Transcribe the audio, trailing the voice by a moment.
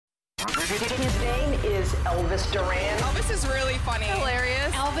His name is Elvis Duran. Elvis is really funny.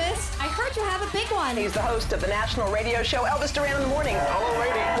 Hilarious. Elvis, I heard you have a big one. He's the host of the national radio show Elvis Duran in the Morning. Hello,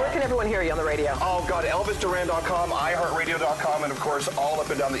 lady. Where can everyone hear you on the radio? Oh, God, ElvisDuran.com, iHeartRadio.com, and, of course, all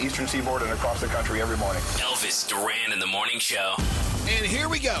up and down the Eastern Seaboard and across the country every morning. Elvis Duran in the Morning Show. And here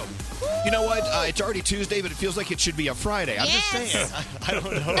we go. You know what? It's already Tuesday, but it feels like it should be a Friday. I'm just saying. I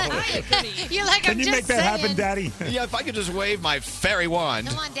don't know. You're like, Can you make that happen, Daddy? Yeah, if I could just wave my fairy wand.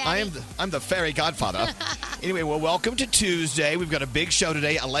 Come on, Daddy. I'm the fairy godfather. Anyway, well, welcome to Tuesday. We've got a big show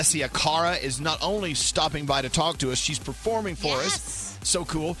today. Alessia Cara is not only stopping by to talk to us, she's performing for us. So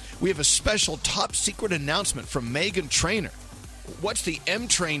cool. We have a special top secret announcement from Megan Trainor. What's the M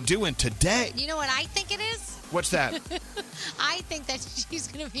Train doing today? You know what I think it is? What's that? I think that she's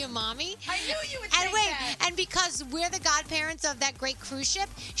going to be a mommy. I knew you would And say wait, that. and because we're the godparents of that great cruise ship,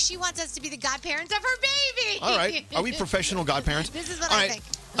 she wants us to be the godparents of her baby. All right. Are we professional godparents? This is what All I right.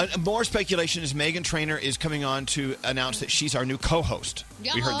 think. More speculation is Megan Trainor is coming on to announce that she's our new co-host.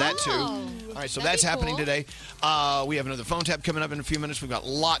 We heard that too. All right, so that's happening today. We have another phone tap coming up in a few minutes. We've got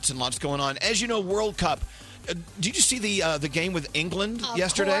lots and lots going on. As you know, World Cup. Did you see the game with England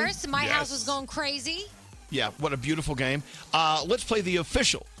yesterday? Of course. My house was going crazy. Yeah, what a beautiful game. Let's play the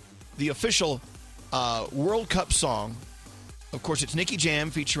official World Cup song. Of course, it's Nicky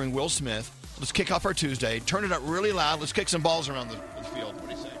Jam featuring Will Smith. Let's kick off our Tuesday. Turn it up really loud. Let's kick some balls around the field. What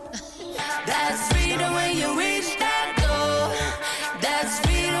do you say? That's freedom when you reach that goal. That's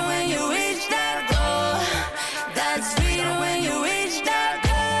freedom when you reach that goal. That's freedom when you reach that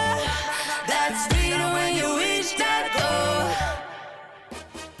goal. That's freedom when you reach that goal.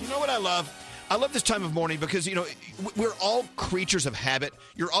 You know what I love? I love this time of morning because, you know, we're all creatures of habit.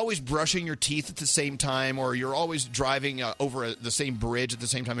 You're always brushing your teeth at the same time, or you're always driving over the same bridge at the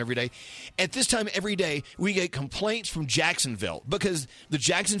same time every day. At this time every day, we get complaints from Jacksonville because the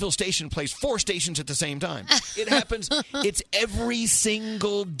Jacksonville station plays 4 stations at the same time. It happens. It's every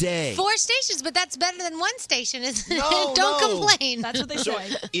single day. 4 stations, but that's better than 1 station, isn't it? No, Don't no. complain. That's what they So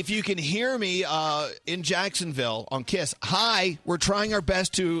say. if you can hear me in Jacksonville on KISS, hi, we're trying our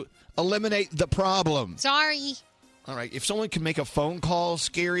best to eliminate the problem. Sorry. All right, if someone can make a phone call,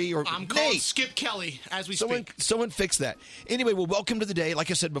 Scary, or I'm calling Nate, Skip Kelly as we speak. Someone fix that. Anyway, well, welcome to the day. Like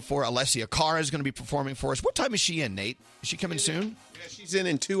I said before, Alessia Cara is going to be performing for us. What time is she in, Nate? Is she coming soon? Yeah, she's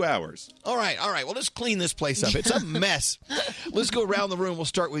in 2 hours. All right. Well, let's clean this place up. It's a mess. Let's go around the room. We'll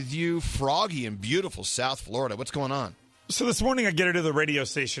start with you, Froggy, in beautiful South Florida. What's going on? So this morning I get into the radio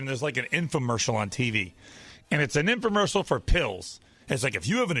station. There's like an infomercial on TV. And it's an infomercial for pills. It's like, if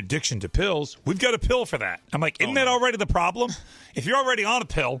you have an addiction to pills, we've got a pill for that. I'm like, isn't that already the problem? If you're already on a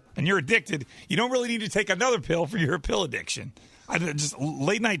pill and you're addicted, you don't really need to take another pill for your pill addiction.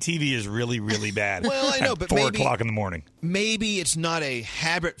 Late night TV is really, really bad. Well, I know, but 4 o'clock in the morning. Maybe it's not a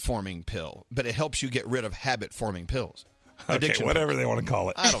habit-forming pill, but it helps you get rid of habit-forming pills. Okay, whatever they want to call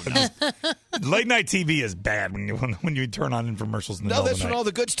it. I don't know. Late night TV is bad when you turn on infomercials in the middle No, of the that's night. when all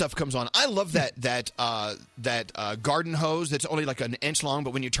the good stuff comes on. I love that garden hose that's only like an inch long,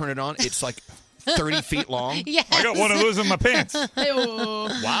 but when you turn it on, it's like 30 feet long. Yes. I got one of those in my pants.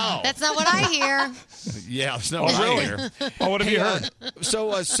 Wow. That's not what I hear. Yeah, that's not what I hear. Oh, what have you heard?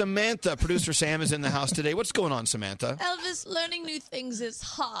 So Samantha, producer Sam, is in the house today. What's going on, Samantha? Elvis, learning new things is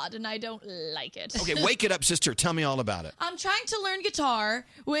hard, and I don't like it. Okay, wake it up, sister. Tell me all about it. I'm trying to learn guitar,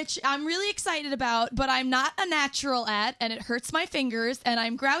 which I'm really excited about, but I'm not a natural at, and it hurts my fingers, and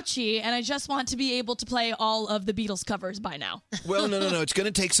I'm grouchy, and I just want to be able to play all of the Beatles covers by now. Well, no. It's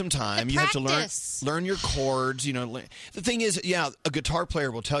going to take some time. You have to learn your chords. You know, the thing is, a guitar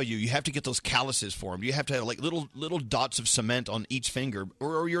player will tell you you have to get those calluses formed. You have to have like little dots of cement on each finger,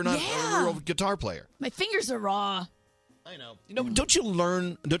 or you're not a real guitar player. My fingers are raw. I know. You know, don't you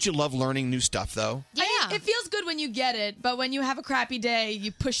love learning new stuff though? Yeah. It feels good when you get it, but when you have a crappy day,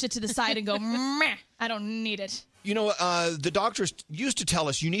 you push it to the side and go, meh, I don't need it. You know, the doctors used to tell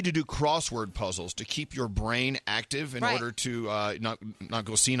us you need to do crossword puzzles to keep your brain active in order to not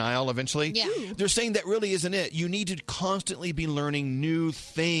go senile eventually. Yeah. They're saying that really isn't it. You need to constantly be learning new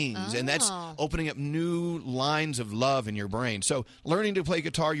things, and that's opening up new lines of love in your brain. So learning to play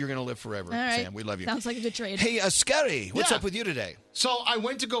guitar, you're going to live forever, All right. Sam. We love you. Sounds like a good trade. Hey, Scary, what's up with you today? So I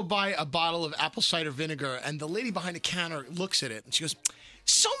went to go buy a bottle of apple cider vinegar, and the lady behind the counter looks at it, and she goes,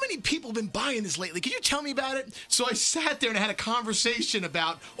 so many people have been buying this lately. Can you tell me about it? So I sat there and had a conversation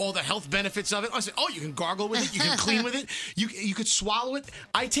about all the health benefits of it. I said, you can gargle with it. You can clean with it. You could swallow it.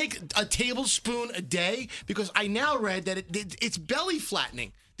 I take a tablespoon a day because I now read that it's belly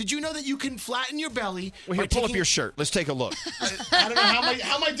flattening. Did you know that you can flatten your belly? Well, here, pull up your shirt. Let's take a look. I don't know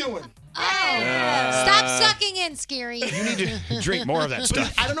how am I doing? Stop sucking in, Scary. You need to drink more of that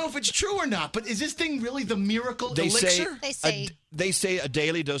stuff. I don't know if it's true or not, but is this thing really the miracle elixir? They say a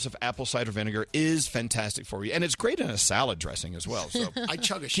daily dose of apple cider vinegar is fantastic for you, and it's great in a salad dressing as well. So I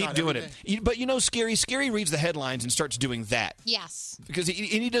chug a keep shot doing every it. But you know, Scary reads the headlines and starts doing that Yes. because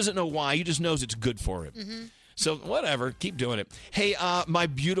he doesn't know why. He just knows it's good for him. Mm-hmm. So whatever, keep doing it. Hey, my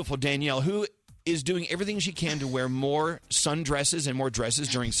beautiful Danielle, who is doing everything she can to wear more sundresses and more dresses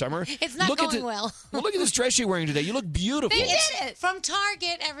during summer. It's not going well. Well, look at this dress you're wearing today. You look beautiful. They did it. From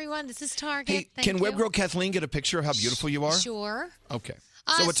Target, everyone. This is Target. Hey, Thank can you. Web Girl Kathleen get a picture of how beautiful you are? Sure. Okay.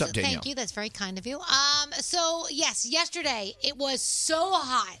 So what's up, Danielle? Thank you. That's very kind of you. So yes, yesterday it was so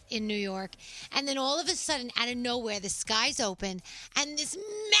hot in New York, and then all of a sudden, out of nowhere, the skies opened, and this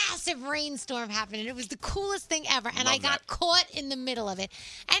massive rainstorm happened, and it was the coolest thing ever. And I got caught in the middle of it.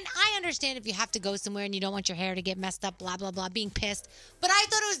 And I understand if you have to go somewhere and you don't want your hair to get messed up, blah blah blah, being pissed. But I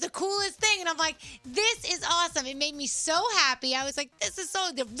thought it was the coolest thing, and I'm like, this is awesome. It made me so happy. I was like, this is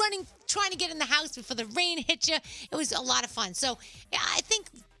so. They're running, trying to get in the house before the rain hit you. It was a lot of fun. So I think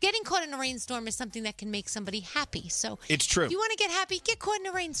getting caught in a rainstorm is something that can make somebody happy. So it's true. If you want to get happy, get caught in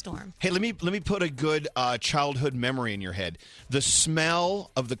a rainstorm. Hey, let me put a good childhood memory in your head. The smell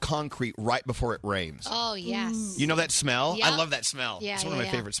of the concrete right before it rains. Oh, yes. You know that smell? Yep. I love that smell. Yeah, it's one of my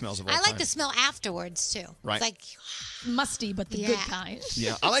favorite smells of all I time. like the smell afterwards, too. Right. It's like musty, but the good kind.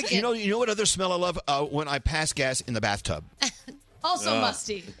 Yeah, I like. You know what other smell I love? When I pass gas in the bathtub. Also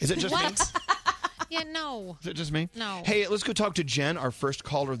musty. Is it just me? Yeah, no. Is it just me? No. Hey, let's go talk to Jen, our first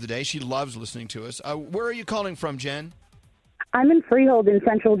caller of the day. She loves listening to us. Where are you calling from, Jen? I'm in Freehold in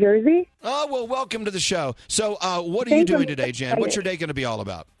Central Jersey. Oh, well, welcome to the show. So what are you doing today, Jen? What's your day going to be all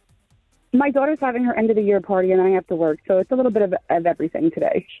about? My daughter's having her end of the year party, and I have to work, so it's a little bit of everything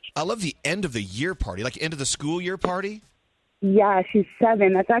today. I love the end of the year party, like end of the school year party. Yeah, she's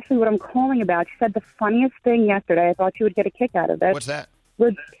 7. That's actually what I'm calling about. She said the funniest thing yesterday. I thought she would get a kick out of it. What's that?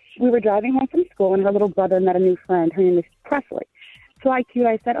 We were driving home from school, and her little brother met a new friend. Her name is Presley. So I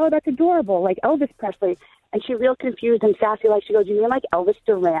said, oh, that's adorable, like Elvis Presley. And she real confused and sassy, like she goes, you mean like Elvis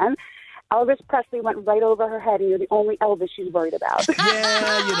Duran? Elvis Presley went right over her head, and you're the only Elvis she's worried about.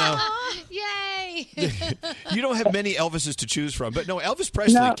 Yeah, you know. Yay! You don't have many Elvises to choose from. But no, Elvis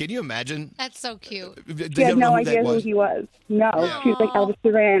Presley, No. Can you imagine? That's so cute. She had no idea who he was. No, she was like Elvis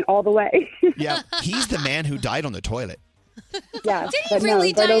Duran all the way. Yeah, he's the man who died on the toilet. Yeah, Did he but no, really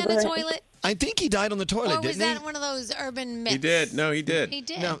right die on over the her- toilet? I think he died on the toilet, Or was didn't that he? one of those urban myths? He did. No, he did. He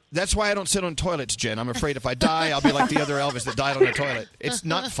did. No, that's why I don't sit on toilets, Jen. I'm afraid if I die, I'll be like the other Elvis that died on the toilet. It's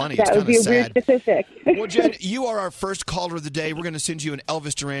not funny. That It's would kind be of a weird sad. statistic. Well, Jen, you are our first caller of the day. We're going to send you an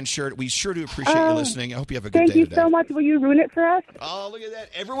Elvis Duran shirt. We sure do appreciate you listening. I hope you have a good Thank day you today. so much. Will you ruin it for us? Oh, look at that.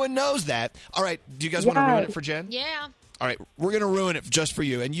 Everyone knows that. All right. Do you guys want to ruin it for Jen? Yeah. All right. We're going to ruin it just for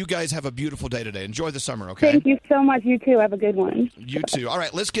you. And you guys have a beautiful day today. Enjoy the summer, okay? Thank you so much. You too. Have a good one. You too. All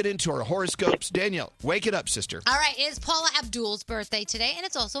right. Let's get into our horoscopes. Danielle, wake it up, sister. All right, it is Paula Abdul's birthday today, and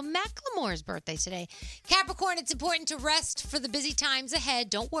it's also Macklemore's birthday today. Capricorn, it's important to rest for the busy times ahead.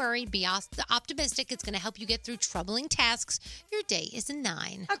 Don't worry. Be optimistic. It's going to help you get through troubling tasks. Your day is a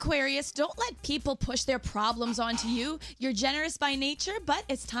 9. Aquarius, don't let people push their problems onto you. You're generous by nature, but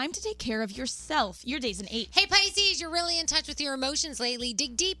it's time to take care of yourself. Your day's an 8. Hey, Pisces, you're really in touch with your emotions lately.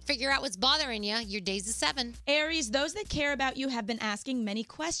 Dig deep. Figure out what's bothering you. Your day's a 7. Aries, those that care about you have been asking many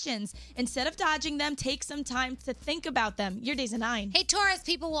questions. Instead of dodging them, take some time to think about them. Your day's a 9. Hey, Taurus,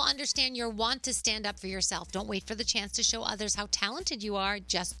 people will understand your want to stand up for yourself. Don't wait for the chance to show others how talented you are.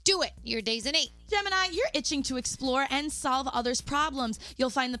 Just do it. Your day's an 8. Gemini, you're itching to explore and solve others' problems. You'll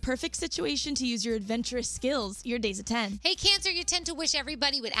find the perfect situation to use your adventurous skills. Your day's a 10. Hey, Cancer, you tend to wish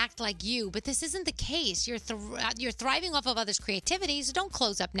everybody would act like you, but this isn't the case. You're thriving off of others' creativity, so don't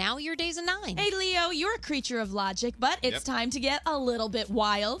close up now. Your day's a 9. Hey, Leo, you're a creature of logic, but it's time to get a little bit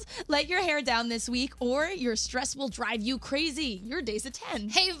wild. Let your hair down this week, or your stress will drive you crazy. Your day's a 10.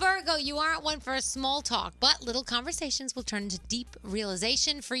 Hey, Virgo, you aren't one for a small talk, but little conversations will turn into deep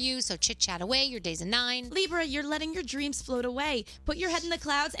realization for you, so chit-chat away. Your day's a 9. Libra, you're letting your dreams float away. Put your head in the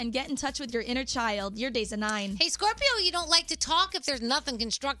clouds and get in touch with your inner child. Your day's a 9. Hey, Scorpio, you don't like to talk if there's nothing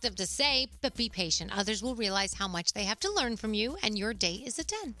constructive to say, but be patient. Others will realize how much they have to learn from you, and your day is a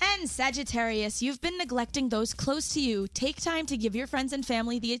 10. And Sagittarius, you've been neglecting those close to you. Take time to give your friends and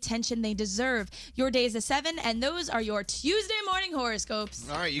family the attention they deserve. Your day is a 7, and those are your Tuesday morning horoscopes.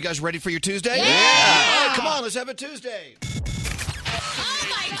 All right. You guys ready for your Tuesday? Yeah! All right. Come on. Let's have a Tuesday. Oh,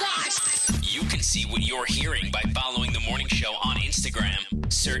 my gosh. You can and see what you're hearing by following the morning show on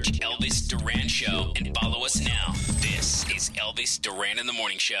Instagram. Search Elvis Duran Show and follow us now. This is Elvis Duran in the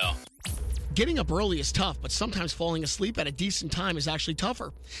Morning Show. Getting up early is tough, but sometimes falling asleep at a decent time is actually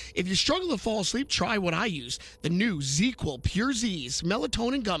tougher. If you struggle to fall asleep, try what I use, the new ZzzQuil Pure Z's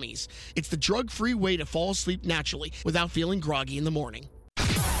melatonin gummies. It's the drug-free way to fall asleep naturally without feeling groggy in the morning.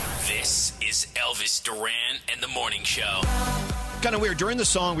 This is Elvis Duran and the Morning Show. Kind of weird. During the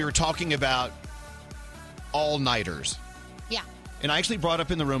song, we were talking about all-nighters. Yeah. And I actually brought up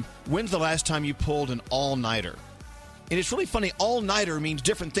in the room, when's the last time you pulled an all-nighter? And it's really funny. All-nighter means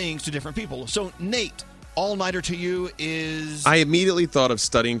different things to different people. So, Nate, all-nighter to you is... I immediately thought of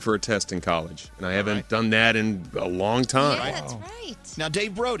studying for a test in college, and I haven't done that in a long time. Yeah, that's right. Now,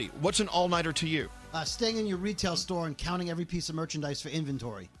 Dave Brody, what's an all-nighter to you? Staying in your retail store and counting every piece of merchandise for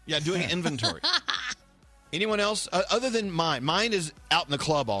inventory. Yeah, doing inventory. Anyone else? Other than mine. Mine is out in the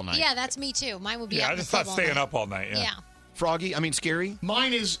club all night. Yeah, that's me too. Mine would be Yeah, out I in the just club thought all staying night. up all night. Yeah. Froggy, I mean Scary?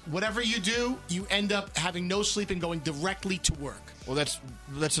 Mine is whatever you do, you end up having no sleep and going directly to work. Well,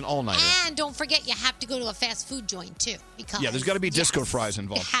 that's an all-nighter. And don't forget, you have to go to a fast food joint too. Because Yeah, there's got to be disco fries it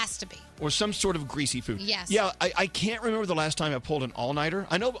involved. has to be. Or some sort of greasy food. Yes. Yeah, I can't remember the last time I pulled an all-nighter.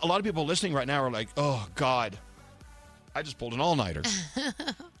 I know a lot of people listening right now are like, oh, God, I just pulled an all-nighter.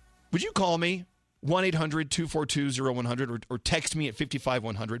 Would you call me? 1-800-242-0100 or text me at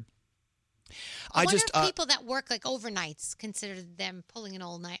 55100. I wonder if people that work like overnights consider them pulling an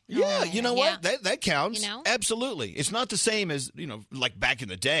all-night. Yeah, you know what? That counts. You know? Absolutely. It's not the same as, like back in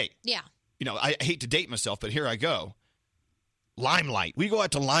the day. Yeah. I hate to date myself, but here I go. Limelight. We go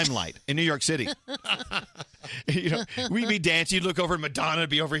out to Limelight in New York City. We'd be dancing. You'd look over and Madonna would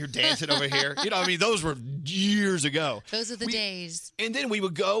be over here dancing over here. Those were years ago. Those are the days. And then we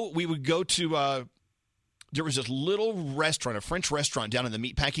would go to, there was this little restaurant, a French restaurant down in the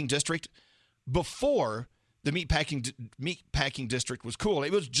meatpacking district. Before the meatpacking district was cool,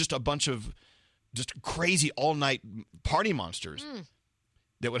 it was just a bunch of just crazy all-night party monsters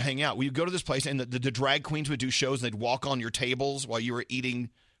that would hang out. We would go to this place, and the drag queens would do shows, and they'd walk on your tables while you were eating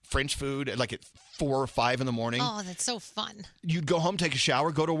French food at 4 or 5 in the morning. Oh, that's so fun. You'd go home, take a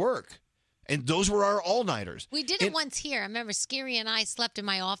shower, go to work. And those were our all-nighters. We did it once here. I remember Scary and I slept in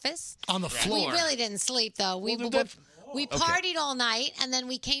my office. On the floor. We really didn't sleep, though. We partied all night, and then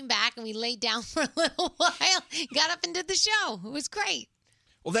we came back, and we laid down for a little while, got up and did the show. It was great.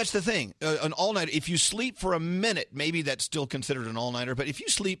 Well, that's the thing. An all-nighter, if you sleep for a minute, maybe that's still considered an all-nighter. But if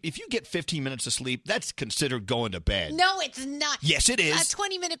you get 15 minutes of sleep, that's considered going to bed. No, it's not. Yes, it is. A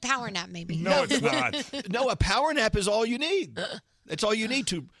 20-minute power nap, maybe. No, it's not. No, a power nap is all you need. That's all you need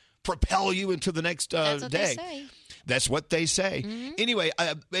to propel you into the next That's what day. they say. That's what they say. Anyway,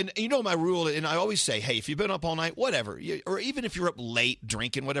 and you know my rule, and I always say, hey, if you've been up all night, whatever, or even if you're up late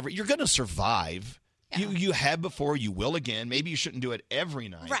drinking, whatever, you're going to survive. Yeah. You have before, you will again. Maybe you shouldn't do it every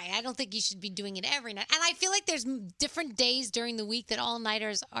night. Right. I don't think you should be doing it every night. And I feel like there's different days during the week that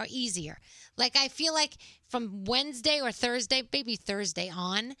all-nighters are easier. Like, I feel like from Wednesday or Thursday, maybe Thursday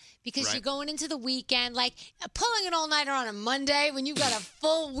on, because you're going into the weekend. Like, pulling an all-nighter on a Monday when you've got a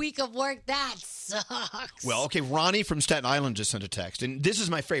full week of work, that sucks. Well, okay, Ronnie from Staten Island just sent a text, and this is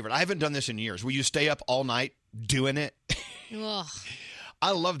my favorite. I haven't done this in years. Will you stay up all night doing it? Ugh.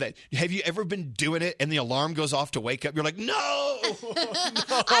 I love that. Have you ever been doing it and the alarm goes off to wake up? You're like, no!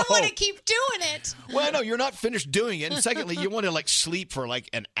 I want to keep doing it. Well, no, you're not finished doing it. And secondly, you want to sleep for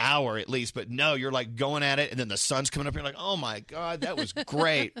an hour at least. But no, you're going at it and then the sun's coming up. You're like, oh my God, that was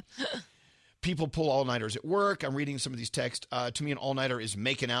great. People pull all-nighters at work. I'm reading some of these texts. To me, an all-nighter is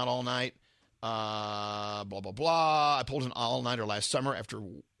making out all night. Blah, blah, blah. I pulled an all-nighter last summer after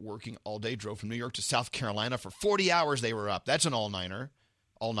working all day. Drove from New York to South Carolina. For 40 hours they were up. That's an all-nighter.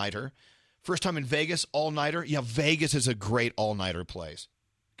 First time in Vegas, all-nighter. Yeah, Vegas is a great all-nighter place.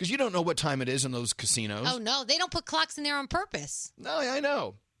 Because you don't know what time it is in those casinos. Oh, no. They don't put clocks in there on purpose. No, I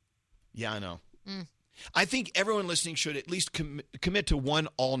know. Yeah, I know. I think everyone listening should at least commit to one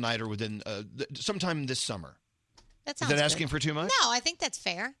all-nighter within sometime this summer. That sounds Is that good. asking for too much? No, I think that's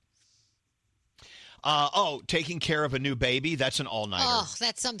fair. Taking care of a new baby, that's an all-nighter. Oh,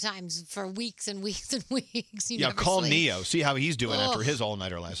 that's sometimes for weeks and weeks and weeks. You never call sleep. Neo. See how he's doing after Ugh. his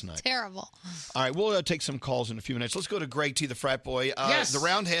all-nighter last night. Terrible. All right, we'll take some calls in a few minutes. Let's go to Greg T., the frat boy. Yes. The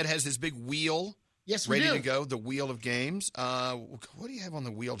Roundhead has this big wheel. Yes, we ready do. to go, the wheel of games. What do you have on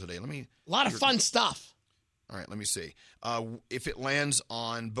the wheel today? A lot of fun stuff. All right, let me see. If it lands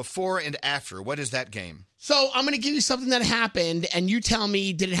on before and after, what is that game? So I'm going to give you something that happened, and you tell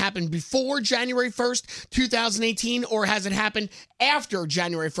me, did it happen before January 1st, 2018, or has it happened after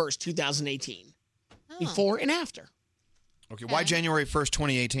January 1st, 2018? Before and after. Okay, why January 1st,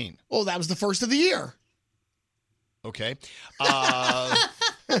 2018? Well, that was the first of the year. Okay.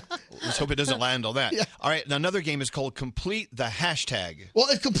 Let's hope it doesn't land on that. All right, now another game is called Complete the Hashtag. Well,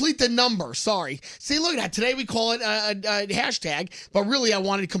 it's complete the number. Sorry. See, look at that. Today we call it a hashtag, but really I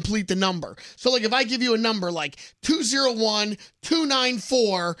wanted to complete the number. So, like, if I give you a number like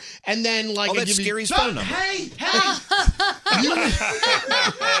 201-294, and then like that's Scary's phone number. Hey!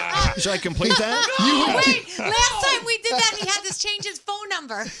 Should I complete that? Wait, last time we did that, he had to change his phone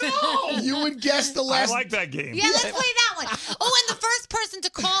number. You would guess the last. I like that game. Yeah, let's play that one. Oh, and the first person to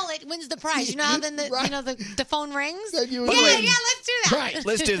call it wins the prize. You know how then the phone rings? Yeah, let's do that. Right,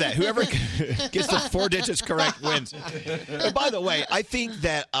 let's do that. Whoever gets the 4 digits correct wins. And by the way, I think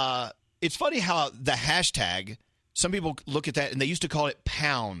that it's funny how the hashtag, some people look at that and they used to call it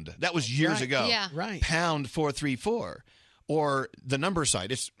pound. That was years ago. Yeah. Right. Pound 434. Or the number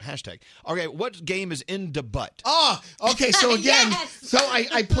side. It's hashtag. Okay, what game is in the butt? Oh, okay. So again, so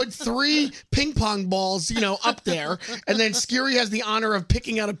I put 3 ping pong balls, up there, and then Scary has the honor of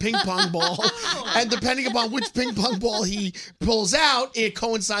picking out a ping pong ball, and depending upon which ping pong ball he pulls out, it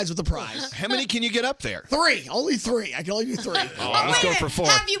coincides with the prize. How many can you get up there? 3, only 3. I can only do 3. Let's go for 4.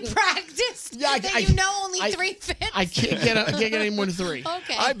 Have you practiced? Yeah, only 3 fits? I can't get any more than 3.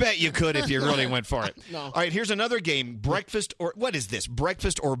 Okay. I bet you could if you really went for it. No. All right, here's another game. Breakfast or what is this?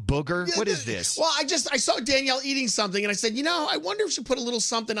 Breakfast or booger? What is this? Well, I saw Danielle eating something, and I said, I wonder if she put a little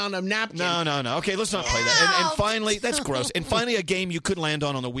something on a napkin. No. Okay, let's not play that. And finally, that's gross. And finally, a game you could land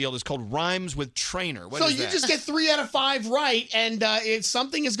on the wheel is called Rhymes with Trainor. What is so you that? just get 3 out of 5 right, and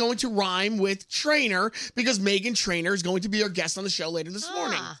something is going to rhyme with Trainor because Megan Trainor is going to be our guest on the show later this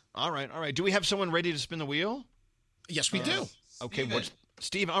morning. All right. Do we have someone ready to spin the wheel? Yes, we do. Okay,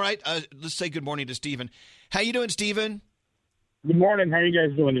 Steven. All right, let's say good morning to Steven. How you doing, Steven? Good morning. How you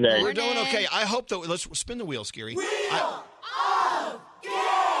guys doing today? We're doing okay. I hope that let's spin the wheel, Scary. I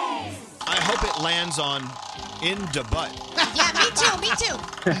hope it lands on in the butt. Yeah, me too.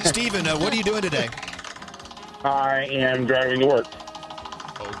 Steven, what are you doing today? I am driving to work.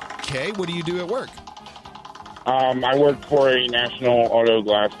 Okay, what do you do at work? I work for a national auto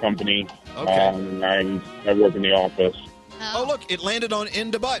glass company. Okay. I work in the office. Oh, look, it landed on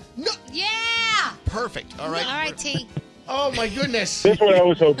in the butt. No. Yeah. Perfect. All right. All right, T. Oh, my goodness. That's what I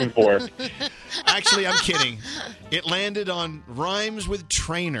was hoping for. Actually, I'm kidding. It landed on Rhymes with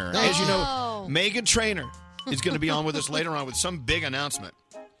Trainor. As you know, Megan Trainor is going to be on with us later on with some big announcement.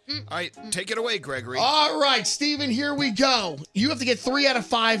 All right, take it away, Gregory. All right, Steven, here we go. You have to get 3 out of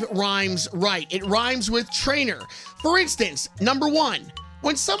 5 rhymes right. It rhymes with Trainor. For instance, number 1.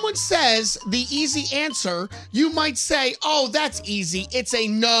 When someone says the easy answer, you might say, oh, that's easy. It's a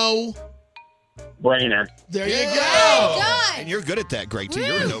no. Brainer. There you go. And you're good at that, Greg, too.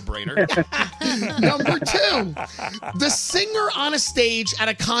 You're a no-brainer. Number 2, the singer on a stage at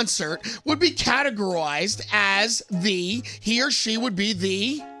a concert would be categorized as he or she would be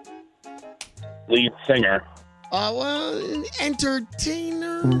the Lead singer.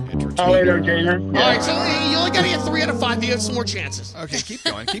 Entertainer. Oh, entertainer. All right, so you only got to get 3 out of 5. You have some more chances. Okay, keep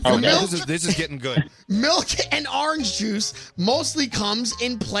going. Keep going. Okay. This is getting good. Milk and orange juice mostly comes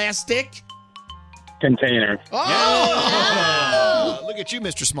in plastic Container. Oh! Look at you,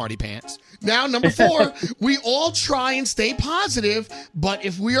 Mr. Smarty Pants. Now, number 4, we all try and stay positive, but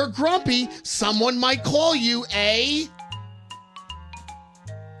if we are grumpy, someone might call you a...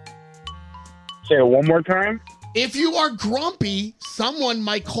 Say it one more time. If you are grumpy, someone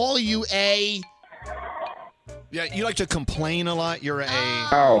might call you a... Yeah, you like to complain a lot. You're a...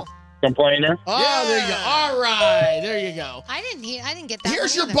 Oh, complainer. Oh, there you go. All right, there you go. I didn't get that.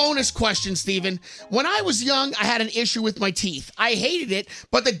 Here's your bonus question, Steven. When I was young, I had an issue with my teeth. I hated it,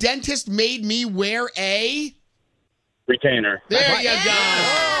 but the dentist made me wear a... Retainer. There you go.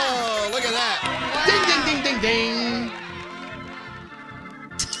 Oh, look at that. Ding, ding, ding, ding, ding.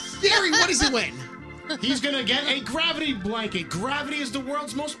 Gary, what does he win? He's going to get a Gravity blanket. Gravity is the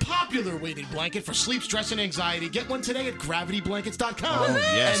world's most popular weighted blanket for sleep, stress, and anxiety. Get one today at gravityblankets.com. Oh,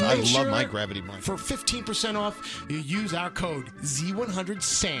 yes, And I make love sure my Gravity blanket. For 15% off, you use our code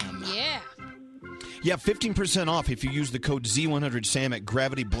Z100SAM. Yeah. Yeah, 15% off if you use the code Z100SAM at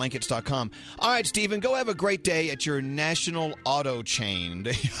gravityblankets.com. All right, Steven, go have a great day at your national auto chain.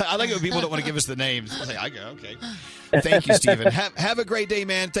 I like it when people don't want to give us the names. I'll say, okay. Thank you, Steven. Have a great day,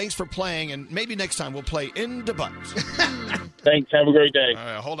 man. Thanks for playing, and maybe next time we'll play in the butts. Thanks. Have a great day. All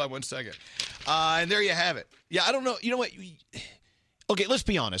right, hold on one second. And there you have it. Yeah, I don't know. You know what? Okay, let's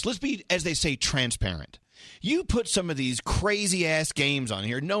be honest. Let's be, as they say, transparent. You put some of these crazy-ass games on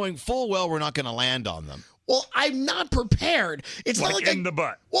here knowing full well we're not going to land on them. Well, I'm not prepared. It's not Like like in the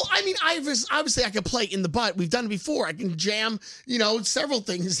butt. Well, I mean, obviously I can play in the butt. We've done it before. I can jam, several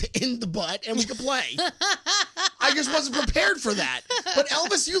things in the butt, and we can play. I just wasn't prepared for that. But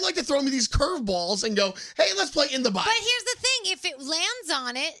Elvis, you like to throw me these curveballs and go, "Hey, let's play in the butt." But here's the thing: if it lands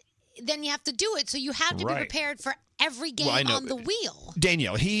on it, then you have to do it. So you have to be Right. prepared for every game Well, I know. on the wheel.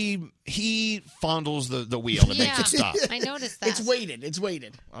 Danielle, he fondles the wheel and makes it stop. I noticed that. It's weighted. It's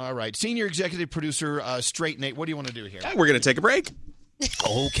weighted. All right. Senior executive producer, Straight Nate, what do you want to do here? We're going to take a break.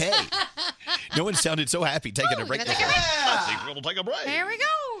 Okay. No one sounded so happy taking a break. gonna take a break? I think we'll take a break. Here we go.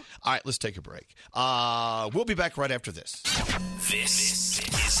 All right, let's take a break. We'll be back right after this. This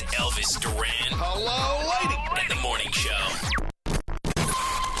is Elvis Duran. Hello, lady. And the Morning Show.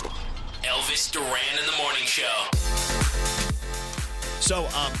 Elvis Duran and the Morning Show. So,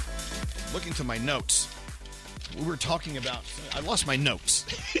 looking through my notes, we were talking about. I lost my notes.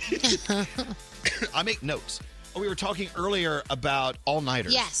 I make notes. We were talking earlier about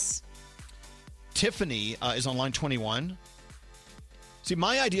all-nighters. Yes. Tiffany is on line 21. See,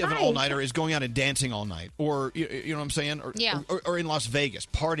 my idea of an all-nighter is going out and dancing all night, or you know what I'm saying, or in Las Vegas,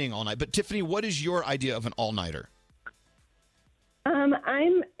 partying all night. But Tiffany, what is your idea of an all-nighter?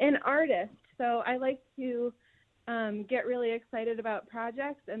 I'm an artist, so I like to get really excited about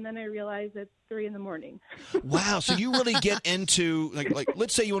projects, and then I realize it's 3 a.m. Wow, so you really get into like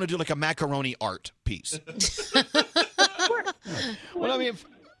let's say you want to do like a macaroni art piece. Well, I mean,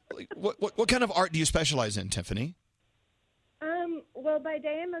 what kind of art do you specialize in, Tiffany? Well, by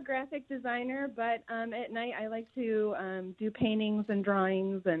day I'm a graphic designer, but at night I like to do paintings and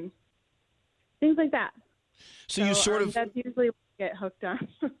drawings and things like that. So you sort of that's usually what I get hooked on.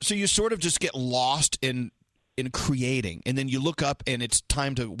 So you sort of just get lost in creating, and then you look up and it's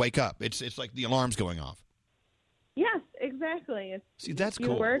time to wake up. It's like the alarm's going off. Yes, exactly. See, that's you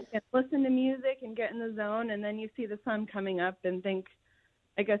cool. work and listen to music and get in the zone, and then you see the sun coming up and think,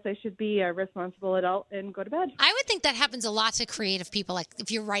 I guess I should be a responsible adult and go to bed. I would think that happens a lot to creative people. Like if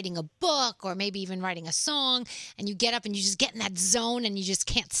you're writing a book or maybe even writing a song, and you get up and you just get in that zone and you just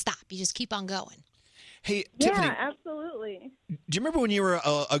can't stop. You just keep on going. Hey, Tiffany, Yeah, absolutely. do you remember when you were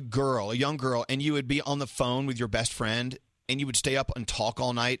a young girl, and you would be on the phone with your best friend, and you would stay up and talk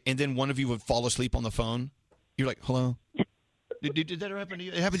all night, and then one of you would fall asleep on the phone? You're like, hello? Did that ever happen to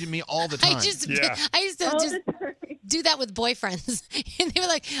you? It happened to me all the time. I used to just do that with boyfriends. And they were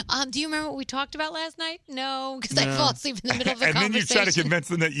like, do you remember what we talked about last night? No, because I No. fall asleep in the middle of a And then conversation. you try to convince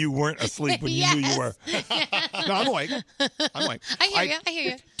them that you weren't asleep when you knew you were. No, I'm awake. I'm awake. I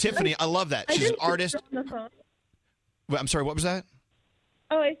hear you. Tiffany, I love that. She's an artist. On the phone. Wait, I'm sorry, what was that?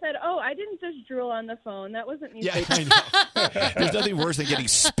 Oh, I said, I didn't just drool on the phone. That wasn't me. Yeah, I know. There's nothing worse than getting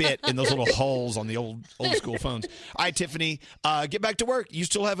spit in those little holes on the old school phones. All right, Tiffany, get back to work. You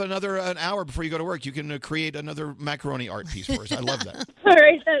still have an hour before you go to work. You can create another macaroni art piece for us. I love that. All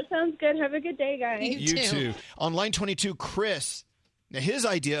right, that sounds good. Have a good day, guys. You too. On line 22, Chris. Now, his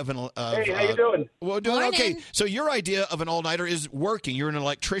idea of an Hey, how you doing? Well, doing Morning. okay. So your idea of an all-nighter is working. You're an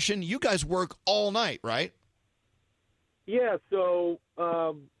electrician. You guys work all night, right? Yeah, so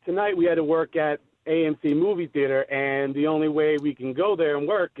tonight we had to work at AMC Movie Theater, and the only way we can go there and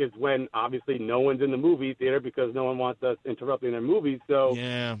work is when, obviously, no one's in the movie theater because no one wants us interrupting their movies.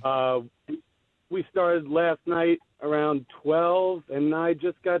 So we started last night around 12, and I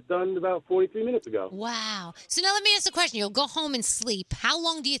just got done about 43 minutes ago. Wow. So now let me ask a question. You'll go home and sleep. How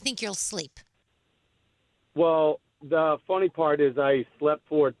long do you think you'll sleep? Well, the funny part is I slept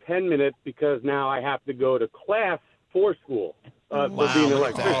for 10 minutes because now I have to go to class for school. For being an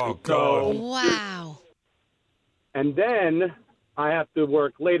electrician. Wow. And then I have to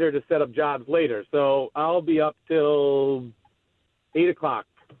work later to set up jobs later. So I'll be up till 8 o'clock.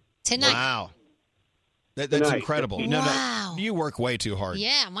 Tonight. Wow. That's Tonight. incredible. Wow. No, you work way too hard.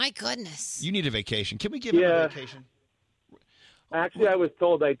 Yeah, my goodness. You need a vacation. Can we give him a vacation? Actually, I was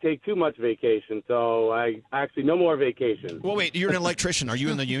told I take too much vacation, so no more vacation. Well, wait, you're an electrician. Are you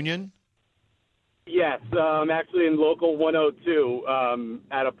in the union? Yes, I'm actually in Local 102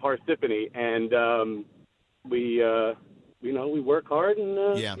 at a Parsippany, and we work hard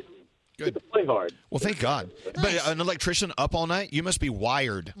and get to play hard. Well, thank God. But an electrician up all night? You must be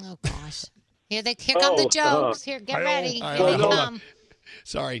wired. Oh, gosh. Here come the jokes. Here, get ready. All right, Here they hold come. on.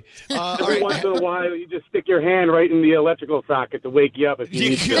 Sorry. Every once in a while, you just stick your hand right in the electrical socket to wake you up if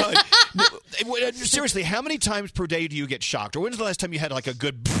you need to. Seriously, how many times per day do you get shocked? Or when's the last time you had like a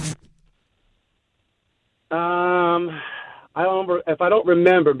good... I don't remember. If I don't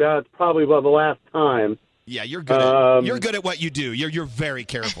remember, that's probably about the last time. Yeah, you're good. You're good at what you do. You're very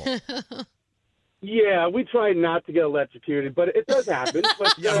careful. Yeah, we try not to get electrocuted, but it does happen.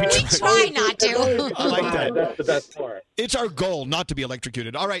 But, Yeah, we try not to. I like that. That's the best part. It's our goal not to be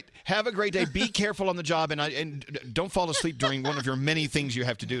electrocuted. All right, have a great day. Be careful on the job, and don't fall asleep during one of your many things you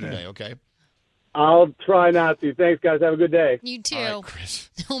have to do today, okay? I'll try not to. Thanks, guys. Have a good day. You too. All right, Chris.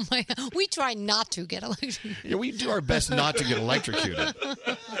 Oh my! We try not to get electrocuted. Yeah, we do our best not to get electrocuted.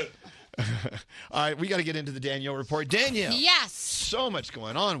 All right, we got to get into the Danielle report. Danielle. Yes. So much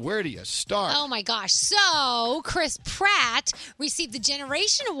going on. Where do you start? Oh my gosh. So, Chris Pratt received the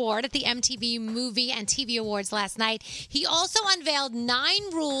Generation Award at the MTV Movie and TV Awards last night. He also unveiled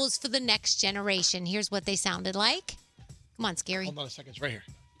 9 rules for the next generation. Here's what they sounded like. Come on, Scary. Hold on a second. It's right here.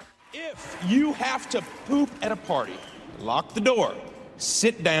 If you have to poop at a party, lock the door,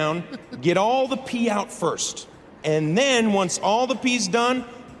 sit down, get all the pee out first. And then once all the pee's done,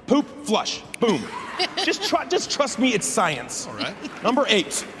 poop, flush, boom. Just trust me, it's science. All right. Number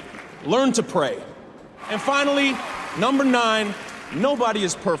 8, learn to pray. And finally, number 9, nobody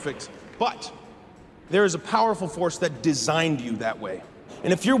is perfect, but there is a powerful force that designed you that way.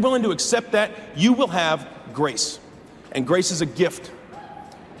 And if you're willing to accept that, you will have grace. And grace is a gift.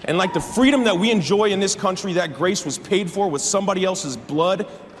 And like the freedom that we enjoy in this country, that grace was paid for with somebody else's blood.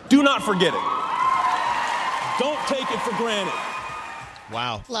 Do not forget it. Don't take it for granted.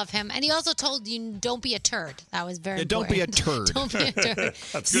 Wow. Love him. And he also told you, don't be a turd. That was very Don't be a important. turd. Don't be a turd.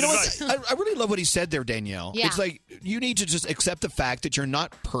 That's You good know advice. what? I really love what he said there, Danielle. Yeah. It's like you need to just accept the fact that you're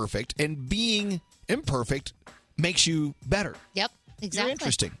not perfect, and being imperfect makes you better. Yep. Exactly. You're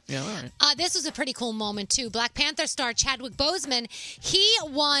interesting. Yeah, all right. This was a pretty cool moment, too. Black Panther star Chadwick Boseman, he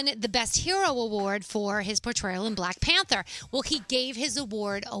won the Best Hero Award for his portrayal in Black Panther. Well, he gave his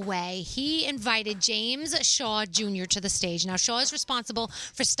award away. He invited James Shaw Jr. to the stage. Now, Shaw is responsible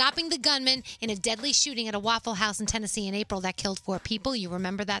for stopping the gunman in a deadly shooting at a Waffle House in Tennessee in April that killed 4 people. You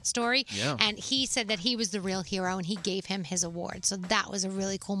remember that story? Yeah. And he said that he was the real hero, and he gave him his award. So that was a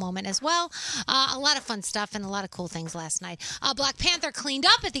really cool moment as well. A lot of fun stuff and a lot of cool things last night. Black Panther cleaned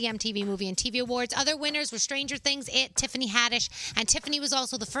up at the MTV Movie and TV Awards. Other winners were Stranger Things, Tiffany Haddish, and Tiffany was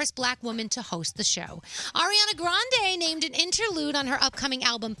also the first black woman to host the show. Ariana Grande named an interlude on her upcoming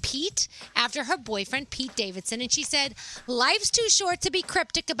album Pete after her boyfriend Pete Davidson, and she said, "Life's too short to be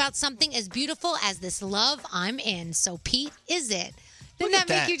cryptic about something as beautiful as this love I'm in, so Pete is it." Didn't Look at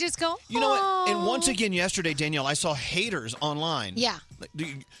that make you just go, You know what? And "Aw." once again yesterday, Danielle, I saw haters online. Yeah.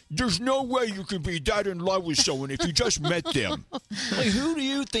 There's no way you could be that in love with someone if you just met them. Like, who do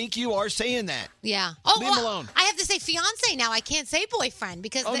you think you are saying that? Yeah. Leave him alone. I have to say fiance now. I can't say boyfriend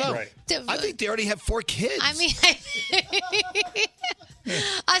because Oh, no. I think they already have 4 kids. I mean,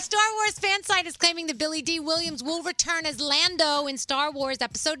 a Star Wars fan site is claiming that Billy D. Williams will return as Lando in Star Wars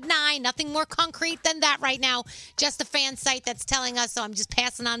Episode 9. Nothing more concrete than that right now. Just a fan site that's telling us, so I'm just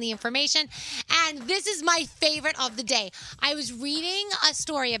passing on the information. And this is my favorite of the day. I was reading a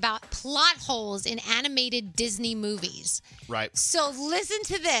story about plot holes in animated Disney movies. Right. So listen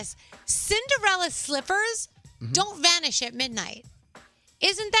to this. Cinderella's slippers don't vanish at midnight.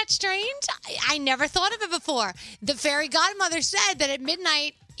 Isn't that strange? I never thought of it before. The fairy godmother said that at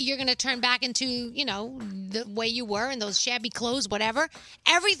midnight, you're going to turn back into, the way you were in those shabby clothes, whatever.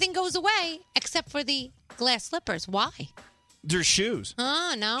 Everything goes away except for the glass slippers. Why? They're shoes.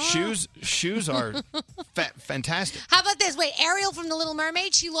 Oh, no. Shoes are fantastic. How about this? Wait, Ariel from The Little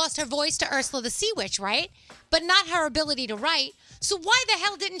Mermaid, she lost her voice to Ursula the Sea Witch, right? But not her ability to write. So why the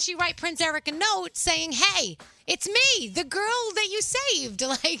hell didn't she write Prince Eric a note saying, "Hey, it's me, the girl that you saved"?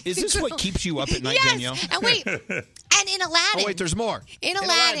 Like, Is this what keeps you up at night, yes. Danielle? And wait, and in Aladdin. Oh, wait, there's more. In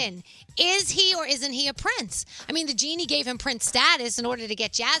Aladdin, is he or isn't he a prince? I mean, the genie gave him prince status in order to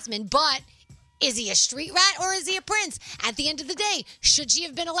get Jasmine, but is he a street rat or is he a prince? At the end of the day, should she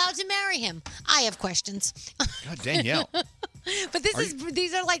have been allowed to marry him? I have questions. God, Danielle. But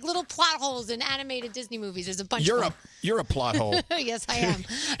these are like little plot holes in animated Disney movies. There's a bunch You're of them. You're a plot hole. Yes, I am.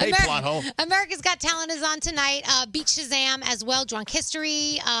 Hey, plot hole. America's Got Talent is on tonight. Beat Shazam as well. Drunk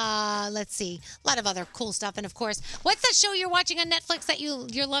History. Let's see. A lot of other cool stuff. And, of course, what's that show you're watching on Netflix that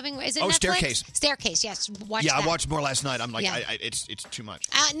you're loving? Is it Netflix? Staircase. Staircase, yes. Watch that. I watched more last night. I'm like, Yeah. it's too much.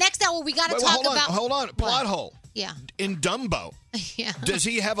 Next hour, we got to Wait, talk hold on, about... Hold on. Plot hole. Yeah. In Dumbo. Yeah. Does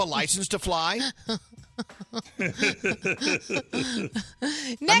he have a license to fly?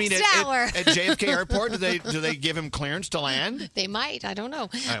 Next hour. At JFK Airport, do they give him clearance to land? They might. I don't know. All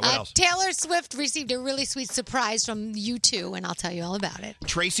right, what else? Taylor Swift received a really sweet surprise from U2, and I'll tell you all about it.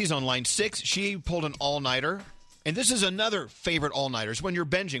 Tracy's on line 6. She pulled an all-nighter. And this is another favorite all-nighters. When you're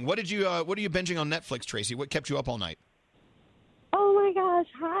binging, what are you binging on Netflix, Tracy? What kept you up all night? Oh my gosh!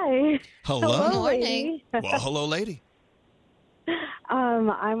 Hi. Hello. Hello, lady. Well, hello, lady.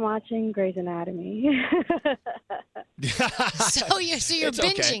 I'm watching Grey's Anatomy. So you're It's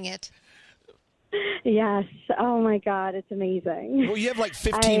okay. binging it. Yes. Oh my God, it's amazing. Well, you have like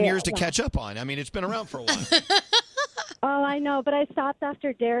 15 years to catch up on. I mean, it's been around for a while. Oh, I know, but I stopped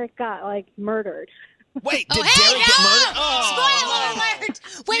after Derek got murdered. Wait, did Derek get murdered? Spoiler alert!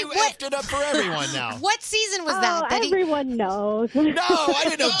 Wait, you what? effed it up for everyone now. What season was Oh, that? everyone knows. No, I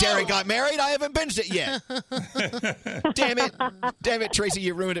didn't know Derek got married. I haven't binged it yet. Damn it, Tracy,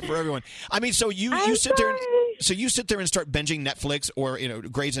 you ruined it for everyone. I mean, so you sit there, you sit there and start binging Netflix or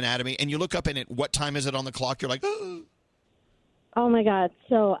Grey's Anatomy, and you look up and what time is it on the clock? You're like, Oh my God!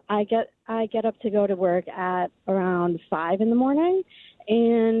 So I get up to go to work at around 5 in the morning,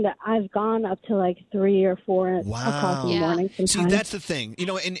 and I've gone up to 3 or 4 o'clock in the morning sometimes. See, that's the thing,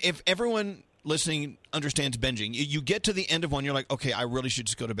 and if everyone listening understands binging, you get to the end of one, you're like, okay, I really should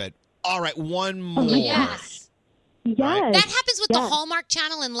just go to bed. All right, one more. Yes. Yes. That happens with the Hallmark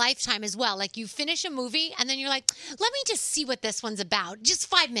Channel and Lifetime as well. Like you finish a movie and then you're like, let me just see what this one's about. Just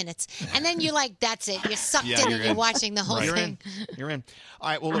 5 minutes. And then you're like, that's it. You're sucked in and you're watching the whole thing. You're in.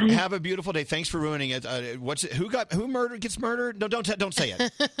 All right, well, look, have a beautiful day. Thanks for ruining it. Who gets murdered? No, don't say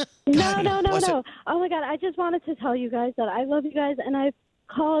it. No. Oh my God, I just wanted to tell you guys that I love you guys, and I've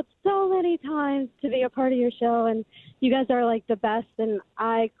called so many times to be a part of your show, and you guys are the best, and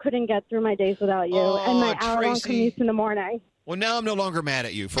I couldn't get through my days without you and my hour-long commutes in the morning. Well, now I'm no longer mad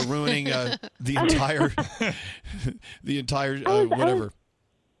at you for ruining the entire whatever.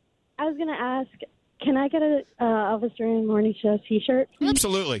 I was going to ask, can I get a Elvis Duran Morning Show T-shirt?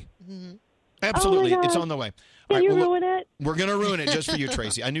 Absolutely. Absolutely. Oh my it's God. on the way. Can you ruin it? We're going to ruin it just for you,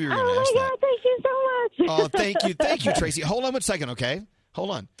 Tracy. I knew you were going to ask Oh my God, thank you so much. Oh, thank you, Tracy. Hold on one second, okay?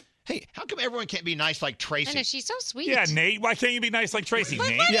 Hold on. Hey, how come everyone can't be nice like Tracy? I know, she's so sweet. Yeah, Nate. Why can't you be nice like Tracy,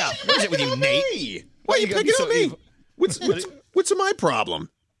 Nate? Yeah, what is it with you, Nate? Why are you picking on me? What's my problem?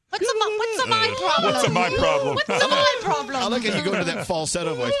 What's my problem? What's my problem? What's my problem? I like how you go into that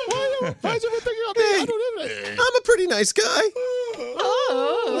falsetto voice. Why is everyone thinking Hey, I'm a pretty nice guy.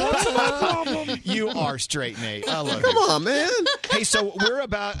 You are straight, Nate. I love Come you. on, man. Hey, so we're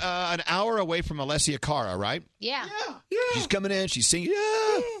about an hour away from Alessia Cara, right? Yeah. She's coming in. She's singing.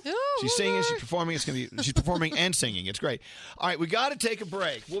 Yeah. She's singing. She's performing. She's performing and singing. It's great. All right, we got to take a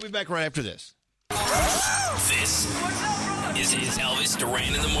break. We'll be back right after this. This is Elvis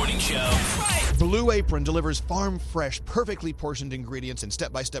Duran in the Morning Show. Blue Apron delivers farm-fresh, perfectly portioned ingredients and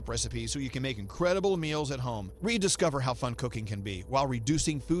step-by-step recipes so you can make incredible meals at home. Rediscover how fun cooking can be while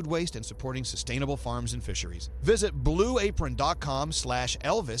reducing food waste and supporting sustainable farms and fisheries. Visit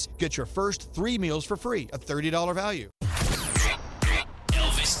blueapron.com/Elvis. Get your first 3 meals for free, a $30 value.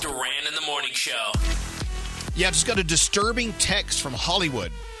 Elvis Duran in the Morning Show. Yeah, I just got a disturbing text from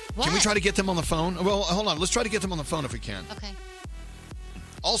Hollywood. What? Can we try to get them on the phone? Well, hold on. Let's try to get them on the phone if we can. Okay.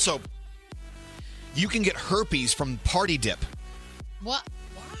 Also, you can get herpes from party dip. What?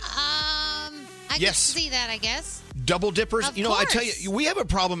 I can Yes. see that, I guess. Double dippers. Of I tell course. you, we have a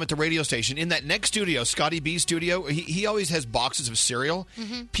problem at the radio station. In that next studio, Scotty B's studio, he always has boxes of cereal.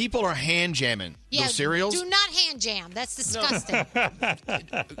 Mhm. People are hand jamming Yeah, those cereals. do not hand jam. That's disgusting.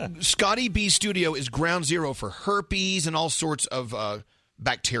 Scotty B's studio is ground zero for herpes and all sorts of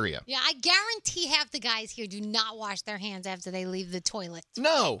bacteria. Yeah, I guarantee half the guys here do not wash their hands after they leave the toilet.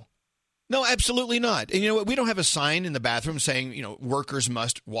 No, absolutely not. And you know what? We don't have a sign in the bathroom saying, workers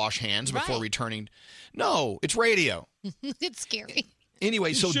must wash hands before Right. returning. No, it's radio. It's scary. Anyway,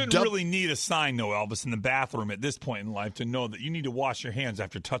 You so shouldn't really need a sign, though, Elvis, in the bathroom at this point in life to know that you need to wash your hands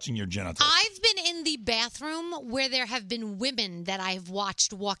after touching your genitals. I've been in the bathroom where there have been women that I've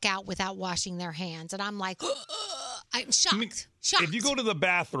watched walk out without washing their hands, and I'm like, I'm shocked. Shocked. If you go to the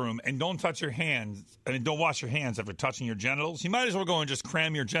bathroom and don't touch your hands and don't wash your hands after touching your genitals, you might as well go and just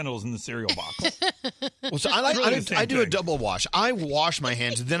cram your genitals in the cereal box. Well, so I do a double wash. I wash my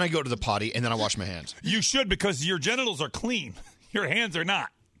hands, then I go to the potty, and then I wash my hands. You should, because your genitals are clean. Your hands are not.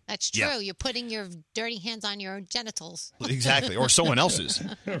 That's true. Yeah. You're putting your dirty hands on your genitals. Exactly, or someone else's.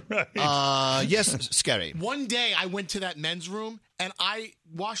 Yes, Scary. One day I went to that men's room and I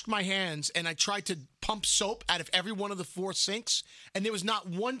washed my hands and I tried to pump soap out of every one of the 4 sinks, and there was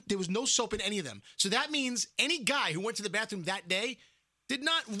no soap in any of them. So that means any guy who went to the bathroom that day did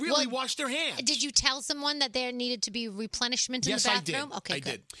not really wash their hands. Did you tell someone that there needed to be replenishment in Yes, the I did. bathroom? Okay, I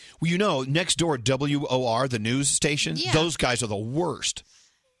good. did. Well, next door, WOR, the news station, Yeah. those guys are the worst.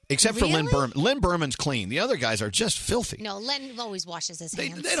 Except for Lynn Really? Berman. Lynn Berman's clean. The other guys are just filthy. No, Len always washes his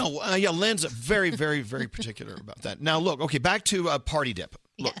hands. They don't. Lynn's very, very, very particular about that. Now, look, okay, back to party dip.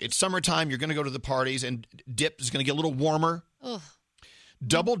 Look, it's summertime. You're going to go to the parties, and dip is going to get a little warmer.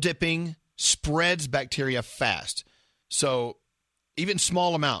 Double dipping spreads bacteria fast. So even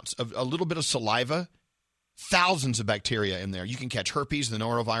small amounts of a little bit of saliva, thousands of bacteria in there. You can catch herpes, the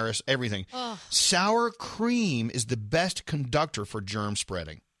norovirus, everything. Ugh. Sour cream is the best conductor for germ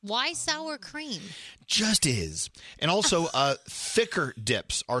spreading. Why sour cream? Just is. And also, thicker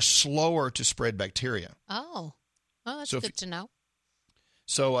dips are slower to spread bacteria. Oh, that's So if good to know.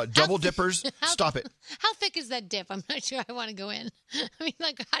 So double dippers, stop it. How thick is that dip? I'm not sure I want to go in. I mean,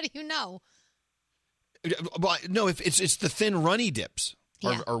 like, how do you know? Well, no, if it's the thin runny dips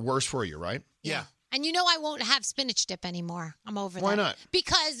Yeah. are worse for you, right? Yeah. And you know I won't have spinach dip anymore. I'm over that. Why not?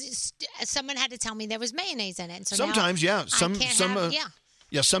 Because someone had to tell me there was mayonnaise in it. And so Sometimes, now yeah. Some I can't some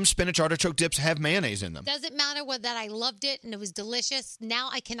have, some spinach artichoke dips have mayonnaise in them. Doesn't matter that I loved it and it was delicious. Now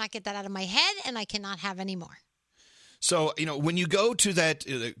I cannot get that out of my head and I cannot have any more. So, when you go to that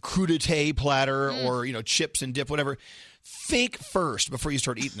crudité platter or, chips and dip, whatever, think first before you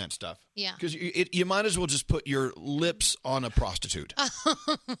start eating that stuff. Yeah. Because you might as well just put your lips on a prostitute.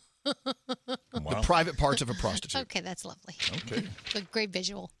 The private parts of a prostitute. Okay, that's lovely. Okay. It's a great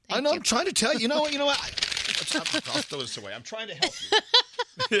visual. I know, I'm trying to tell you. You know what? I'll throw this away. I'm trying to help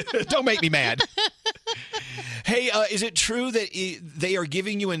you. Don't make me mad. Hey, is it true that they are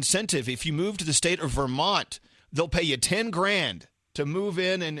giving you incentive if you move to the state of Vermont? They'll pay you $10,000 to move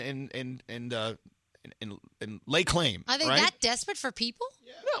in and lay claim. Are they right? that desperate for people?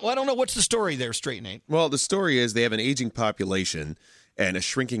 No, well, I don't know. What's the story there, Straight Nate? Well, the story is they have an aging population and a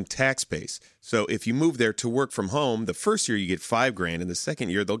shrinking tax base. So if you move there to work from home, the first year you get $5,000, and the second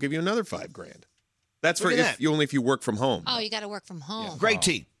year they'll give you another $5,000. That's Look for at that. only if you work from home. Oh, you got to work from home. Great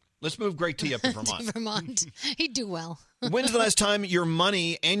T. Let's move Great T up to Vermont. To Vermont. He'd do well. When's the last time your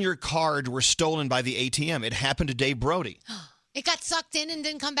money and your card were stolen by the ATM? It happened to Dave Brody. It got sucked in and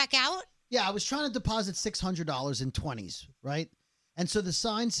didn't come back out? Yeah, I was trying to deposit $600 in 20s, right? And so the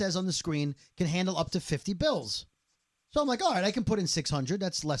sign says on the screen, can handle up to 50 bills. So I'm like, all right, I can put in 600.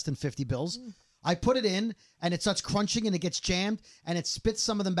 That's less than 50 bills. I put it in, and it starts crunching, and it gets jammed, and it spits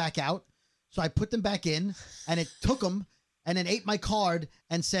some of them back out. So I put them back in, and it took them, and then ate my card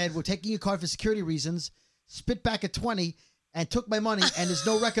and said, we're taking your card for security reasons, spit back at 20, and took my money, and there's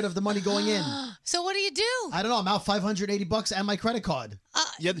no record of the money going in. So what do you do? I don't know. I'm out $580 and my credit card.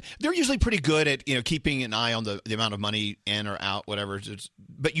 Yeah, they're usually pretty good at keeping an eye on the amount of money in or out, whatever.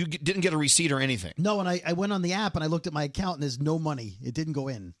 But you didn't get a receipt or anything. No, and I went on the app and I looked at my account and there's no money. It didn't go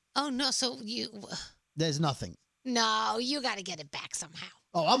in. Oh, no. So There's nothing. No, you got to get it back somehow.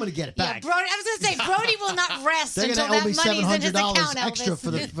 Oh, I'm going to get it back. Yeah, Brody, I was going to say, Brody will not rest They're until gonna that owe me money's in his account, $700 extra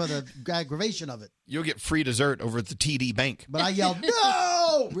Elvis. for the aggravation of it. You'll get free dessert over at the TD Bank. But I yelled,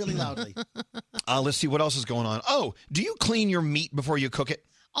 no, really loudly. Let's see what else is going on. Oh, do you clean your meat before you cook it?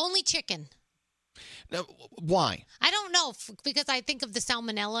 Only chicken. Now, why? I don't know because I think of the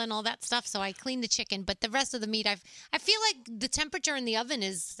salmonella and all that stuff, so I clean the chicken. But the rest of the meat, I feel like the temperature in the oven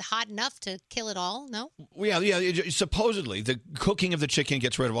is hot enough to kill it all. No. Well, yeah. Supposedly, the cooking of the chicken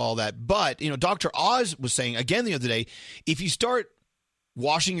gets rid of all that. But Dr. Oz was saying again the other day, if you start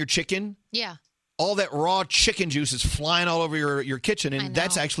washing your chicken, Yeah. all that raw chicken juice is flying all over your kitchen, I and know.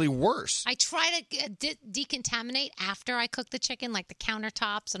 that's actually worse. I try to decontaminate after I cook the chicken, like the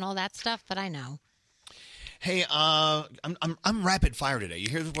countertops and all that stuff. But I know. Hey, I'm rapid fire today. You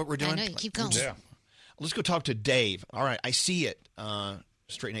hear what we're doing? I know, you keep going. Yeah. Let's go talk to Dave. All right, I see it.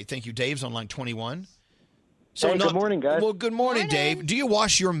 Straight Nate, thank you. Dave's on line 21. Hey, good morning, guys. Well, good morning, Dave. Do you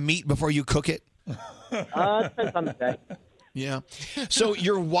wash your meat before you cook it? Depends on the day. Yeah. So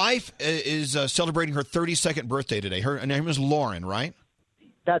your wife is celebrating her 32nd birthday today. Her name is Lauren, right?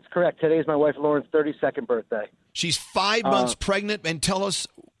 That's correct. Today is my wife Lauren's 32nd birthday. She's 5 months pregnant, and tell us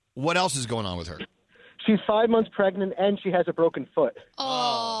what else is going on with her. She's 5 months pregnant, and she has a broken foot.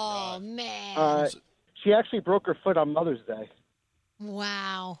 Oh man. She actually broke her foot on Mother's Day.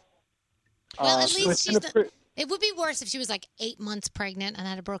 Wow. Well, at so least it's been it would be worse if she was like 8 months pregnant and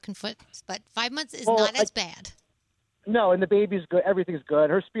had a broken foot, but 5 months is Well, not as bad. No, and the baby's good. Everything's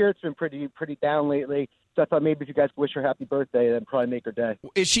good. Her spirit's been pretty down lately. So I thought maybe if you guys could wish her happy birthday, that'd probably make her day.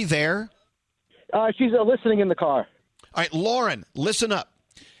 Is she there? She's listening in the car. All right, Lauren, listen up.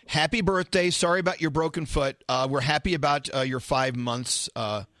 Happy birthday. Sorry about your broken foot. We're happy about your 5 months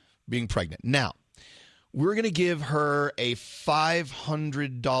being pregnant. Now, we're going to give her a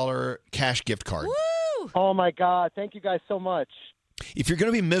 $500 cash gift card. Woo! Oh, my God. Thank you guys so much. If you're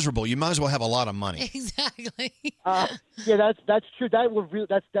going to be miserable, you might as well have a lot of money. Exactly. Yeah, that's true.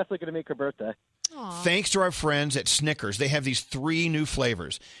 That's definitely going to make her birthday. Thanks to our friends at Snickers. They have these 3 new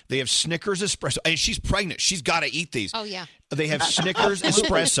flavors. They have Snickers Espresso. And she's pregnant. She's got to eat these. Oh, yeah. They have Snickers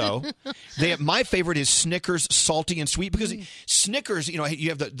Espresso. My favorite is Snickers Salty and Sweet because Snickers, you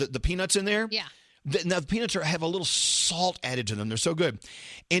have the peanuts in there. Yeah. Now, the peanuts have a little salt added to them. They're so good.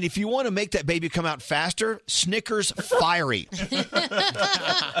 And if you want to make that baby come out faster, Snickers Fiery.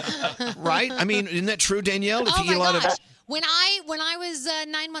 Right? I mean, isn't that true, Danielle? If Oh you eat my a lot gosh. of When I was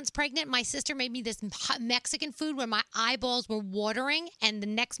 9 months pregnant, my sister made me this Mexican food where my eyeballs were watering, and the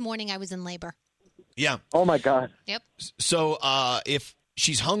next morning I was in labor. Yeah. Oh, my God. Yep. So if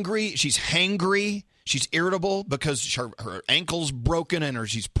she's hungry, she's hangry, she's irritable because her ankle's broken and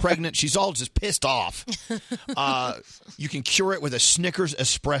she's pregnant, she's all just pissed off. You can cure it with a Snickers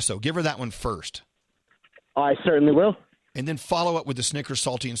espresso. Give her that one first. I certainly will. And then follow up with the Snickers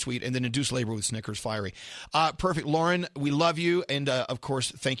Salty and Sweet, and then induce labor with Snickers Fiery. Perfect, Lauren. We love you, and of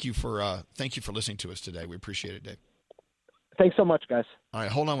course, thank you for listening to us today. We appreciate it, Dave. Thanks so much, guys. All right,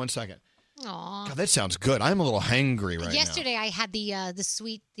 hold on one second. Aw. God, that sounds good. I'm a little hangry right now. Yesterday I had the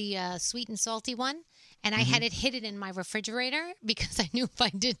sweet and salty one, and I had it hidden in my refrigerator because I knew if I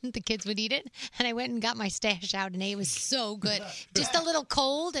didn't, the kids would eat it. And I went and got my stash out, and it was so good. Just a little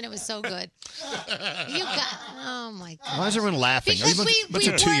cold, and it was so good. Oh my God! Why is everyone laughing? Because Are you a bunch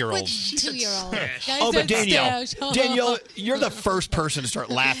of 2-year-olds? 2-year-old. Oh, but Danielle, you're the first person to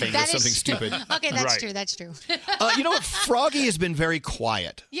start laughing That at something is- stupid. Okay, that's true. That's true. You know what? Froggy has been very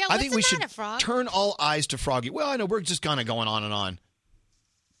quiet. Yeah, I what's think the we should matter, Frog? turn all eyes to Froggy. Well, I know we're just kind of going on and on.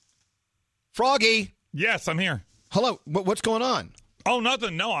 Froggy. Yes, I'm here. Hello. What's going on? Oh,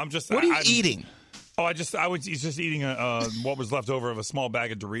 nothing. No, I'm just. What are you eating? Oh, I was just eating what was left over of a small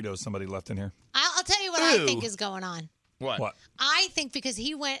bag of Doritos somebody left in here. I'll tell you what I think is going on. What? I think because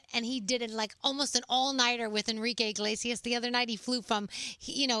he went and he did it like almost an all-nighter with Enrique Iglesias the other night. He flew from,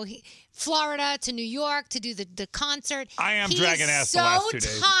 Florida to New York to do the concert. I am He's dragging ass so the last 2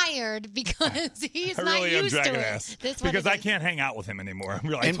 days. tired because he's I not really am used dragging to it. ass That's what because it I is. can't hang out with him anymore.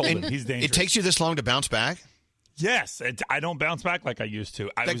 I told him he's dangerous. It takes you this long to bounce back? Yes, I don't bounce back like I used to.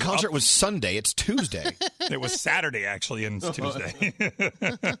 That concert was Sunday. It's Tuesday. It was Saturday, actually, and it's Tuesday.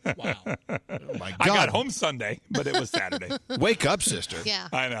 Wow. Oh, my God. I got home Sunday, but it was Saturday. Wake up, sister. Yeah.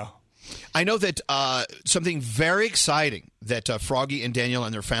 I know. I know that something very exciting that Froggy and Danielle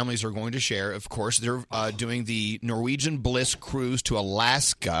and their families are going to share. Of course, they're doing the Norwegian Bliss cruise to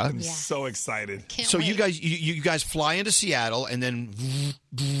Alaska. I'm so excited. So you guys fly into Seattle and then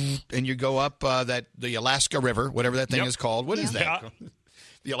and you go up the Alaska River, whatever that thing is called. What is that?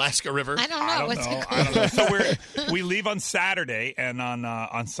 The Alaska River? I don't know. What's it called? I don't know. So we leave on Saturday, and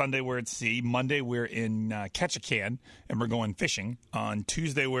on Sunday we're at sea. Monday we're in Ketchikan, and we're going fishing. On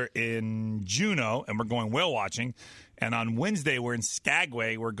Tuesday we're in Juneau, and we're going whale watching. And on Wednesday we're in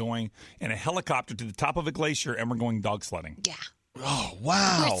Skagway. We're going in a helicopter to the top of a glacier, and we're going dog sledding. Yeah. Oh,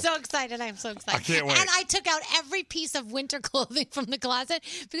 wow. We're so excited. I'm so excited. I can't wait. And I took out every piece of winter clothing from the closet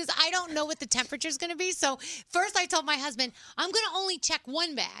because I don't know what the temperature is going to be. So first I told my husband, I'm going to only check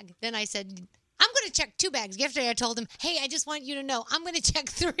one bag. Then I said, I'm going to check 2 bags. Yesterday I told him, hey, I just want you to know I'm going to check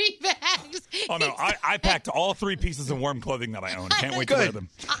 3 bags. Oh, no. I packed all 3 pieces of warm clothing that I own. Can't wait to wear them.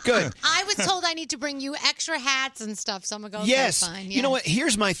 Good. I was told I need to bring you extra hats and stuff. So I'm going to go, Yes. okay, fine. You know what?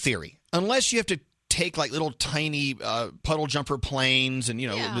 Here's my theory. Unless you have to take like little tiny puddle jumper planes and,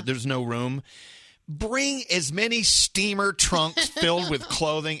 there's no room, bring as many steamer trunks filled with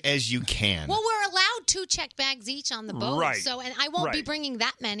clothing as you can. Well, we're allowed 2 check bags each on the boat. Right. So, and I won't be Right. bringing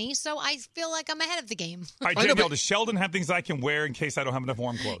that many. So I feel like I'm ahead of the game. All right, Danielle, does Sheldon have things I can wear in case I don't have enough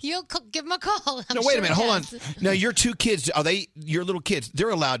warm clothes? You'll give him a call. I'm No, wait sure a minute. he Hold on. has. Now, your 2 kids, your little kids, they're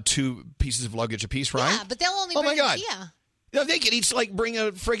allowed 2 pieces of luggage apiece, right? Yeah, but they'll only Oh, my bring God. Yeah. No, they could each bring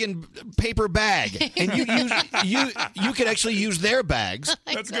a friggin' paper bag, and you could actually use their bags.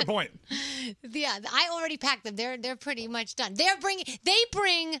 That's a good point. Yeah, I already packed them. They're pretty much done. They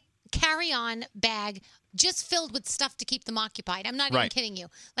bring carry-on bag just filled with stuff to keep them occupied. I'm not even Right. kidding you.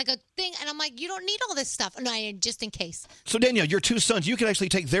 Like a thing, and I'm like, you don't need all this stuff. No, just in case. So Danielle, your 2 sons, you could actually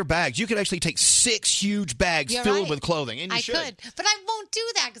take their bags. You could actually take 6 huge bags You're filled right. with clothing, and you I should. could, but I won't do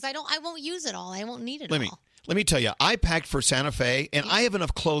that because I won't use it all. I won't need it all. Let me tell you, I packed for Santa Fe, and I have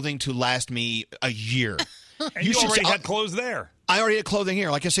enough clothing to last me a year. And you should already say- had clothes there. I already had clothing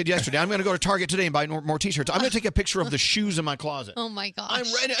here. Like I said yesterday, I'm going to go to Target today and buy more T-shirts. I'm going to take a picture of the shoes in my closet. Oh my gosh!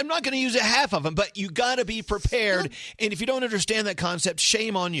 I'm ready. I'm not going to use half of them, but you got to be prepared. And if you don't understand that concept,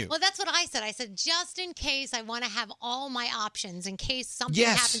 shame on you. Well, that's what I said. I said, just in case I want to have all my options in case something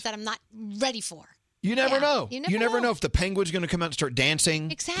Yes. happens that I'm not ready for. You never know. You You never never know if the penguin's going to come out and start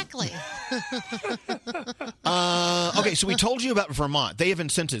dancing. Exactly. Okay, so we told you about Vermont. They have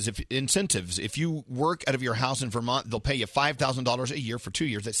incentives. If you work out of your house in Vermont, they'll pay you $5,000 a year for 2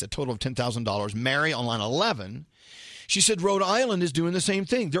 years. That's a total of $10,000. Mary on line 11, she said Rhode Island is doing the same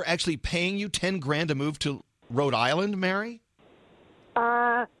thing. They're actually paying you $10,000 to move to Rhode Island, Mary?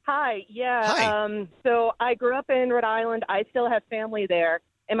 Hi. Yeah. Hi. So I grew up in Rhode Island. I still have family there.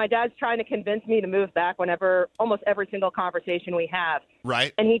 And my dad's trying to convince me to move back whenever, almost every single conversation we have.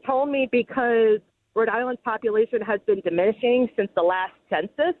 Right. And he told me because Rhode Island's population has been diminishing since the last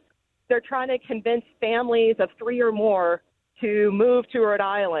census, they're trying to convince families of 3 or more to move to Rhode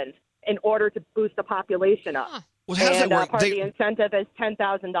Island in order to boost the population up. Well, how does that work? Part of the incentive is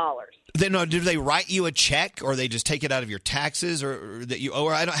 $10,000. Then, do they write you a check, or they just take it out of your taxes, or that you owe?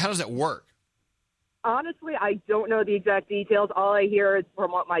 Or how does that work? Honestly, I don't know the exact details. All I hear is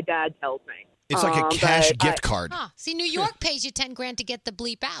from what my dad tells me. It's like a cash gift card. Huh. See, New York pays you $10,000 to get the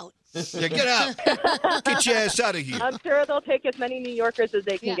bleep out. Yeah, get out. Get your ass out of here. I'm sure they'll take as many New Yorkers as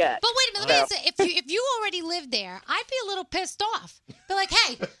they can get. But wait a minute, let me ask you, if you already lived there, I'd be a little pissed off. Be like,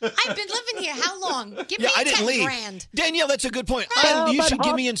 hey, I've been living here how long? Give me I didn't leave. $10,000. Danielle, that's a good point. Right. You But should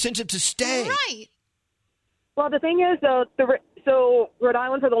give me incentive to stay. Right. Well, the thing is, though, so Rhode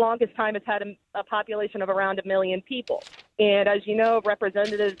Island for the longest time has had a population of around 1 million people. And as you know,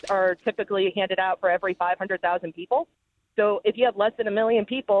 representatives are typically handed out for every 500,000 people. So if you have less than 1 million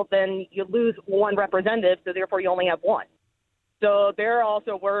people, then you lose one representative, so therefore you only have one. So they're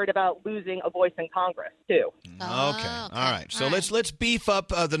also worried about losing a voice in Congress, too. Okay. All right. So let's beef up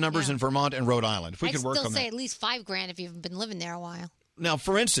the numbers in Vermont and Rhode Island. If we I'd could work still on say that. at least $5,000 if you've been living there a while. Now,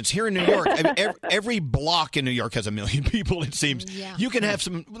 for instance, here in New York, I mean, every block in New York has 1 million people, it seems. Yeah. You can have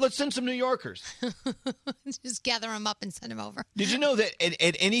some, let's send some New Yorkers. Just gather them up and send them over. Did you know that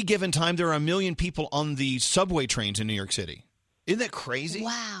at any given time there are 1 million people on the subway trains in New York City? Isn't that crazy?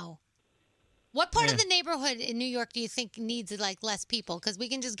 Wow. What part of the neighborhood in New York do you think needs like less people? Because we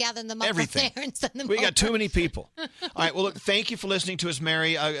can just gather them up Everything. from there and send them We over. got too many people. All right. Well, look, thank you for listening to us,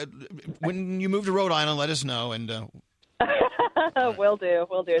 Mary. When you move to Rhode Island, let us know. And Will do.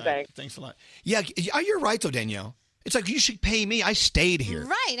 Thanks. Thanks a lot. Yeah, you're right, though, Danielle. It's like you should pay me. I stayed here.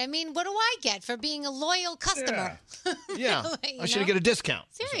 Right. I mean, what do I get for being a loyal customer? Yeah. You I should know? get a discount.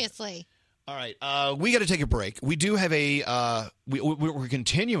 Seriously. All right. We got to take a break. We do have we're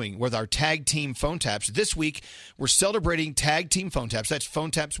continuing with our tag team phone taps. This week, we're celebrating tag team phone taps. That's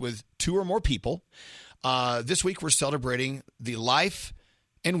phone taps with 2 or more people. This week, we're celebrating the life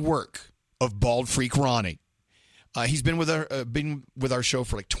and work of Bald Freak Ronnie. He's been with our show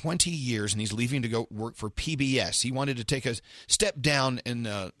for like 20 years, and he's leaving to go work for PBS. He wanted to take a step down in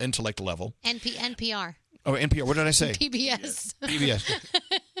intellect level. NPR. Oh, NPR. What did I say? PBS.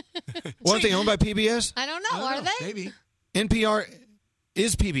 PBS. Weren't they owned by PBS? I don't know. Are they? Maybe. NPR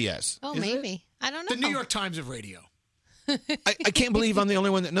is PBS. Oh, isn't maybe. it? I don't know. The New York Times of radio. I can't believe I'm the only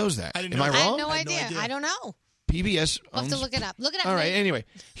one that knows that. Am I wrong? I have no idea. I don't know. PBS We'll have owns... to look it up. Look it up. All right. Nate. Anyway,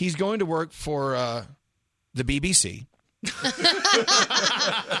 he's going to work for the BBC.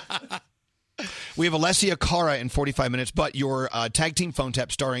 We have Alessia Cara in 45 minutes, but your tag team phone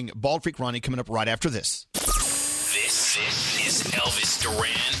tap starring Bald Freak Ronnie coming up right after this. This is Elvis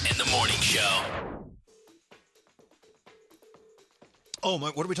Duran and the Morning Show. Oh,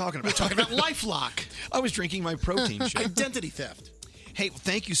 what are we talking about? We're talking about LifeLock. I was drinking my protein shake. Identity theft. Hey,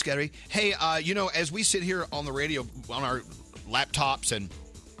 thank you, Scary. Hey, as we sit here on the radio on our laptops and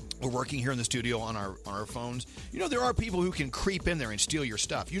we're working here in the studio on our phones, there are people who can creep in there and steal your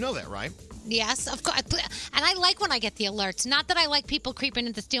stuff. You know that, right? Yes, of course. And I like when I get the alerts. Not that I like people creeping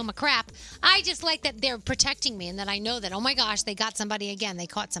in to steal my crap. I just like that they're protecting me and that I know that, oh my gosh, they got somebody again. They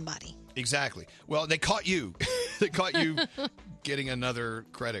caught somebody. Exactly. Well, they caught you. They caught you getting another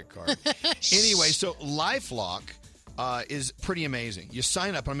credit card. Anyway, so LifeLock is pretty amazing. You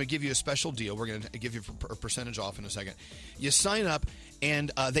sign up. I'm going to give you a special deal. We're going to give you a percentage off in a second. You sign up,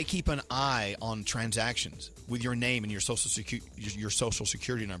 and they keep an eye on transactions with your name and your social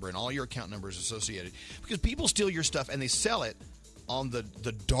security number and all your account numbers associated. Because people steal your stuff and they sell it on the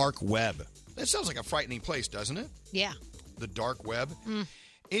dark web. That sounds like a frightening place, doesn't it? Yeah. The dark web.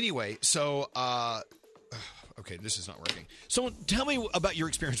 Anyway, so okay, this is not working. So tell me about your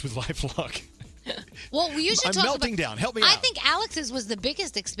experience with LifeLock. Well, you should I'm talk melting about, down. Help me I out. think Alex's was the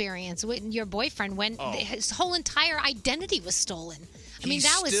biggest experience with your boyfriend when his whole entire identity was stolen. I mean,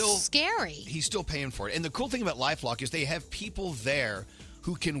 that was scary. He's still paying for it. And the cool thing about LifeLock is they have people there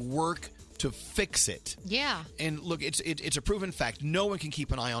who can work to fix it. Yeah. And look, it's a proven fact. No one can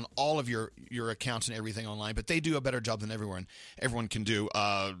keep an eye on all of your accounts and everything online, but they do a better job than everyone can do,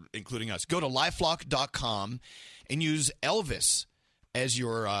 including us. Go to lifelock.com and use Elvis as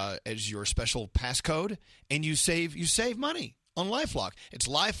your special passcode, and you save money on LifeLock. It's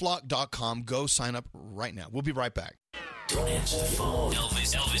lifelock.com. Go sign up right now. We'll be right back. Don't answer the phone.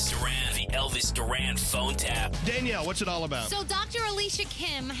 Elvis Duran, the Elvis Duran phone tap. Danielle, what's it all about? So Dr. Alicia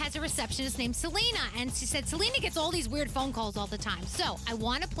Kim has a receptionist named Selena, and she said Selena gets all these weird phone calls all the time. So I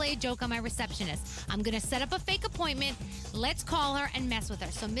want to play a joke on my receptionist. I'm going to set up a fake appointment. Let's call her and mess with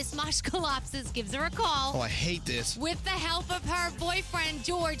her. So Miss Moshkolopsis gives her a call. Oh, I hate this. With the help of her boyfriend,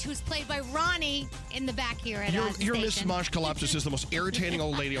 George, who's played by Ronnie in the back here at Your Miss station. Moshkolopsis is the most irritating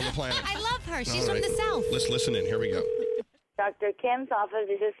old lady on the planet. I love her. She's All from the South. Let's listen in. Here we go. Dr. Kim's office.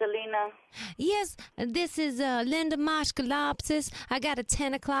 This is Selena. Yes, this is Linda Moshkolopsis. I got a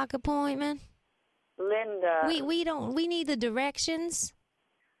 10 o'clock appointment. Linda. We need the directions.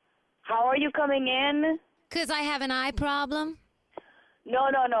 How are you coming in? 'Cause I have an eye problem. No.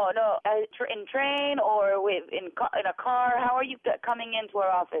 In train or in a car? How are you coming into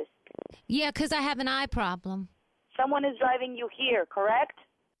our office? Yeah, 'cause I have an eye problem. Someone is driving you here, correct?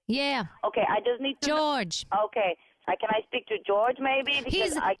 Yeah. Okay, I just need to... George. Okay. Can I speak to George maybe?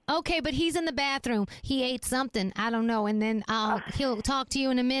 Because okay, but he's in the bathroom. He ate something. I don't know. And then he'll talk to you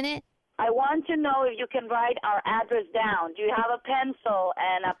in a minute. I want to know if you can write our address down. Do you have a pencil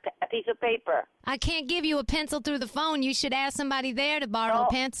and a piece of paper? I can't give you a pencil through the phone. You should ask somebody there to borrow a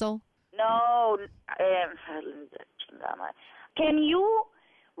pencil. No. Can you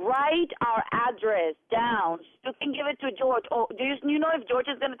write our address down? You can give it to George. Oh, do you know if George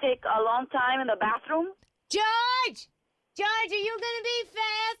is going to take a long time in the bathroom? George! George, are you going to be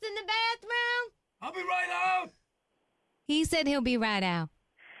fast in the bathroom? I'll be right out. He said he'll be right out.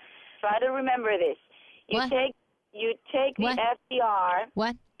 Try to remember this. You take the FDR.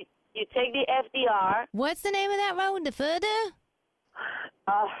 What? You take the FDR. What's the name of that road? The further?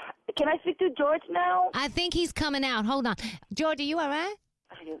 Can I speak to George now? I think he's coming out. Hold on. George, are you all right?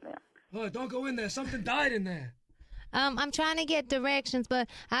 Oh, don't go in there. Something died in there. I'm trying to get directions, but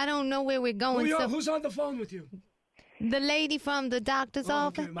I don't know where we're going. Who's on the phone with you? The lady from the doctor's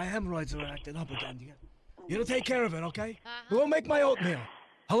office. Okay. My hemorrhoids are acting up again. You'll take care of it, okay? We'll make my oatmeal.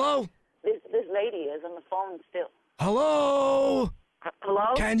 Hello? This lady is on the phone still. Hello?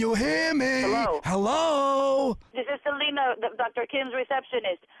 Hello? Can you hear me? Hello? Hello? This is Selena, Dr. Kim's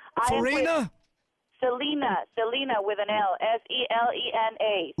receptionist. Serena? Selena with an L.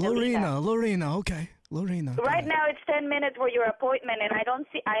 Selena. Lorena, okay. Lorena. Right now it's 10 minutes for your appointment, and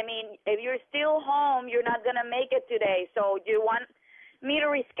if you're still home, you're not going to make it today. So do you want me to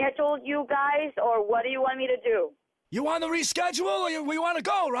reschedule you guys, or what do you want me to do? You want to reschedule, or we want to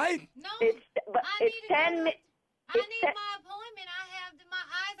go, right? No. It's 10 minutes. I need my appointment. I have my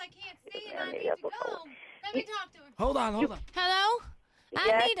eyes. I can't see, and I need to go. Let me talk to her. Hold on. Hello?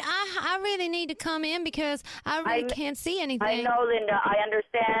 Yes? I really need to come in because I really can't see anything. I know, Linda. I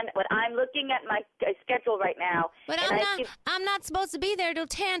understand, but I'm looking at my schedule right now. But I'm not supposed to be there till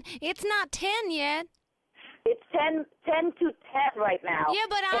 10. It's not 10 yet. It's 10 to 10 right now. Yeah,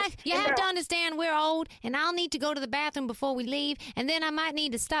 but you have to understand we're old, and I'll need to go to the bathroom before we leave, and then I might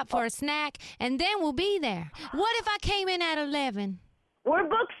need to stop for a snack, and then we'll be there. What if I came in at 11? We're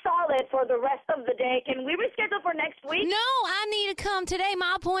booked solid for the rest of the day. Can we reschedule for next week? No, I need to come today.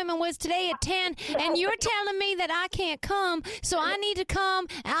 My appointment was today at 10, and you're telling me that I can't come, so I need to come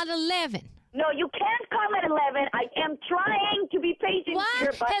at 11. No, you can't come at 11. I am trying to be patient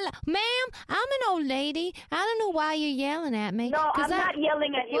here, but... Hello. Ma'am, I'm an old lady. I don't know why you're yelling at me. No, I'm not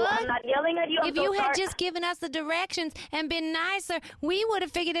yelling at you. What? I'm not yelling at you. If you had just given us the directions and been nicer, we would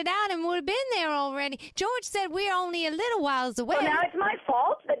have figured it out and would have been there already. George said we're only a little whiles away. So now it's my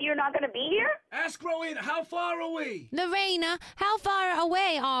fault that you're not going to be here? Ask Rowena, how far are we? Lorena, how far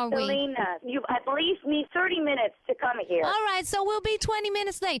away are we? Selena, you at least need 30 minutes to come here. All right, so we'll be 20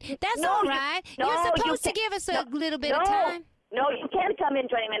 minutes late. That's all right. You're supposed to give us a little bit of time. No, you can't come in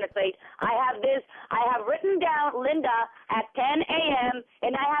 20 minutes late. I have written down Linda at 10 a.m.,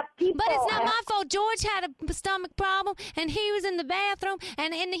 and I have people. But it's not my fault. George had a stomach problem, and he was in the bathroom,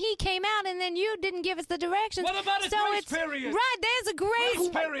 and he came out, and then you didn't give us the directions. What about a grace period? Right, there's a grace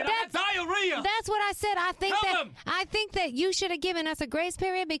period. I got diarrhea. That's what I said. I think that you should have given us a grace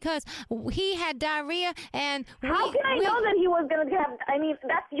period because he had diarrhea, and how can I know that he was going to have? I mean,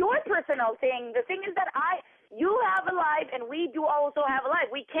 that's your personal thing. The thing is that you have a life, and we do also have a life.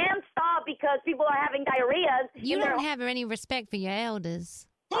 We can't stop because people are having diarrheas. You don't have any respect for your elders.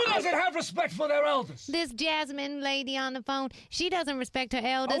 Who doesn't have respect for their elders? This Jasmine lady on the phone, she doesn't respect her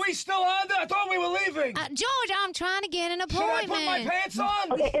elders. Are we still on there? I thought we were leaving. George, I'm trying to get an appointment. Should I put my pants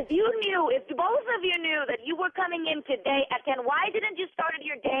on? Okay, if both of you knew that you were coming in today at 10, why didn't you start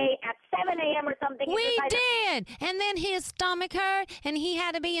your day at 7 a.m. or something? We did. And then his stomach hurt, and he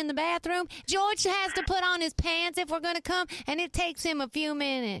had to be in the bathroom. George has to put on his pants if we're going to come, and it takes him a few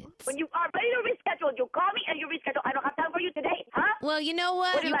minutes. When you are ready to reschedule, you call me and you reschedule. I don't have time for you today, huh? Well, you know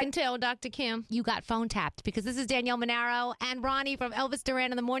what? What do You you can like? tell Dr. Kim you got phone tapped because this is Danielle Monaro and Ronnie from Elvis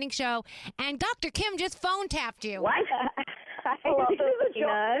Duran in the Morning Show, and Dr. Kim just phone tapped you. What? Hello, this is a joke.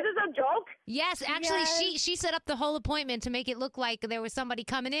 This is a joke? Yes, actually, she set up the whole appointment to make it look like there was somebody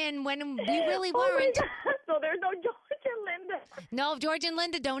coming in when we really weren't. So there's no George and Linda. No, George and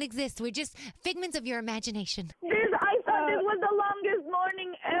Linda don't exist. We're just figments of your imagination. I thought this was the longest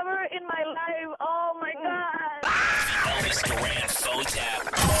morning ever in my life. Oh my God. Elvis Duran phone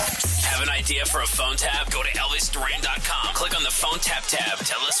tap. Have an idea for a phone tap? Go to ElvisDuran.com. Click on the phone tap tab.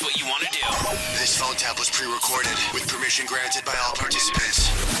 Tell us what you want to do. This phone tap was pre-recorded with permission granted by all participants.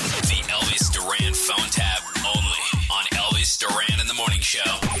 The Elvis Duran phone tap only on Elvis Duran in the Morning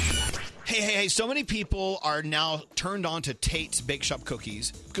Show. Hey, so many people are now turned on to Tate's Bake Shop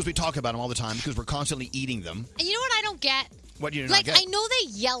cookies because we talk about them all the time because we're constantly eating them. And you know what I don't get? What do you not Like, get? I know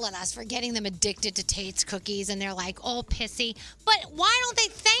they yell at us for getting them addicted to Tate's cookies, and they're like all pissy. But why don't they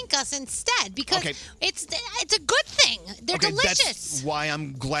thank us instead? Because Okay. it's a good thing. They're delicious. That's why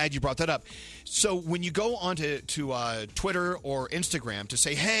I'm glad you brought that up. So when you go onto Twitter or Instagram to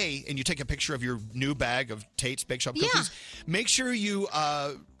say, hey, and you take a picture of your new bag of Tate's Bake Shop cookies, make sure you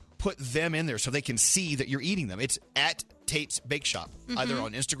put them in there so they can see that you're eating them. It's at Tate's Bake Shop, either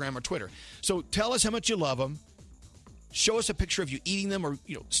on Instagram or Twitter. So tell us how much you love them. Show us a picture of you eating them or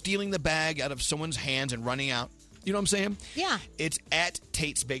stealing the bag out of someone's hands and running out. You know what I'm saying? Yeah. It's at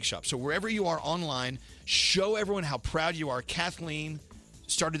Tate's Bake Shop. So wherever you are online, show everyone how proud you are. Kathleen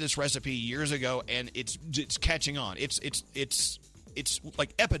started this recipe years ago, and it's catching on. It's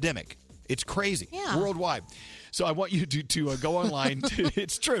like epidemic. It's crazy worldwide. So I want you to go online.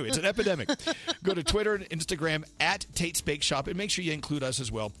 It's true. It's an epidemic. Go to Twitter and Instagram at Tate's Bake Shop and make sure you include us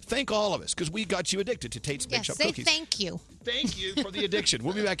as well. Thank all of us because we got you addicted to Tate's Bake Shop say cookies. thank you. Thank you for the addiction.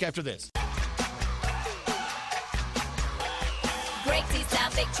 We'll be back after this. Break these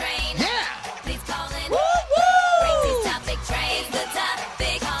topic train. Yeah. Please call in. Woo, woo. Break these topic train. The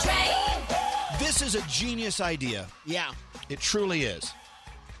topic train. This is a genius idea. Yeah. It truly is.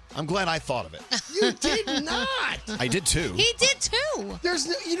 I'm glad I thought of it. You did not. I did too. He did too. There's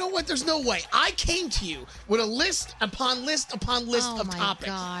no, you know what? There's no way. I came to you with a list upon list upon list of topics.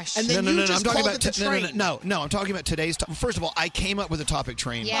 Gosh. And then you just I'm talking called about it the train. no. I'm talking about today's. First of all, I came up with a topic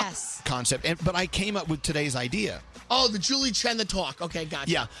train concept, but I came up with today's idea. Oh, the Julie Chen the talk. Okay,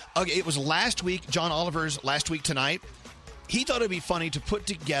 gotcha. Yeah. Okay. It was last week. John Oliver's last week tonight. He thought it'd be funny to put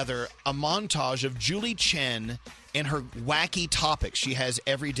together a montage of Julie Chen and her wacky topics she has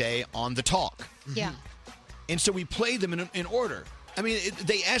every day on the talk. Yeah. And so we played them in order. I mean,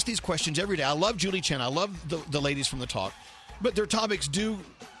 they ask these questions every day. I love Julie Chen. I love the ladies from the talk. But their topics do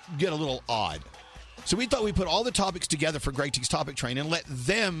get a little odd. So we thought we'd put all the topics together for Greg T's Topic Train and let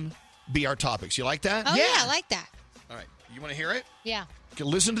them be our topics. You like that? Oh, yeah, I like that. All right. You want to hear it? Yeah. Okay,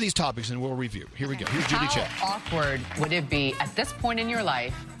 listen to these topics and we'll review. Here we go. Here's Julie Chen. How awkward would it be at this point in your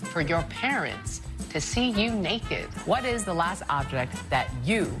life for your parents to see you naked? What is the last object that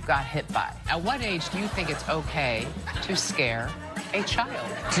you got hit by? At what age do you think it's okay to scare a child?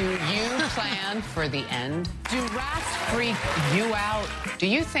 Do you plan for the end? Do rats freak you out? Do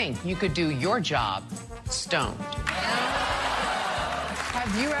you think you could do your job stoned?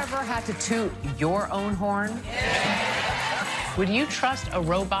 Have you ever had to toot your own horn? Would you trust a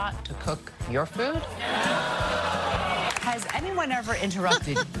robot to cook your food? Has anyone ever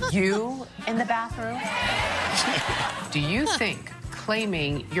interrupted you in the bathroom? Do you think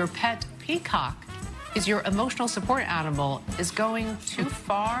claiming your pet peacock is your emotional support animal is going too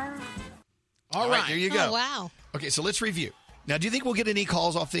far? All right, there you go. Oh, wow. Okay, so let's review. Now, do you think we'll get any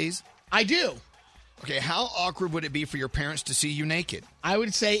calls off these? I do. Okay, how awkward would it be for your parents to see you naked? I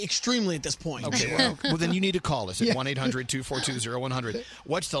would say extremely at this point. Okay, well then you need to call us at 1-800-242-0100.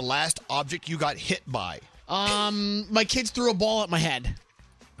 What's the last object you got hit by? My kids threw a ball at my head.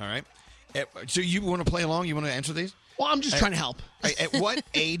 All right. So you want to play along? You want to answer these? Well, I'm just trying to help. At what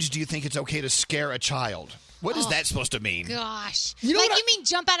age do you think it's okay to scare a child? What is that supposed to mean? Gosh. You know like what you mean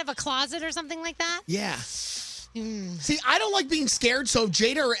jump out of a closet or something like that? Yeah. See, I don't like being scared, so if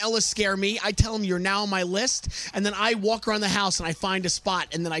Jada or Ellis scare me, I tell them you're now on my list, and then I walk around the house and I find a spot,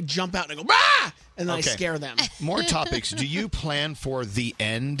 and then I jump out and I go, "Rah!" And then I scare them. More topics. Do you plan for the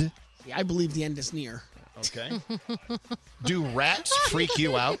end? Yeah, I believe the end is near. Okay. Do rats freak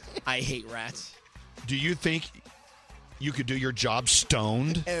you out? I hate rats. Do you think you could do your job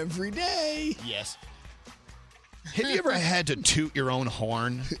stoned? Every day. Yes. Have you ever had to toot your own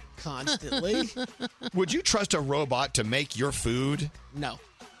horn? Constantly. Would you trust a robot to make your food? No.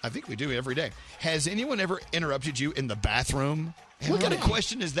 I think we do every day. Has anyone ever interrupted you in the bathroom? What kind of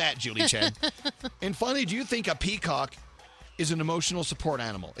question is that, Julie Chen? And finally, do you think a peacock is an emotional support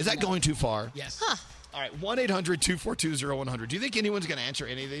animal. Is that going too far? Yes. All right, 1-800-242-0100. Do you think anyone's going to answer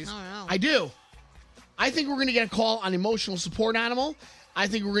any of these? I do. I think we're going to get a call on emotional support animal. I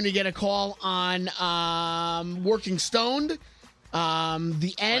think we're going to get a call on working stoned.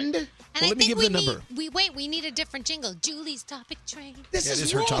 The end. And let me give the number. We need a different jingle. Julie's topic train. This Yeah, it is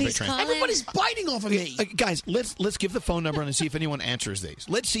is her wrong. topic train. Everybody's biting off of me. Guys, let's give the phone number and see if anyone answers these.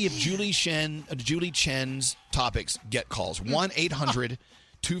 Let's see if Julie Chen's topics get calls.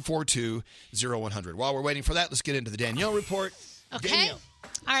 1-800-242-0100. While we're waiting for that, let's get into the Danielle report. Okay. Danielle.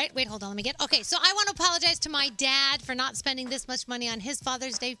 All right, wait, hold on. Let me get. Okay, so I want to apologize to my dad for not spending this much money on his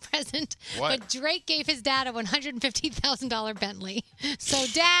Father's Day present. What? But Drake gave his dad a $150,000 Bentley. So,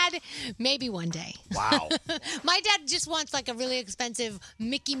 Dad, maybe one day. Wow. My dad just wants like a really expensive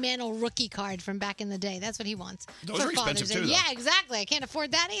Mickey Mantle rookie card from back in the day. That's what he wants. Those for are expensive, Father's Day. too, though. Yeah, exactly. I can't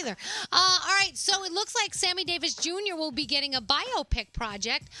afford that either. All right, so it looks like Sammy Davis Jr. will be getting a biopic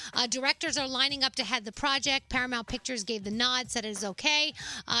project. Directors are lining up to head the project. Paramount Pictures gave the nod, said it is okay.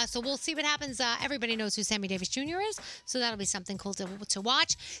 So we'll see what happens. Everybody knows who Sammy Davis Jr. is, so that'll be something cool to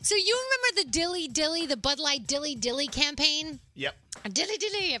watch. So you remember the Bud Light Dilly Dilly campaign? Yep. Dilly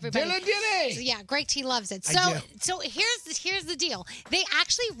Dilly, everybody. Dilly Dilly. So, yeah, Greg T loves it. I do. So here's the deal. They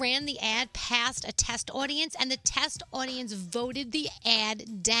actually ran the ad past a test audience, and the test audience voted the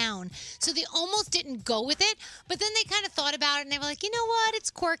ad down. So they almost didn't go with it, but then they kind of thought about it, and they were like, you know what?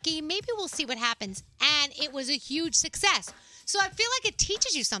 It's quirky. Maybe we'll see what happens. And it was a huge success. So I feel like it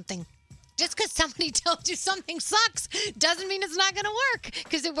teaches you something. Just because somebody told you something sucks doesn't mean it's not going to work,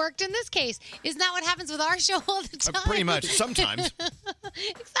 because it worked in this case. Isn't that what happens with our show all the time? Pretty much. Sometimes.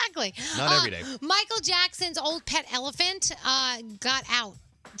 Exactly. Not every day. Michael Jackson's old pet elephant got out.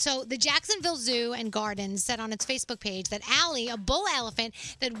 So the Jacksonville Zoo and Gardens said on its Facebook page that Allie, a bull elephant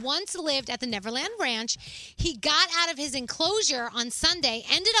that once lived at the Neverland Ranch, he got out of his enclosure on Sunday,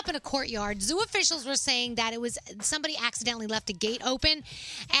 ended up in a courtyard. Zoo officials were saying that it was somebody accidentally left a gate open,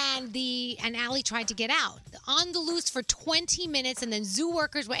 and Allie tried to get out. On the loose for 20 minutes, and then zoo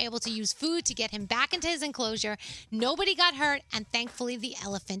workers were able to use food to get him back into his enclosure. Nobody got hurt, and thankfully the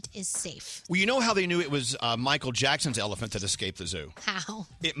elephant is safe. Well, you know how they knew it was Michael Jackson's elephant that escaped the zoo? How?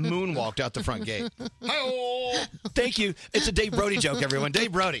 It moonwalked out the front gate. Hi-oh. Thank you. It's a Dave Brody joke, everyone.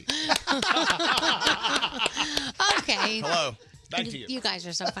 Dave Brody. Okay. Hello. Back to you. You guys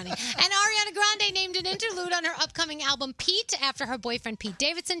are so funny. And Ariana Grande named an interlude on her upcoming album Pete after her boyfriend Pete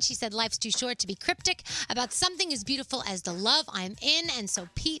Davidson. She said life's too short to be cryptic about something as beautiful as the love I'm in, and so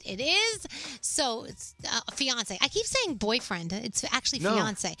Pete it is. So it's fiance. I keep saying boyfriend. It's actually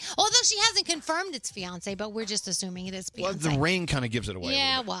fiance. Although she hasn't confirmed it's fiance, but we're just assuming it is fiance. Well, the ring kind of gives it away.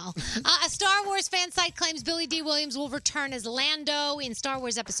 Yeah, well. A Star Wars fan site claims Billy D. Williams will return as Lando in Star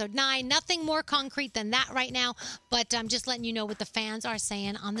Wars Episode 9. Nothing more concrete than that right now, but I'm just letting you know what the fans are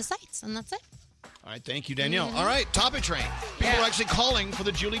saying on the sites, and that's it. All right, thank you, Danielle. Mm-hmm. All right, topic train. People are actually calling for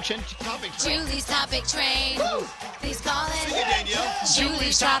the Julie Chen topic train. Julie's topic train. Woo! Please call in. Sing it, Danielle.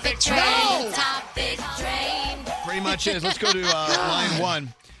 Julie's topic train. No! Topic train. Pretty much is. Let's go to line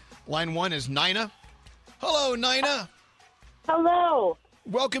one. Line one is Nina. Hello, Nina. Hello.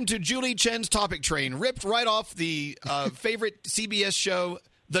 Welcome to Julie Chen's topic train, ripped right off the favorite CBS show,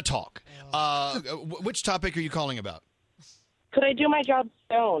 The Talk. Which topic are you calling about? Could I do my job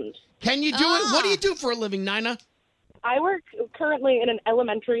stoned? Can you do it? What do you do for a living, Nina? I work currently in an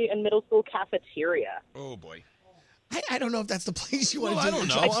elementary and middle school cafeteria. Oh, boy. I don't know if that's the place you want Well, to do I don't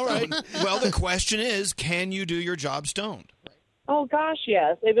your know. job All right. stoned. Well, the question is, can you do your job stoned? Oh gosh,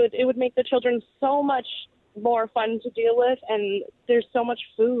 yes. It would make the children so much more fun to deal with, and there's so much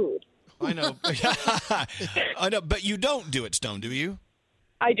food. I know. I know, but you don't do it stoned, do you?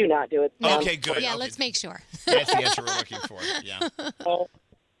 I do not do it. Okay, good. Yeah, Okay. let's make sure. That's the answer we're looking for. Yeah. Oh.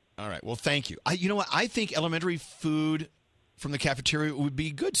 All right. Well, thank you. You know what? I think elementary food from the cafeteria would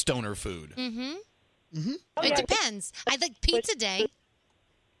be good stoner food. Mm-hmm. Mm-hmm. It depends. I like pizza day.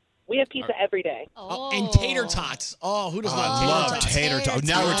 We have pizza every day. And tater tots. Oh, who does not I love tater tots? tater tots.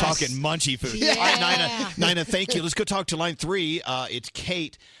 Now we're Yes. talking munchy food. Yeah. All right, Nina, thank you. Let's go talk to line 3. It's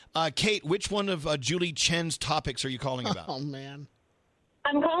Kate. Kate, which one of Julie Chen's topics are you calling about? Oh, man.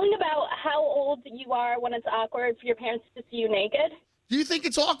 I'm calling about how old you are when it's awkward for your parents to see you naked. Do you think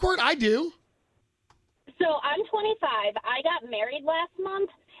it's awkward? I do. So I'm 25. I got married last month,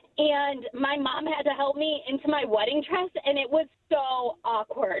 and my mom had to help me into my wedding dress, and it was so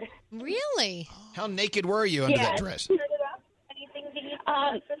awkward. Really? How naked were you under that dress?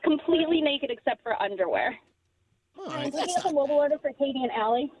 Completely naked except for underwear. I'm putting up a mobile order for Katie and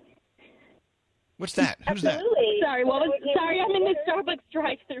Allie. What's that? Who's that? Sorry, sorry, I'm in the Starbucks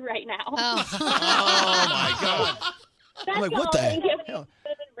drive-thru right now. Oh, my God. That's I'm like, what all. the Thank you. hell?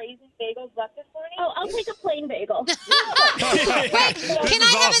 Cinnamon raisin bagels left this morning? Oh, I'll take a plain bagel. Can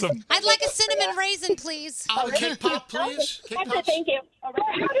I have I'd like a cinnamon raisin, please. Cake pop, please. Cake That's it, pops. thank you. All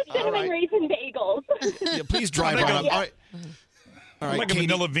right. Cinnamon raisin bagels. Yeah, please drive on. All right. All I'd right, like Katie. a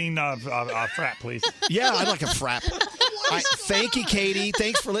vanilla bean frat, please. Yeah, I'd like a frap. All right, thank you, Katie.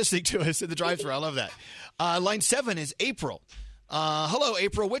 Thanks for listening to us in the drive-thru. I love that. Line 7 is April. Hello,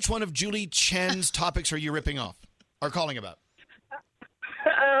 April. Which one of Julie Chen's topics are you ripping off or calling about?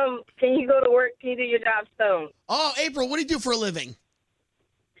 Can you go to work? Can you do your job stoned? Oh, April, what do you do for a living?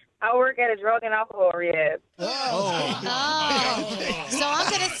 I work at a drug and alcohol rehab. Oh. So I'm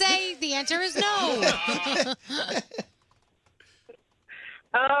going to say the answer is no.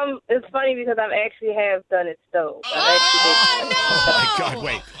 It's funny because I actually have done it stoned. Oh my God!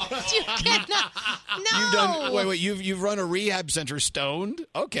 Wait, You cannot. No. you've done. Wait. You've run a rehab center stoned.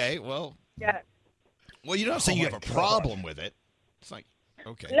 Okay, well. Yeah. Well, you're not saying you have a problem with it. It's like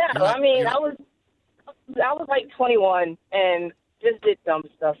okay. No, You're not- I mean you're I not- was like 21 and just did dumb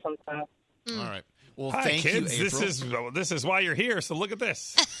stuff sometimes. All right. Well, Hi, thank kids. you, April. This is why you're here. So look at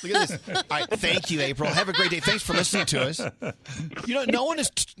this. Look at this. All right, thank you, April. Have a great day. Thanks for listening to us. You know, no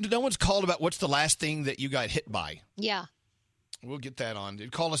one's called about what's the last thing that you got hit by. Yeah. We'll get that on.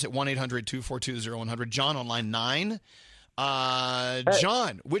 Call us at 1-800-242-0100. John on line 9.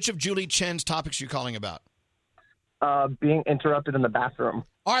 John, which of Julie Chen's topics are you calling about? Being interrupted in the bathroom.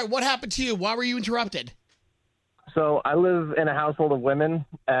 All right, what happened to you? Why were you interrupted? So I live in a household of women,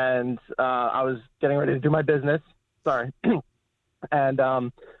 and I was getting ready to do my business. Sorry.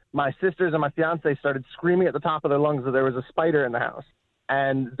 And my sisters and my fiance started screaming at the top of their lungs that there was a spider in the house.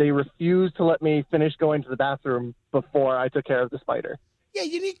 And they refused to let me finish going to the bathroom before I took care of the spider. Yeah,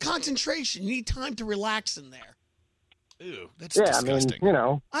 you need concentration. You need time to relax in there. Ew, that's yeah, disgusting. I mean, you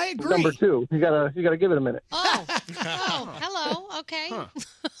know, I agree. number 2, you gotta give it a minute. Oh, hello. Okay.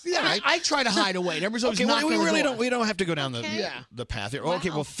 Yeah, I try to hide away. Everyone's always Okay, well, knocking we on the really door. don't have to go down Okay. the path here.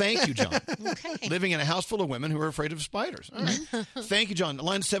 Okay, well, thank you, John. Okay. Living in a house full of women who are afraid of spiders. All right. Thank you, John.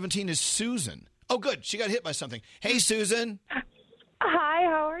 Line 17 is Susan. Oh, good. She got hit by something. Hey, Susan. Hi,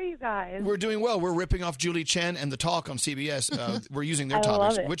 how are you guys? We're doing well. We're ripping off Julie Chen and The Talk on CBS. We're using their I love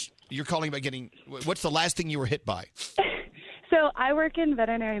topics. it. Which you're calling about getting. What's the last thing you were hit by? So I work in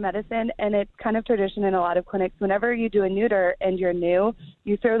veterinary medicine, and it's kind of tradition in a lot of clinics. Whenever you do a neuter and you're new,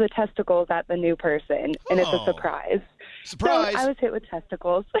 you throw the testicles at the new person, and it's a Oh. surprise. Surprise. So I was hit with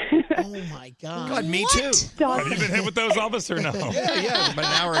testicles. Oh, my God. God, me too. Have you been hit with those, Elvis, or no? Yeah, about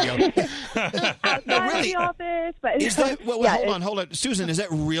an hour ago. Outside of the office, but Is that well? yeah, hold on, Susan. Is that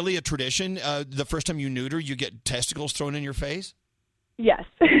really a tradition? The first time you neuter, you get testicles thrown in your face. yes.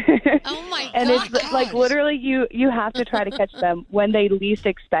 Oh, my God. And it's like literally you have to try to catch them when they least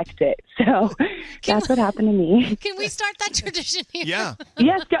expect it. So that's what happened to me. Can we start that tradition here? Yeah,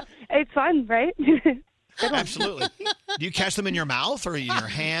 Yes, go. It's fun, right? absolutely. Do you catch them in your mouth or in your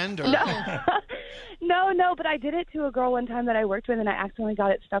hand? Or... No, but I did it to a girl one time that I worked with, and I accidentally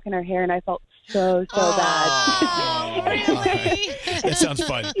got it stuck in her hair, and I felt so bad. That sounds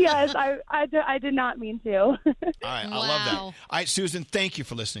fun. Yes, I did not mean to. All right, I love that. All right, Susan, thank you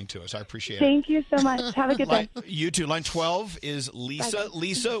for listening to us. I appreciate it. Thank you so much. Have a good day. You too. Line 12 is Lisa.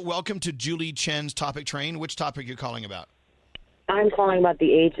 Lisa, welcome to Julie Chen's Topic Train. Which topic are you calling about? I'm calling about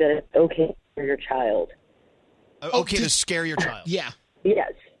the age that it's okay for your child. Okay, to scare your child. Yeah.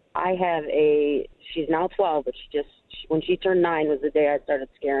 Yes. I have she's now 12, but when she turned 9 was the day I started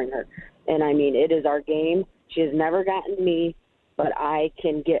scaring her. And I mean, it is our game. She has never gotten me, but I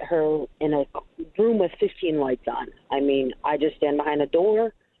can get her in a room with 15 lights on. I mean, I just stand behind a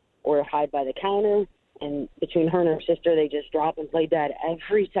door or hide by the counter, and between her and her sister, they just drop and play dead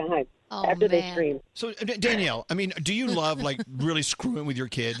every time after they scream. So, Danielle, I mean, do you love, like, really screwing with your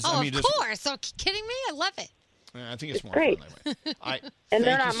kids? Oh, I mean, of course. Are you kidding me? I love it. I think it's more Great. fun that way. All right, And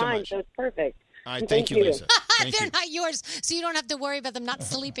they're thank not you so mine, much. so it's perfect. All right, thank you, Lisa. Thank They're you. not yours, so you don't have to worry about them not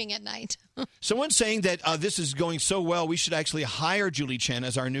sleeping at night. Someone's saying that this is going so well, we should actually hire Julie Chen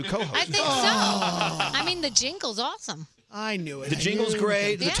as our new co-host. I think so. I mean, the jingle's awesome. I knew it. The jingle's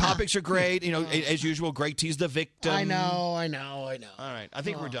great. The Yeah. topics are great. You know, as usual, Greg tease the victim. I know. All right, I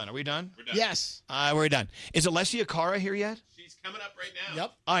think we're done. Are we done? We're done. Yes. We're done. Is Alessia Cara here yet? She's coming up right now.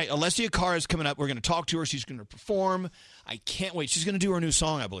 Yep. All right, Alessia Cara is coming up. We're going to talk to her. She's going to perform. I can't wait. She's going to do her new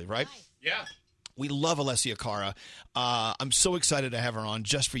song, I believe, right? Yeah. We love Alessia Cara. I'm so excited to have her on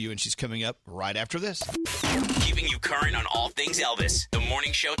just for you, and she's coming up right after this. Keeping you current on all things Elvis. The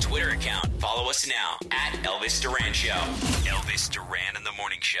Morning Show Twitter account. Follow us now at Elvis Duran Show. Elvis Duran in the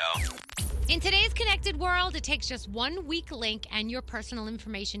Morning Show. In today's connected world, it takes just one weak link and your personal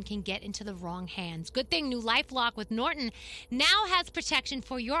information can get into the wrong hands. Good thing new LifeLock with Norton now has protection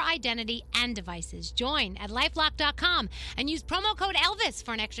for your identity and devices. Join at lifelock.com and use promo code Elvis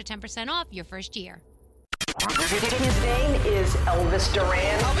for an extra 10% off your first year. His name is Elvis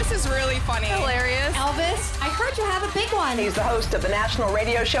Duran. Elvis is really funny. Hilarious. Elvis, I heard you have a big one. He's the host of the national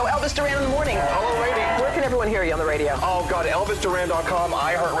radio show Elvis Duran in the Morning. Hello, lady. Where can everyone hear you on the radio? Oh, God, ElvisDuran.com,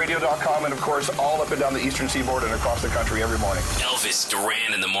 iHeartRadio.com, and, of course, all up and down the Eastern Seaboard and across the country every morning. Elvis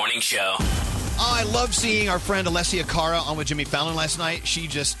Duran in the Morning Show. Oh, I love seeing our friend Alessia Cara on with Jimmy Fallon last night. She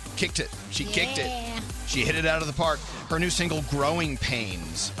just kicked it. She kicked it. She hit it out of the park. Her new single, Growing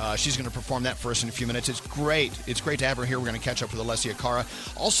Pains. She's going to perform that for us in a few minutes. It's great. It's great to have her here. We're going to catch up with Alessia Cara.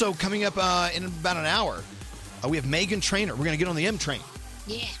 Also, coming up in about an hour, we have Megan Trainor. We're going to get on the M train.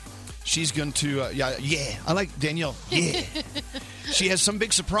 Yeah. She's going to, yeah. I like Danielle. Yeah. She has some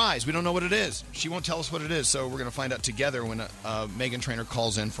big surprise. We don't know what it is. She won't tell us what it is, so we're going to find out together when Megan Trainor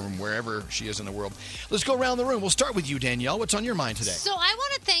calls in from wherever she is in the world. Let's go around the room. We'll start with you, Danielle. What's on your mind today? So I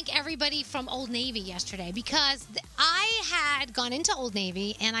want to thank everybody from Old Navy yesterday because I had gone into Old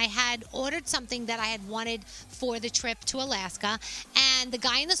Navy and I had ordered something that I had wanted for the trip to Alaska, and the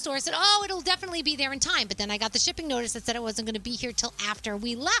guy in the store said, "Oh, it'll definitely be there in time." But then I got the shipping notice that said it wasn't going to be here till after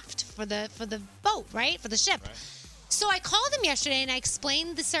we left for the boat, right? For the ship. Right. So I called him yesterday and I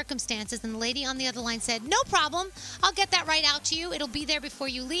explained the circumstances, and the lady on the other line said, "No problem. I'll get that right out to you. It'll be there before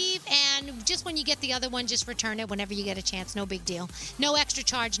you leave, and just when you get the other one, just return it whenever you get a chance. No big deal. No extra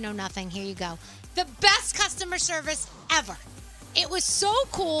charge, no nothing. Here you go." The best customer service ever. It was so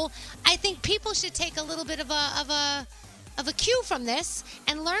cool. I think people should take a little bit of a cue from this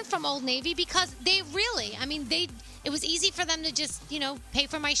and learn from Old Navy because they really, it was easy for them to just, pay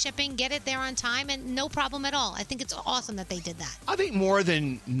for my shipping, get it there on time, and no problem at all. I think it's awesome that they did that. I think more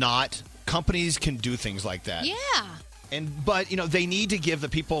than not, companies can do things like that. Yeah. But they need to give the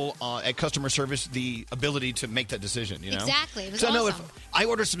people at customer service the ability to make that decision, Exactly. It was awesome. I know awesome. if I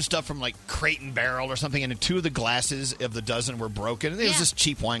ordered some stuff from like Crate and Barrel or something, and 2 of the glasses of the dozen were broken, and it was just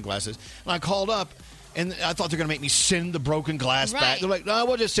cheap wine glasses, and I called up, and I thought they're going to make me send the broken glass back. They're like, "No,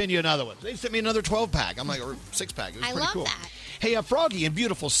 we'll just send you another one." They sent me another 12-pack. I'm like, or 6-pack. It was pretty cool. That. Hey, Froggy in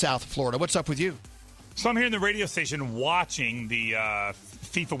beautiful South Florida, what's up with you? So I'm here in the radio station watching the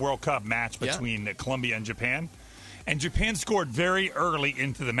FIFA World Cup match between Colombia and Japan. And Japan scored very early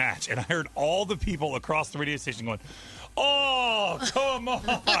into the match. And I heard all the people across the radio station going, "Oh, come on."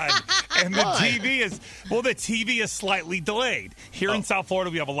 And the TV is slightly delayed. Here in South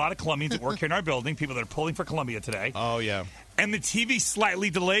Florida, we have a lot of Colombians that work here in our building, people that are pulling for Colombia today. Oh, yeah. And the TV slightly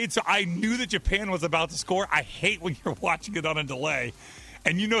delayed, so I knew that Japan was about to score. I hate when you're watching it on a delay,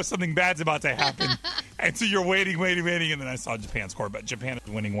 and you know something bad's about to happen. And so you're waiting, and then I saw Japan score. But Japan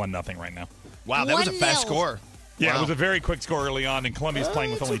is winning 1-0 right now. Wow, that was a fast score. Yeah, Wow. It was a very quick score early on, and Colombia's playing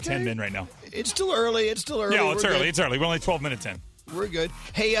with only 10 men right now. It's still early. Yeah, it's early. We're only 12 minutes in. We're good.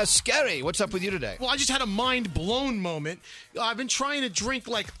 Hey, Scary, what's up with you today? Well, I just had a mind-blown moment. I've been trying to drink,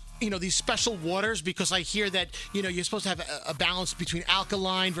 these special waters because I hear that, you're supposed to have a balance between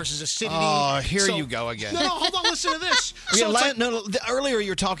alkaline versus acidity. Oh, here you go again. No, hold on, listen to this. Earlier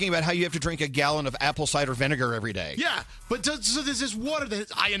you were talking about how you have to drink a gallon of apple cider vinegar every day. Yeah, but so there's this water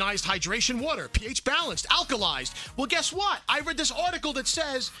that's ionized hydration water, pH balanced, alkalized. Well, guess what? I read this article that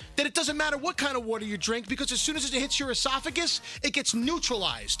says that it doesn't matter what kind of water you drink because as soon as it hits your esophagus, it gets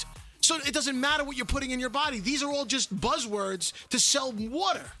neutralized. So it doesn't matter what you're putting in your body. These are all just buzzwords to sell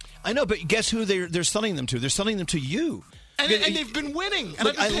water. I know, but guess who they're selling them to? They're selling them to you. And they've been winning. And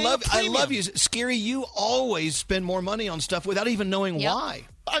look, I love you. Scary, you always spend more money on stuff without even knowing why.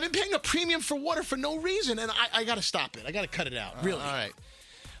 I've been paying a premium for water for no reason, and I got to stop it. I got to cut it out, really.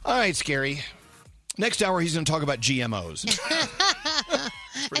 All right, Scary. Next hour, he's going to talk about GMOs.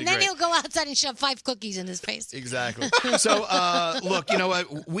 And then he'll go outside and shove 5 cookies in his face. Exactly. So, look, you know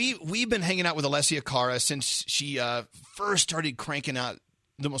what? We've been hanging out with Alessia Cara since she first started cranking out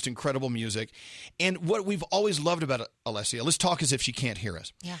the most incredible music. And what we've always loved about Alessia, let's talk as if she can't hear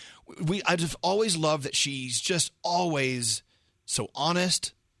us. Yeah. I just always love that she's just always so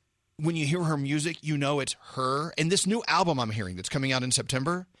honest. When you hear her music, you know it's her. And this new album I'm hearing that's coming out in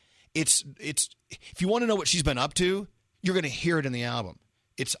September, it's if you want to know what she's been up to, you're going to hear it in the album.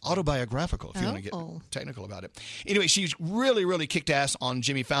 It's autobiographical, if you want to get technical about it. Anyway, she's really, really kicked ass on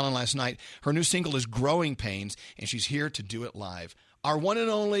Jimmy Fallon last night. Her new single is Growing Pains, and she's here to do it live. Our one and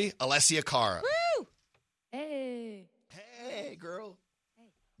only Alessia Cara. Woo! Hey. Hey, girl.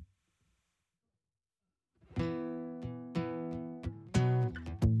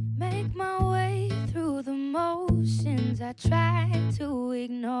 Make my way through the motions I try to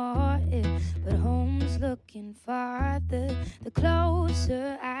ignore it, but home's looking farther. The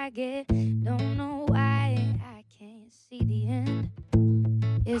closer I get, don't know why I can't see the end.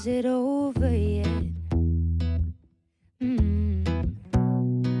 Is it over yet?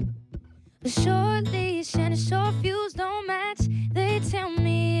 A short leash and a short fuse don't match. They tell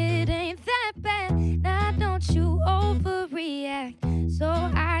me it ain't that bad. Now don't you overreact. So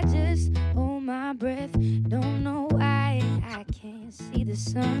I just hold my breath. Don't know why I can't see the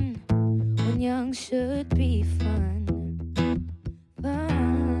sun when young should be fun.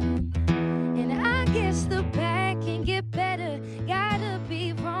 And I guess the bad can get better. Gotta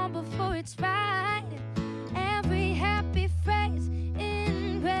be wrong before it's right. Every happy phrase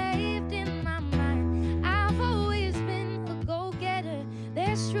engraved in my mind. I've always been a go-getter.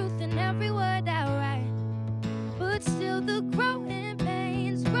 There's truth in every word I write. But still the growing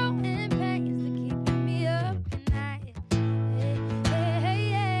pains that keeping me up at night. And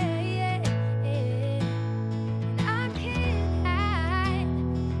I can't hide,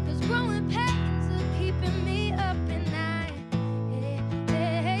 'cause growing pains are keeping me up at night.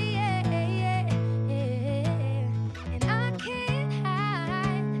 And I can't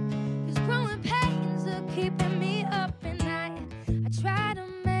hide, 'cause growing pains are keeping me up at night. I try to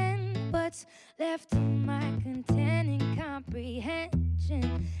mend what's left of my content and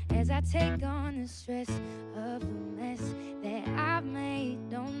comprehension as I take on the stress of the mess that I've made.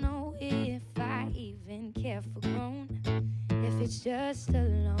 Don't know if I even care for grown, if it's just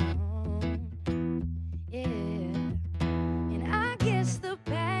alone. Yeah. And I guess the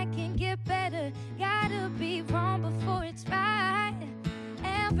bad can get better. Gotta be wrong before it's right.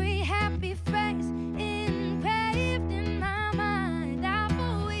 Every happy phrase engraved in my mind. I've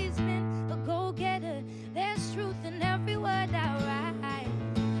always been a go-getter. There's truth in every word I write.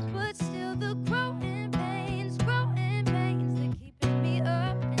 But still the growing pains that keeping me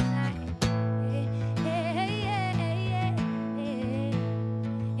up at night.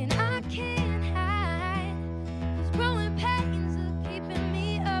 And I can't hide, 'cause growing pains are keeping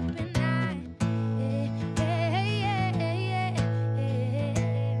me up at night.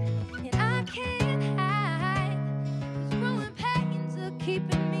 And I can't hide, 'cause growing pains are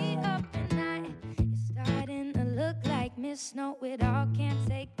keeping me up at night. It's starting to look like Miss Know-It-all. Can't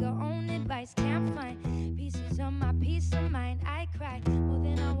take her own advice, can't find pieces of my peace of mind. I cry more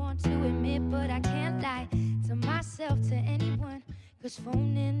than I want to admit, but I can't lie to myself, to anyone. 'Cause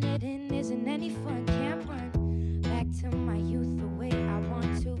phoning it in isn't any fun. Can't run back to my youth the way I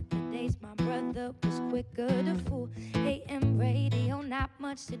want to. The days my brother was quicker to fool. AM radio, not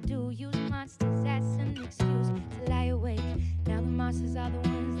much to do. Use monsters as an excuse to lie awake. Now the monsters are the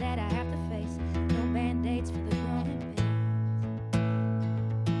ones that I have to face. No band-aids for the growing pains.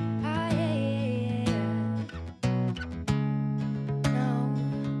 Ah, yeah.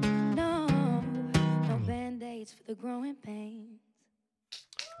 No band-aids for the growing pains.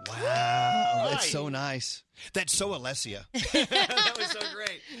 Wow, that's so nice. That's so Alessia. That was so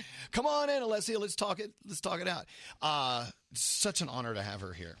great. Come on in, Alessia. Let's talk it out. Such an honor to have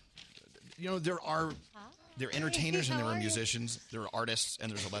her here. You know, there are entertainers and there are musicians. There are artists and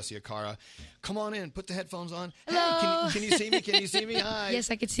there's Alessia Cara. Come on in. Put the headphones on. Hello. Hey, can you see me? Can you see me? Hi. Yes,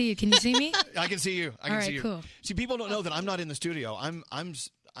 I can see you. Can you see me? I can see you. I can All see right, you. cool. See, people don't know that I'm not in the studio. I'm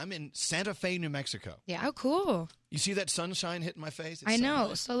in Santa Fe, New Mexico. Yeah, oh, cool. You see that sunshine hitting my face? It's I so know,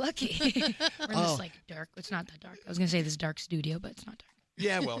 nice. so lucky. We're in this like dark. It's not that dark. I was gonna say this dark studio, but it's not dark.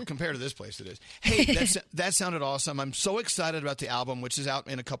 Yeah, well, compared to this place, it is. Hey, that sounded awesome. I'm so excited about the album, which is out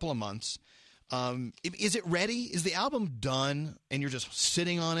in a couple of months. Is it ready? Is the album done, and you're just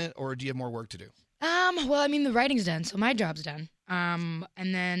sitting on it, or do you have more work to do? Well, I mean, the writing's done, so my job's done. And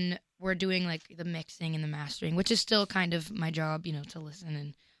then we're doing like the mixing and the mastering, which is still kind of my job, you know, to listen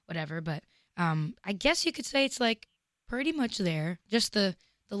and whatever. But I guess you could say it's like pretty much there. Just the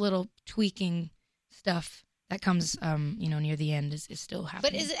little tweaking stuff that comes, near the end is still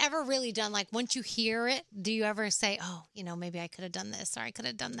happening. But is it ever really done? Like, once you hear it, do you ever say, oh, maybe I could have done this or I could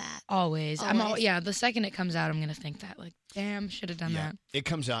have done that? Always. The second it comes out, I'm going to think that, like, damn, should have done that. It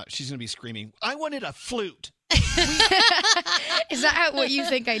comes out, she's going to be screaming, I wanted a flute. Is that what you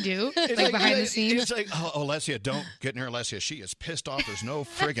think I do? Like behind the scenes? It's like, oh, Alessia, don't get near Alessia. She is pissed off. There's no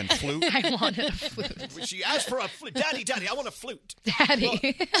friggin' flute. I wanted a flute. She asked for a flute. Daddy, I want a flute.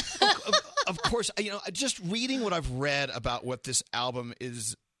 Daddy. Well, of course, just reading what I've read about what this album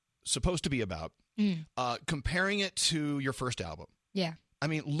is supposed to be about, comparing it to your first album. Yeah. I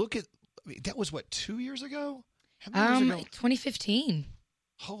mean, that was what, 2 years ago? How many years ago? 2015.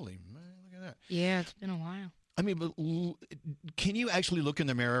 Holy man, look at that. Yeah, it's been a while. I mean, but can you actually look in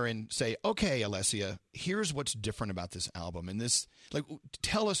the mirror and say, okay, Alessia, here's what's different about this album? And this, like,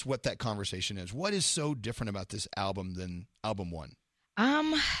 tell us what that conversation is. What is so different about this album than album one?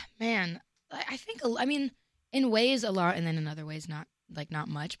 Man, I think, I mean, in ways a lot, and then in other ways not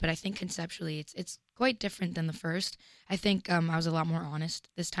much, but I think conceptually it's quite different than the first. I think I was a lot more honest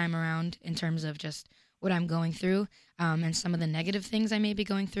this time around in terms of just what I'm going through, and some of the negative things I may be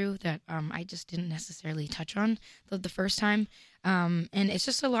going through that I just didn't necessarily touch on the first time. And it's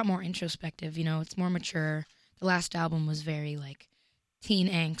just a lot more introspective, you know, it's more mature. The last album was very like teen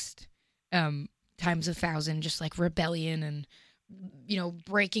angst, times 1,000, just like rebellion and, you know,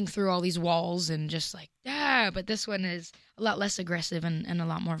 breaking through all these walls and just like, but this one is a lot less aggressive and a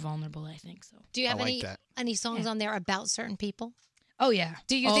lot more vulnerable, I think. So, Do you have any songs on there about certain people? Oh, yeah.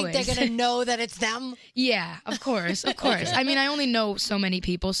 Do you think they're going to know that it's them? Yeah, of course, of course. Okay. I mean, I only know so many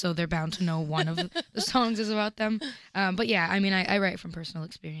people, so they're bound to know one of the songs is about them. But yeah, I mean, I write from personal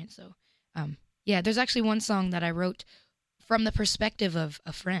experience. So, yeah, there's actually one song that I wrote from the perspective of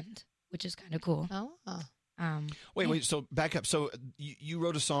a friend, which is kind of cool. Oh. Wait. So back up. So you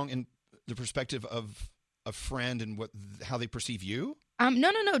wrote a song in the perspective of a friend and how they perceive you?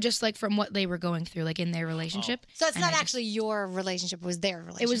 No. Just like from what they were going through, like in their relationship. So it's not actually your relationship; it was their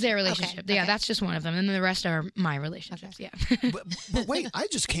relationship. It was their relationship. Okay. Yeah, that's just one of them, and then the rest are my relationships. Okay. Yeah. But wait, I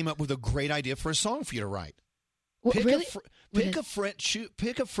just came up with a great idea for a song for you to write. Really? Pick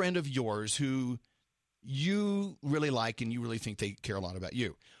a friend of yours who you really like and you really think they care a lot about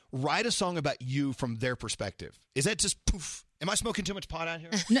you. Write a song about you from their perspective. Is that just poof? Am I smoking too much pot out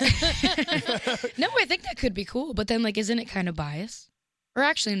here? No, I think that could be cool. But then, like, isn't it kind of biased? Or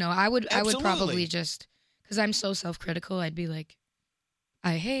actually, no. I would probably just, because I'm so self-critical, I'd be like,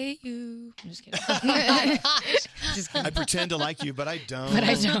 I hate you. I'm just kidding. Just kidding. I pretend to like you, but I don't. But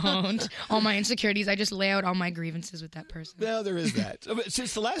I don't. All my insecurities, I just lay out all my grievances with that person. No, there is that.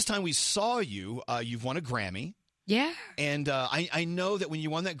 Since the last time we saw you, you've won a Grammy. Yeah. And I know that when you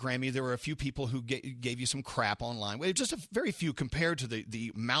won that Grammy, there were a few people who gave you some crap online. Well, just a very few compared to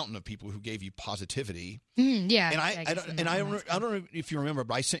the mountain of people who gave you positivity. Yeah. And I don't know if you remember,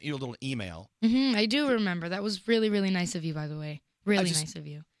 but I sent you a little email. I do remember. That was really, really nice of you, by the way. Really nice of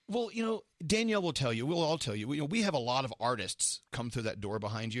you. Well, you know, Danielle will tell you, we'll all tell you, we have a lot of artists come through that door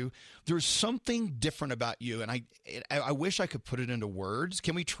behind you. There's something different about you, and I wish I could put it into words.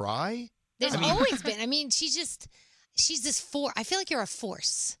 Can we try? There's always been. I mean, she's this force. I feel like you're a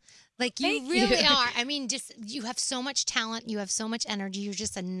force. Like you really are. I mean, just you have so much talent. You have so much energy. You're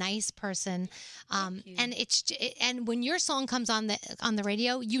just a nice person. And and when your song comes on the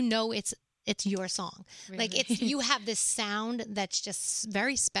radio, you know it's your song. Really? Like you have this sound that's just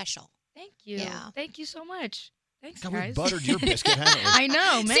very special. Thank you. Yeah. Thank you so much. Thanks, God, guys. we buttered your biscuit, haven't we? I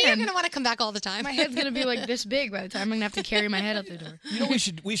know, man. See, you're going to want to come back all the time. My head's going to be like this big by the time I'm going to have to carry my head out the door. You know,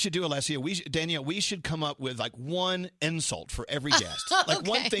 we should do, Alessia. Danielle, we should come up with like one insult for every guest. Like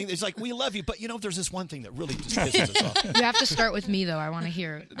one thing. It's like, we love you, but you know, there's this one thing that really just pisses us off. You have to start with me, though. I want to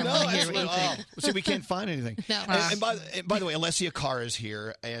hear it. I want to hear what you think. See, we can't find anything. No. And by the way, Alessia Carr is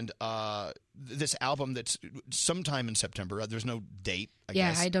here, and this album that's sometime in September. There's no date. I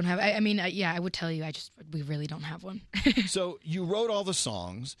guess. I don't have. I mean, I would tell you. We really don't have one. So you wrote all the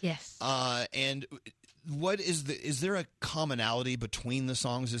songs. Yes. And what is there a commonality between the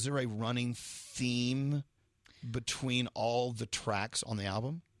songs? Is there a running theme between all the tracks on the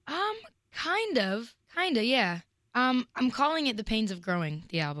album? Kind of, yeah. I'm calling it The Pains of Growing,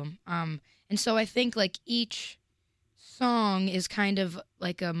 the album. And so I think like each song is kind of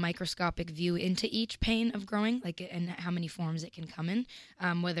like a microscopic view into each pain of growing, like, and how many forms it can come in,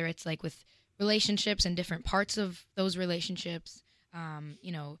 whether it's like with relationships and different parts of those relationships,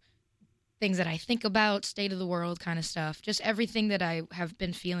 you know, things that I think about, state of the world kind of stuff, just everything that I have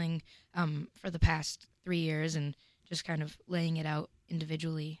been feeling for the past 3 years, and just kind of laying it out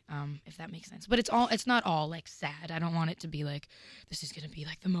individually, if that makes sense. But it's not all like sad. I don't want it to be like, this is going to be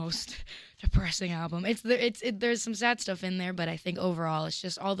like the most depressing album. There's some sad stuff in there, but I think overall it's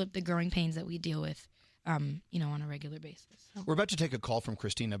just all the growing pains that we deal with, you know, on a regular basis. We're about to take a call from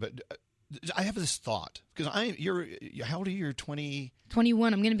Christina, but I have this thought, because how old are you? You're 20?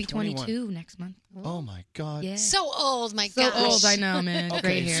 21. I'm going to be 21. 22 next month. Oh my God. Yeah. So old, my gosh. So old, I know, man. Okay,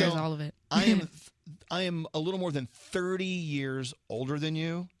 Gray hairs, all of it. I am a little more than 30 years older than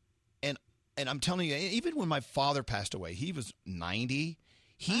you, and I'm telling you, even when my father passed away, he was 90.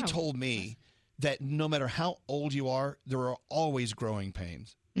 He told me that no matter how old you are, there are always growing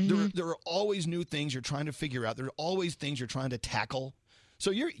pains. Mm-hmm. There are always new things you're trying to figure out. There are always things you're trying to tackle. So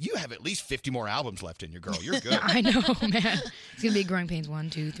you have at least 50 more albums left in you, girl. You're good. I know, man. It's gonna be Growing Pains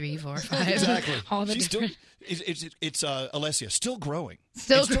 1, 2, 3, 4, 5. Exactly. All the She's different. It's Alessia still growing,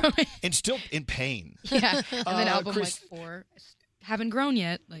 Still and growing. and still in pain. Yeah, and then album Chris- like 4. Haven't grown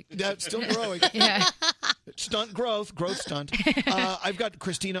yet. Like That's still growing. Yeah. Stunt growth stunt. I've got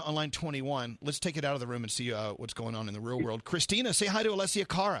Christina on line 21. Let's take it out of the room and see what's going on in the real world. Christina, say hi to Alessia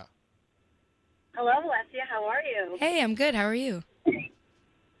Cara. Hello, Alessia. How are you? Hey, I'm good. How are you?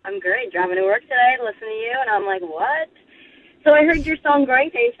 I'm great. Driving to work today, listening to you, and I'm like, what? So I heard your song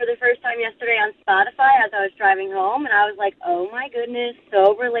Growing Pains for the first time yesterday on Spotify as I was driving home, and I was like, oh, my goodness,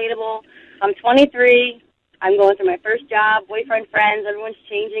 so relatable. I'm 23. I'm going through my first job, boyfriend, friends. Everyone's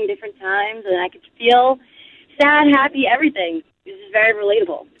changing different times, and I could feel sad, happy, everything. This is very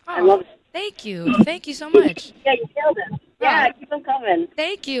relatable. I love it. Thank you. Thank you so much. Yeah, you killed it. Yeah, keep them coming.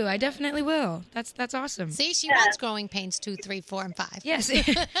 Thank you. I definitely will. That's awesome. See, she wants Growing Pains 2, 3, 4, and 5. Yes,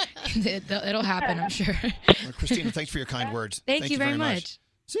 it'll happen. I'm sure. Well, Christina, thanks for your kind words. Thank you very much.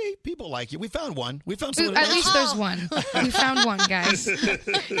 See, people like you. We found one. We found someone. At least there's one. We found one, guys.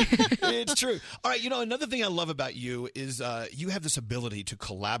 It's true. All right, another thing I love about you is you have this ability to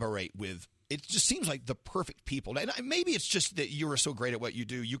collaborate with. It just seems like the perfect people. And maybe it's just that you are so great at what you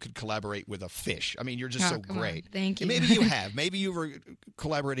do, you could collaborate with a fish. I mean, you're just so come great. on. Thank you. Maybe you have. Maybe you were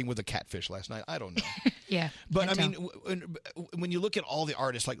collaborating with a catfish last night. I don't know. Yeah. But I can't mean, when you look at all the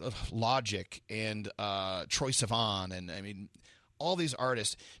artists like Logic and Troye Sivan, and I mean, all these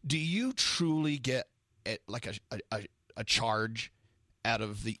artists, do you truly get like a charge out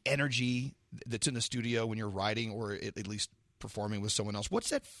of the energy that's in the studio when you're writing, or at least performing with someone else?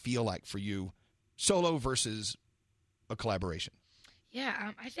 What's that feel like for you, solo versus a collaboration?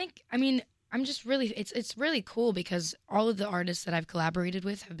 Yeah, I'm just really, it's really cool because all of the artists that I've collaborated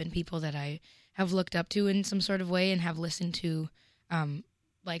with have been people that I have looked up to in some sort of way and have listened to,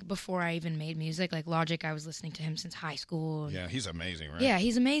 like before I even made music. Like Logic, I was listening to him since high school. Yeah, he's amazing, right? Yeah,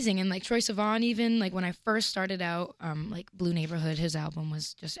 he's amazing. And like Troye Sivan, even like when I first started out, like Blue Neighborhood, his album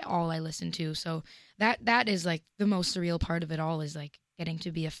was just all I listened to. So that is like the most surreal part of it all, is like getting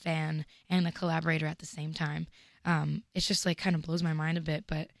to be a fan and a collaborator at the same time. It's just like kind of blows my mind a bit,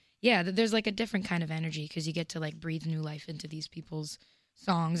 but yeah, there's like a different kind of energy because you get to like breathe new life into these people's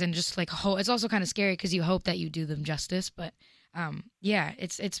songs, and just like it's also kind of scary because you hope that you do them justice, but yeah,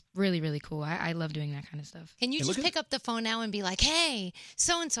 it's really, really cool. I love doing that kind of stuff. Can you just pick up the phone now and be like, hey,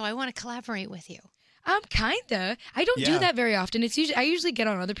 so-and-so, I want to collaborate with you? Kinda. I don't Yeah. do that very often. I usually get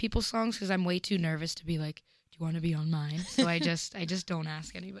on other people's songs because I'm way too nervous to be like, do you want to be on mine? So I just don't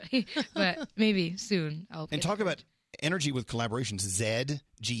ask anybody. But maybe soon I'll. And talk about energy with collaborations. Zed,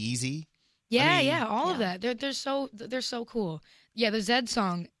 G-Eazy. Yeah, all of that. They're so cool. Yeah, the Zed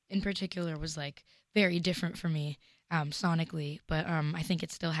song in particular was like very different for me sonically, but I think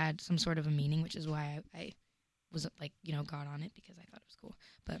it still had some sort of a meaning, which is why I was like, got on it, because I thought it was cool.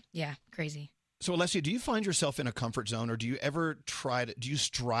 But yeah, crazy. So, Alessia, do you find yourself in a comfort zone, or do you ever do you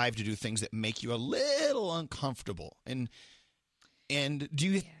strive to do things that make you a little uncomfortable? And do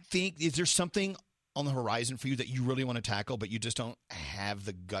you think, is there something on the horizon for you that you really want to tackle, but you just don't have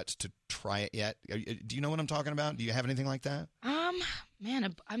the guts to try it yet? Do you know what I'm talking about? Do you have anything like that?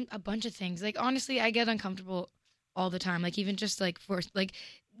 Man, a bunch of things. Like, honestly, I get uncomfortable all the time. Like, even just like for like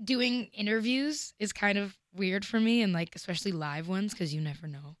doing interviews is kind of weird for me, and like especially live ones, because you never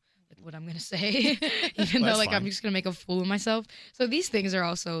know like what I'm gonna say, even though like I'm just gonna make a fool of myself. So these things are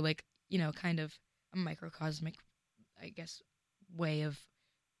also like kind of a microcosmic, I guess, way of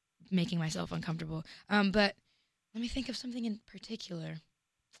making myself uncomfortable. But let me think of something in particular.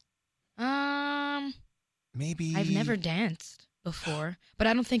 Maybe I've never danced before, but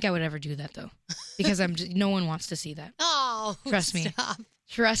I don't think I would ever do that though, because no one wants to see that. Oh, trust me. stop.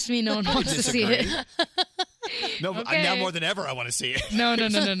 Trust me, no one wants to see it. No, Okay. now more than ever, I want to see it. No.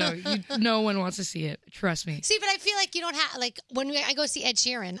 No one wants to see it. Trust me. See, but I feel like you don't have, like, when I go see Ed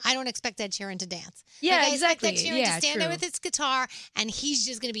Sheeran, I don't expect Ed Sheeran to dance. Yeah, like, I exactly. expect Ed Sheeran Yeah, to stand there true. with his guitar, and he's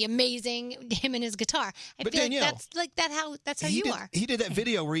just going to be amazing, him and his guitar. I But feel Danielle, like that's how you are. He did that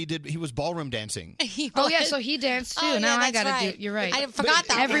video where he was ballroom dancing. Oh yeah, so he danced too. Oh, now yeah, I that's gotta right. do. You're right. I forgot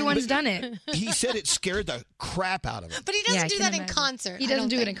that. Everyone's done it. He said it scared the crap out of him. But he doesn't do that in concert. He I doesn't don't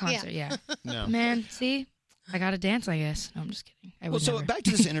do it in think. concert. Yeah. No. Man, see, I gotta dance. I guess. No, I'm just kidding. I would Well, so never. back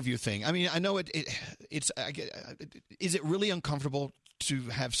to this interview thing. I mean, I know it's. Is it really uncomfortable to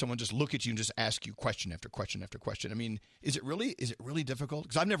have someone just look at you and just ask you question after question after question? I mean, is it really difficult?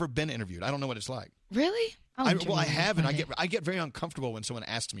 Because I've never been interviewed. I don't know what it's like. Really? I have, and I get very uncomfortable when someone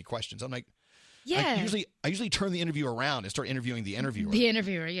asks me questions. I'm like, Yeah. I usually turn the interview around and start interviewing the interviewer. The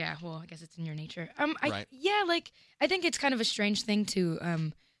interviewer, yeah. Well, I guess it's in your nature. Right. Yeah, like I think it's kind of a strange thing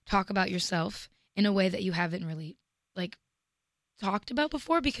to talk about yourself in a way that you haven't really like talked about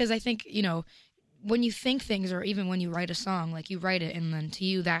before, because I think, when you think things, or even when you write a song, like you write it and then to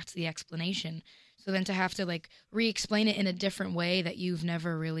you that's the explanation. So then to have to like re-explain it in a different way that you've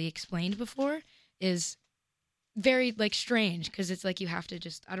never really explained before is very like strange, because it's like you have to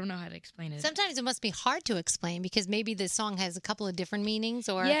just, I don't know how to explain it. Sometimes it must be hard to explain because maybe the song has a couple of different meanings,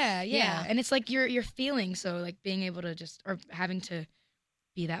 or yeah. And it's like you're feeling, so like being able to just, or having to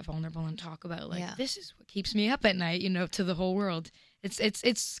be that vulnerable and talk about like this is what keeps me up at night, to the whole world.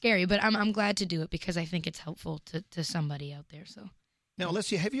 It's scary, but I'm glad to do it because I think it's helpful to somebody out there. So now,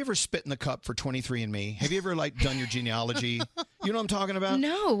 Alessia, have you ever spit in the cup for 23andMe? Have you ever done your genealogy? You know what I'm talking about?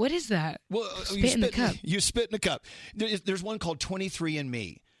 No, what is that? Well, spit in the cup. You spit in the cup. There's one called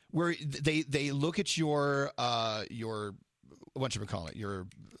 23andMe where they look at your what should we call it? Your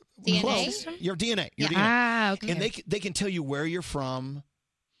DNA? Your DNA. Your DNA. Ah, okay. And they can tell you where you're from.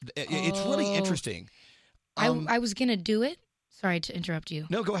 It's really interesting. I was gonna do it. Sorry to interrupt you.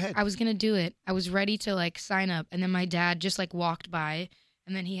 No, go ahead. I was going to do it. I was ready to sign up, and then my dad just walked by,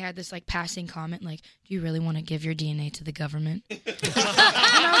 and then he had this passing comment do you really want to give your DNA to the government? And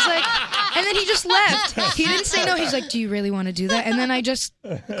I was like, and then he just left. He didn't say no. He's like, do you really want to do that? And then I just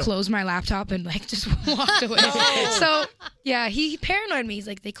closed my laptop and just walked away. No. So yeah, he paranoid me. He's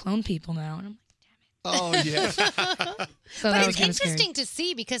like, they clone people now. And I'm like, oh, yes. So but it's interesting to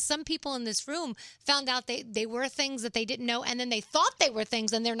see because some people in this room found out they were things that they didn't know, and then they thought they were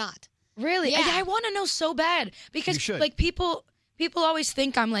things and they're not. Really? Yeah. I want to know so bad because You should. people always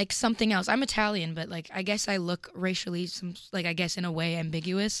think I'm something else. I'm Italian, but I guess I look racially I guess in a way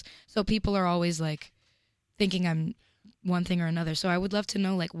ambiguous. So people are always thinking I'm one thing or another. So I would love to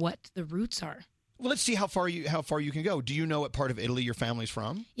know what the roots are. Well, let's see how far you can go. Do you know what part of Italy your family's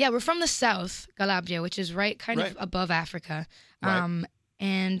from? Yeah, we're from the south, Calabria, which is right of above Africa. Right.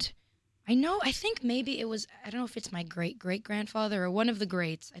 And I think maybe it was, I don't know if it's my great-great-grandfather or one of the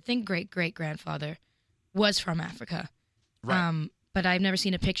greats. I think great-great-grandfather was from Africa. Right. But I've never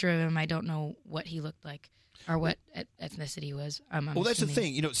seen a picture of him. I don't know what he looked like or what ethnicity he was. Well, that's the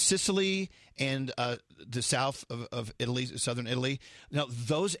thing. Sicily and the south of Italy, southern Italy. Now,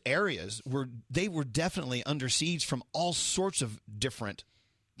 those areas were definitely under siege from all sorts of different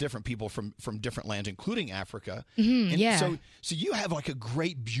people from different lands, including Africa. Mm-hmm, and yeah. So you have a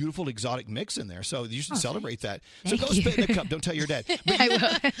great, beautiful, exotic mix in there. So you should celebrate that. So Thank go you. spit in the cup. Don't tell your dad. But I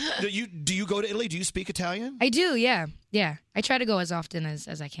will. Do you go to Italy? Do you speak Italian? I do, yeah. Yeah. I try to go as often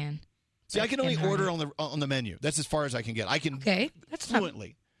as I can. See, I can only order on the menu. That's as far as I can get. I can that's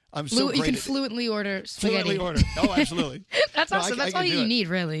fluently. I'm so great you can at it. fluently order spaghetti. Fluently order. Oh, absolutely. That's No, awesome. I That's can all do you it. need,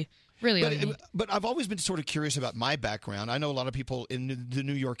 really. Really all you need. But I've always been sort of curious about my background. I know a lot of people in the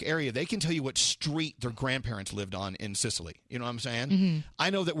New York area. They can tell you what street their grandparents lived on in Sicily. You know what I'm saying? Mm-hmm. I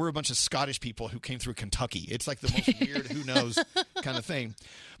know that we're a bunch of Scottish people who came through Kentucky. It's like the most weird, who knows kind of thing.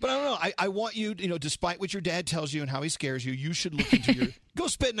 But I don't know. I want you, despite what your dad tells you and how he scares you, you should look into go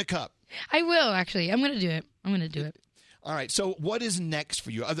spit in a cup. I will, actually. I'm going to do it. All right. So what is next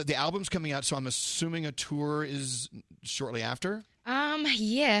for you? The album's coming out, so I'm assuming a tour is shortly after?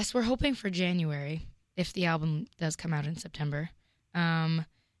 Yes, we're hoping for January if the album does come out in September. And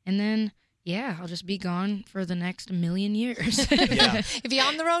then, yeah, I'll just be gone for the next million years. Yeah. Be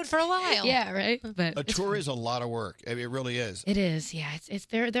on the road for a while. Yeah, right? But A tour is a lot of work. I mean, it really is. it is, yeah.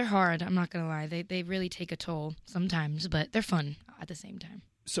 They're hard, I'm not going to lie. They really take a toll sometimes, but they're fun at the same time.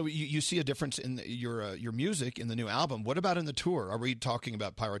 So you see a difference in your music in the new album. What about in the tour? Are we talking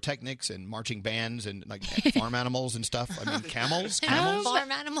about pyrotechnics and marching bands and farm animals and stuff? I mean, camels?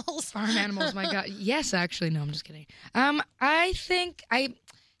 Farm animals. Farm animals, my God. Yes, actually. No, I'm just kidding. I think I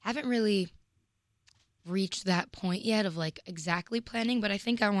haven't really reached that point yet of exactly planning, but I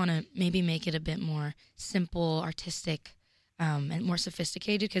think I want to maybe make it a bit more simple, artistic, and more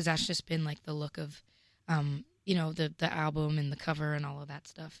sophisticated, because that's just been the look of the album and the cover and all of that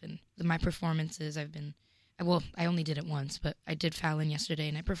stuff. And my performances, I only did it once, but I did Fallon yesterday,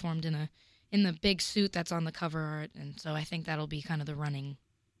 and I performed in the big suit that's on the cover art, and so I think that'll be kind of the running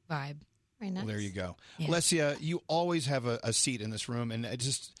vibe. Very nice. Well, there you go. Yeah. Alessia, you always have a seat in this room, and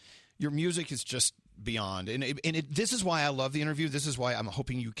your music is just beyond. And this is why I love the interview. This is why I'm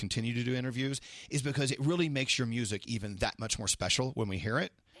hoping you continue to do interviews, is because it really makes your music even that much more special when we hear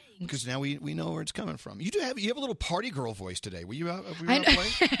it. Because now we know where it's coming from. You have a little party girl voice today. Were you out playing?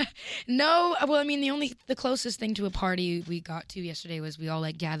 No, well, I mean, the closest thing to a party we got to yesterday was we all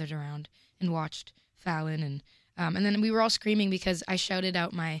gathered around and watched Fallon, And then we were all screaming because I shouted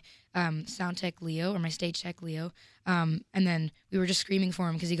out my sound tech Leo, or my stage tech Leo. And then we were just screaming for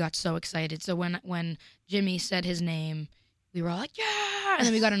him because he got so excited. So when Jimmy said his name, we were all like, yeah! And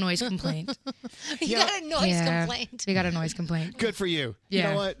then we got a noise complaint. You got a noise complaint. We got a noise complaint. Good for you. Yeah. You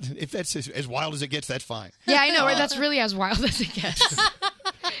know what? If that's as wild as it gets, that's fine. Yeah, I know, right? That's really as wild as it gets.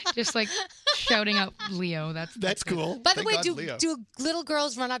 Just like shouting out Leo. That's cool. By the way, do little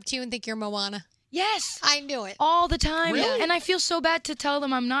girls run up to you and think you're Moana? Yes. I knew it. All the time. Really? And I feel so bad to tell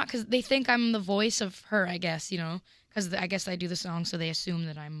them I'm not, because they think I'm the voice of her, I guess, because I guess I do the song, so they assume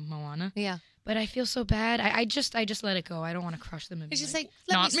that I'm Moana. Yeah. But I feel so bad. I just let it go. I don't want to crush them. And It's be just like,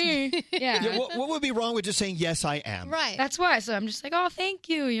 like, not me. Yeah. Yeah, what would be wrong with just saying, yes, I am? Right. That's why. So I'm just like, oh, thank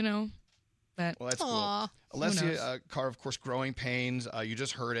you, But Well, that's Aw. cool. Alessia Carr, of course, Growing Pains. You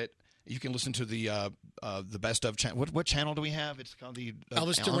just heard it. You can listen to the best of channel. What channel do we have? It's called the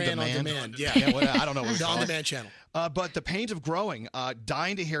Elvis Duran on demand. Yeah, I don't know. What it's the called. on demand channel. But the Pains of Growing,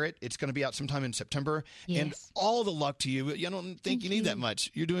 dying to hear it. It's going to be out sometime in September. Yes. And all the luck to you. I don't think you need that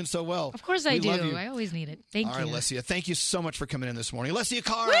much. You're doing so well. Of course I We do. love you. I always need it. Thank All you. right, Alessia, thank you so much for coming in this morning. Alessia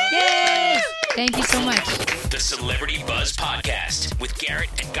Carr. Yay! Thank you so much. The Celebrity Buzz Podcast with Garrett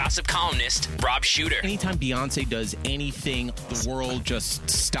and gossip columnist Rob Shooter. Anytime Beyonce does anything, the world just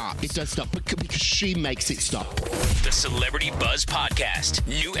stops. It does stop because she makes it stop. The Celebrity Buzz Podcast.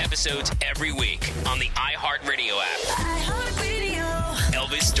 New episodes every week on the iHeartRadio app.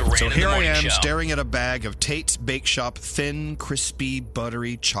 Elvis Duran So in here the I Morning am Show. staring at a bag of Tate's Bake Shop thin, crispy,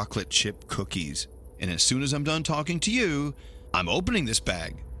 buttery chocolate chip cookies. And as soon as I'm done talking to you, I'm opening this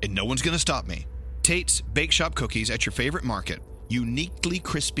bag, and no one's going to stop me. Tate's Bake Shop cookies at your favorite market. Uniquely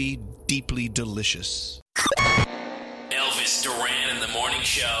crispy, deeply delicious. Elvis Duran in the Morning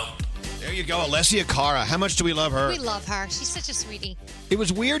Show. There you go, Alessia Cara. How much do we love her? We love her. She's such a sweetie. It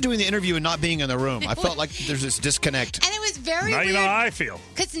was weird doing the interview and not being in the room. I felt like there's this disconnect. And it was very Now weird. you know how I feel.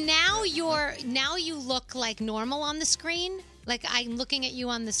 Because now you look like normal on the screen. Like I'm looking at you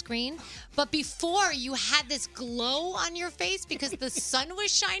on the screen. But before you had this glow on your face because the sun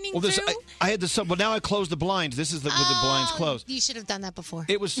was shining through. I had the sun. Well, now I closed the blinds. This is with the blinds closed. You should have done that before.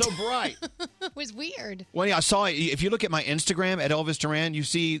 It was so bright. It was weird. Well, yeah, I saw it. If you look at my Instagram at Elvis Duran, you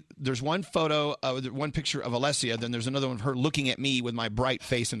see there's one photo, one picture of Alessia, then there's another one of her looking at me with my bright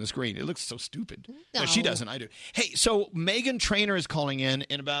face in the screen. It looks so stupid. No, she doesn't. I do. Hey, so Megan Trainor is calling in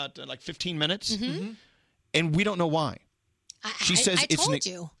about like 15 minutes, and we don't know why. She says I told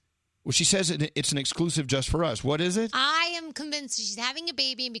you. Well, she says it's an exclusive just for us. What is it? I am convinced she's having a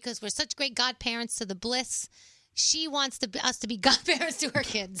baby, and because we're such great godparents to the Bliss, she wants us to be godparents to her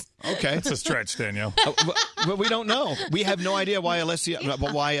kids. Okay, That's a stretch, Danielle. But we don't know. We have no idea why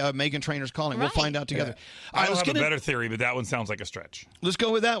why Megan Trainor's calling. We'll find out together. I don't have a better theory, but that one sounds like a stretch. Let's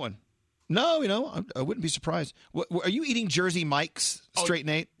go with that one. No, I wouldn't be surprised. Are you eating Jersey Mike's straight,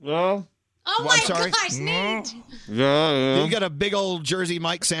 Nate? No. Oh, Well, I'm sorry. gosh, Nate. Yeah. You got a big old Jersey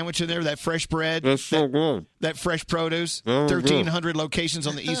Mike sandwich in there, that fresh bread. That's so good. That fresh produce. Very good. 1,300 locations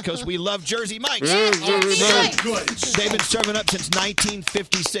on the East Coast. We love Jersey Mike's. Yeah, Jersey Mike's. Good. They've been serving up since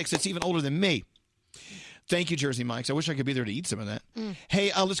 1956. It's even older than me. Thank you, Jersey Mike's. I wish I could be there to eat some of that.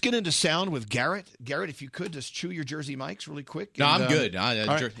 Hey, let's get into sound with Garrett. Garrett, if you could, just chew your Jersey Mike's really quick. No, and, I'm good. all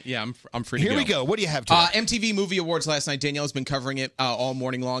right. Yeah, I'm free to go. Here we go. What do you have today? MTV Movie Awards last night. Danielle's been covering it all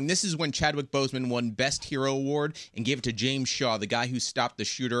morning long. This is when Chadwick Boseman won Best Hero Award and gave it to James Shaw, the guy who stopped the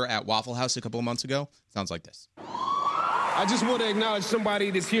shooter at Waffle House a couple of months ago. Sounds like this. I just want to acknowledge somebody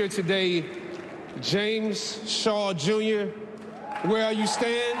that's here today, James Shaw Jr. Where you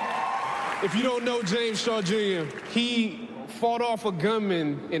stand. If you don't know James Shaw Jr., he fought off a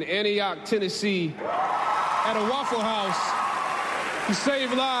gunman in Antioch, Tennessee at a Waffle House. He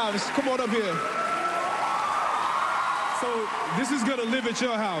saved lives. Come on up here. So this is going to live at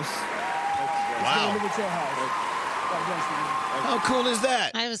your house. It's gonna live at your house. God bless you. How cool is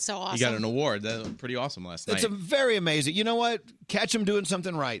that? That was so awesome. He got an award. That was pretty awesome last night. It's very amazing. You know what? Catch him doing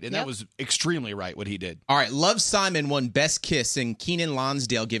something right. And Yep. that was extremely right, what he did. All right, Love Simon won Best Kiss, and Keenan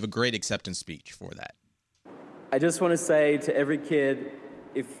Lonsdale gave a great acceptance speech for that. I just want to say to every kid,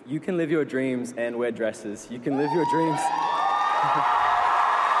 if you can live your dreams and wear dresses, you can live your dreams.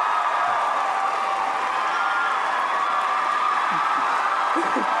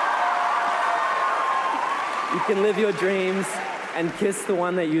 You can live your dreams and kiss the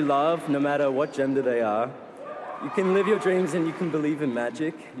one that you love, no matter what gender they are. You can live your dreams and you can believe in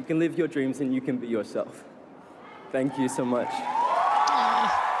magic. You can live your dreams and you can be yourself. Thank you so much.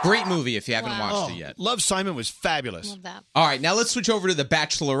 Great movie if you haven't watched it yet. Love, Simon was fabulous. Love that. All right, now let's switch over to The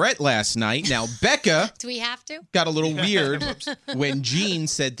Bachelorette last night. Now, Becca Do we have to? got a little weird when Gene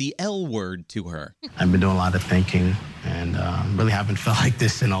said the L word to her. I've been doing a lot of thinking and really haven't felt like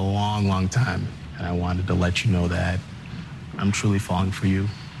this in a long, long time. And I wanted to let you know that I'm truly falling for you.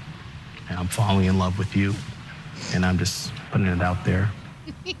 And I'm falling in love with you. And I'm just putting it out there.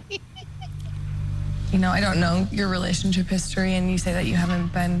 You know, I don't know your relationship history, and you say that you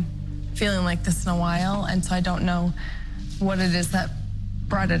haven't been feeling like this in a while, and so I don't know what it is that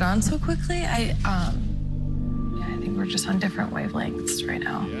brought it on so quickly. I think we're just on different wavelengths right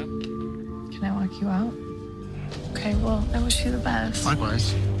now. Yeah. Can I walk you out? Okay, well, I wish you the best.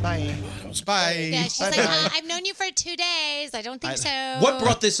 Likewise. Bye. Bye. Yeah, she's like, I've known you for 2 days. I don't think so. What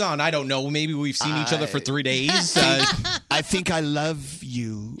brought this on? I don't know. Maybe we've seen each other for 3 days. I think I love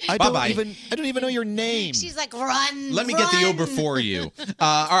you. I Bye-bye. don't even know your name. She's like, run. Let me get the Uber for you.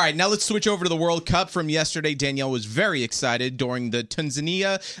 All right, now let's switch over to the World Cup from yesterday. Danielle was very excited during the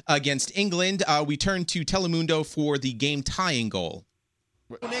Tanzania against England. We turned to Telemundo for the game tying goal.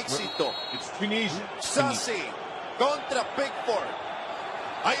 Un éxito. It's Tunisia. Sassi contra Pickford.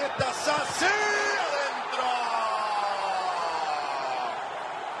 Ahí está Sassi adentro.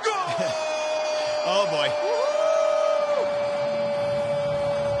 ¡Gol! Oh, boy.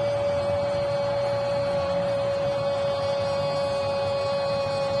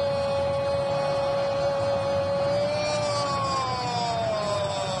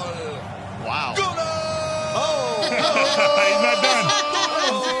 Wow. Oh! He's not done.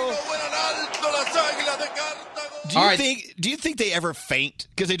 Do you think they ever faint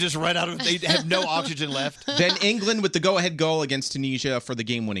because they just run out of? They have no oxygen left. Then England with the go-ahead goal against Tunisia for the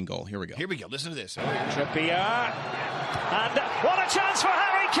game-winning goal. Here we go. Here we go. Listen to this. Trippier. And what a chance for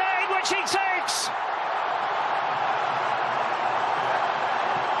Harry Kane, which he takes.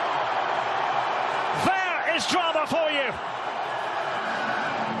 There is drama for you.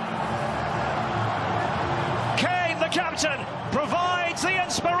 Kane, the captain, provides the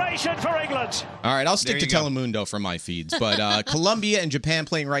inspiration for England. All right, I'll stick to There you go. Telemundo for my feeds. But Colombia and Japan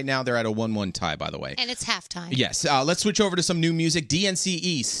playing right now. They're at a 1-1 tie, by the way. And it's halftime. Yes. Let's switch over to some new music.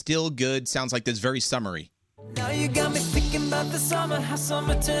 DNCE, Still Good. Sounds like this, very summery. Now you got me thinking about the summer, how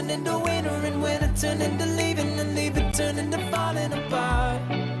summer turned into winter, and winter turned into leaving, and leaving turned into falling apart.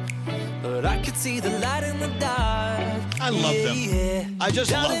 But I could see the light in the dark. I love them. Yeah. I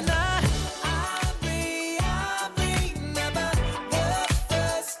just love Darling, them.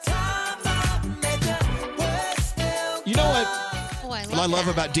 You know what? Oh, I What I love love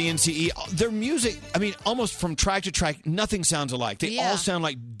that. about DNCE, their music, I mean, almost from track to track, nothing sounds alike. They Yeah. all sound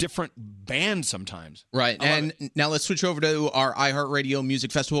like different bands sometimes. Right. And now let's switch over to our iHeartRadio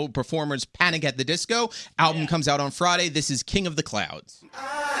Music Festival performers, Panic at the Disco. Album comes out on Friday. This is King of the Clouds.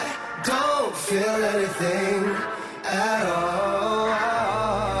 Don't feel anything at all.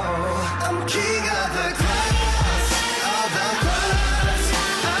 I'm king of the clouds, of the clouds.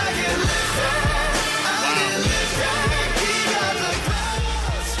 I can live king of the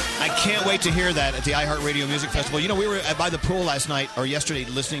clouds. I can't wait to hear that at the iHeartRadio Music Festival. You know, we were by the pool last night or yesterday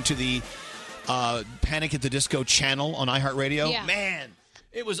listening to the Panic at the Disco channel on iHeartRadio. Yeah. Man,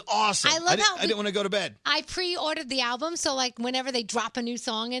 it was awesome. I love how I didn't want to go to bed. I pre-ordered the album, so like whenever they drop a new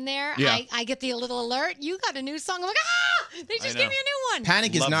song in there, Yeah. I get the little alert. You got a new song. I'm like, they just know. gave me a new one.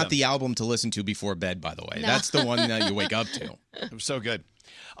 Panic is Love not them. the album to listen to before bed, by the way. No. That's the one that you wake up to. It was so good.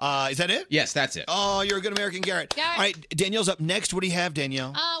 Is that it? Yes, that's it. Oh, you're a good American, Garrett. Garrett. All right, Danielle's up next. What do you have,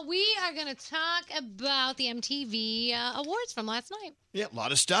 Danielle? We are going to talk about the MTV awards from last night. Yeah, a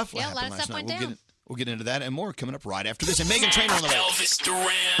lot of stuff. Yeah, a lot happened of last stuff night. went down. We'll get into that and more coming up right after this. And Megan Trainor on the way. Elvis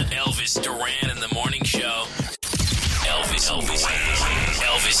Duran in the morning show. Elvis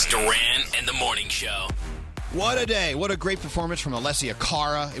Duran and the morning show. What a day. What a great performance from Alessia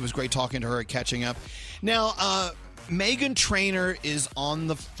Cara. It was great talking to her, catching up. Now, Megan Trainor is on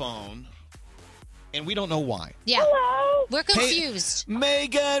the phone, and we don't know why. Yeah. Hello. We're confused. Hey,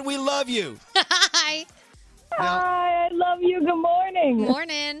 Megan, we love you. Hi. Hi, I love you. Good morning.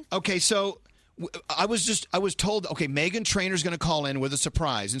 Morning. Okay, so I was told, okay, Megan Trainor's going to call in with a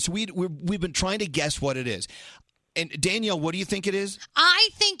surprise. And so we've been trying to guess what it is. And Danielle, what do you think it is? I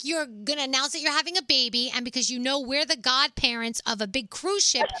think you're going to announce that you're having a baby, and because you know we're the godparents of a big cruise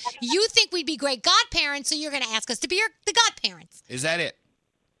ship, you think we'd be great godparents, so you're going to ask us to be the godparents. Is that it?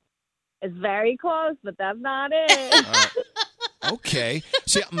 It's very close, but that's not it. Okay.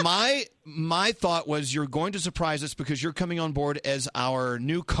 See, my thought was you're going to surprise us because you're coming on board as our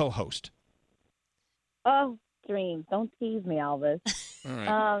new co-host. Oh, dreams. Don't tease me, Elvis.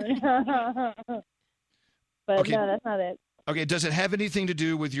 All right. But Okay. no, that's not it. Okay, does it have anything to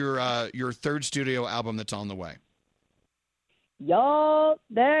do with your third studio album that's on the way? Yup,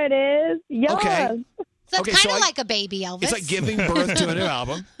 there it is. Yes. Okay. So it's Okay, kind so of I- like a baby, Elvis. It's like giving birth to a new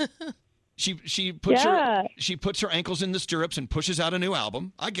album. She puts her ankles in the stirrups and pushes out a new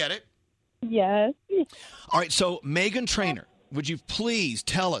album. I get it. Yes. All right, so Meghan Trainor, would you please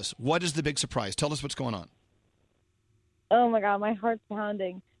tell us what is the big surprise? Tell us what's going on. Oh my God, my heart's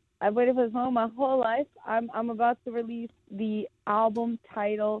pounding. I've waited for this moment my whole life. I'm about to release the album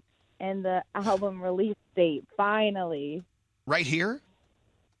title and the album release date. Finally. Right here?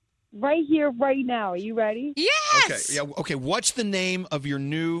 Right here, right now. Are you ready? Okay. Yeah. Okay. What's the name of your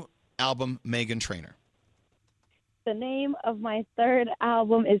new album, Meghan Trainor? The name of my third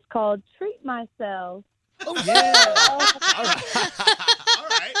album is called Treat Myself. Oh yeah. All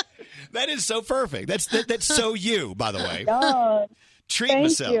right. That is so perfect. That's so you, by the way. God. Treat Thank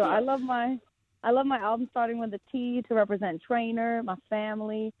myself. you. I love my album starting with a T to represent Trainor, my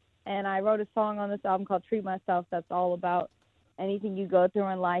family, and I wrote a song on this album called Treat Myself that's all about anything you go through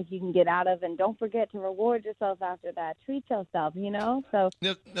in life you can get out of, and don't forget to reward yourself after that. Treat yourself, So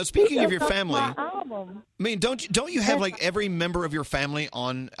Now speaking of your Treat family, Yourself, my album. I mean, don't you have like every member of your family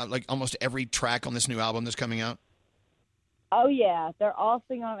on like almost every track on this new album that's coming out? Oh yeah, they're all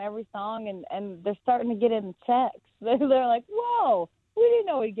singing on every song, and they're starting to get in checks. They're like, whoa, we didn't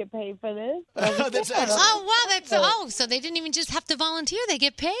know we'd get paid for this. Oh wow, so they didn't even just have to volunteer; they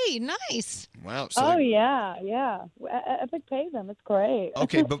get paid. Nice. Wow. Oh yeah. Epic pays them. It's great.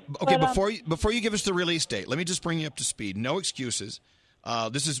 Okay, But, before you give us the release date, let me just bring you up to speed. No excuses.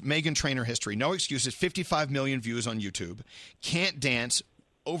 This is Meghan Trainor history. No excuses. 55 million views on YouTube. Can't Dance.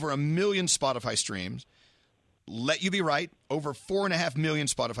 Over 1 million Spotify streams. Let You Be Right, over 4.5 million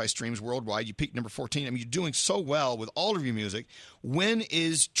Spotify streams worldwide. You peaked number 14. I mean, you're doing so well with all of your music. When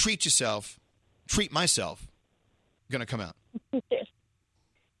is Treat Myself going to come out?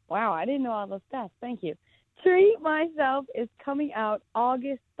 Wow, I didn't know all those stats. Thank you. Treat Myself is coming out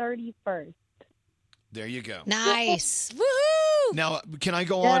August 31st. There you go. Nice. Woohoo! Now, can I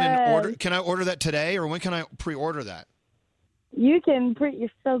go on and order? Yes. Can I order that today, or when can I pre-order that? You can you're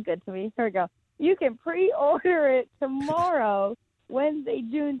so good to me. Here we go. You can pre-order it tomorrow, Wednesday,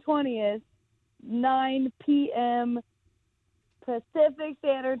 June 20th, 9 p.m. Pacific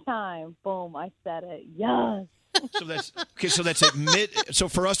Standard Time. Boom, I said it. Yes. So that's okay. So that's at mid. So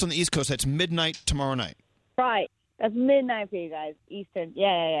for us on the East Coast, that's midnight tomorrow night. Right. That's midnight for you guys, Eastern.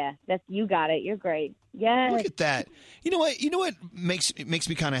 Yeah. You got it. You're great. Yes. Look at that. You know what makes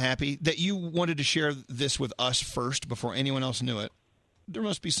me kind of happy that you wanted to share this with us first before anyone else knew it. There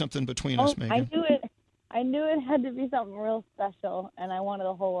must be something between us, Megan. I knew it had to be something real special, and I wanted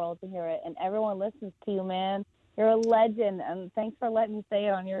the whole world to hear it. And everyone listens to you, man. You're a legend, and thanks for letting me say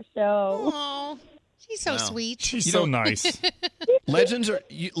it on your show. Oh, she's so sweet. She's so nice. Legends are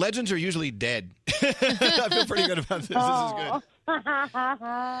usually dead. I feel pretty good about this. This is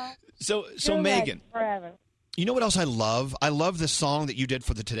good. So You're Megan, forever. you know what else I love? I love the song that you did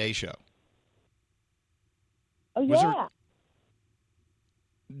for the Today Show. Oh, Was yeah. there-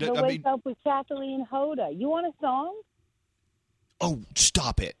 The Wake Up with Kathleen Hoda. You want a song? Oh,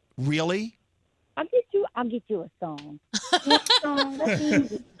 stop it! Really? I'll get you a song. You want a song? That's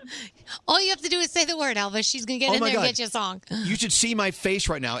easy. All you have to do is say the word, Elvis. She's gonna get Oh in my there and God. get you a song. You should see my face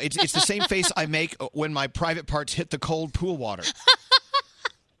right now. It's the same face I make when my private parts hit the cold pool water.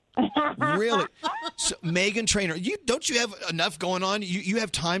 Really? So, Meghan Trainor, don't you have enough going on? You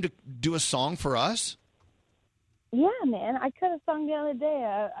have time to do a song for us? Yeah, man. I could have sung the other day.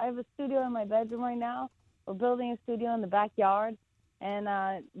 I have a studio in my bedroom right now. We're building a studio in the backyard, and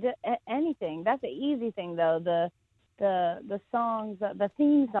anything. That's an easy thing, though. The songs, the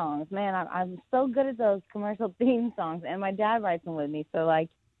theme songs. Man, I'm so good at those commercial theme songs, and my dad writes them with me. So, like,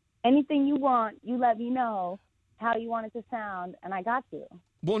 anything you want, you let me know how you want it to sound, and I got you.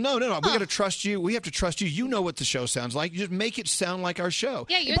 Well, no. We got to trust you. We have to trust you. You know what the show sounds like. You just make it sound like our show.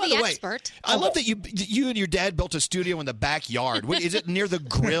 Yeah, you're And by the the way, expert. I love that you and your dad built a studio in the backyard. Is it near the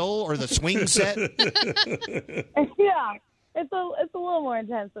grill or the swing set? Yeah, it's a little more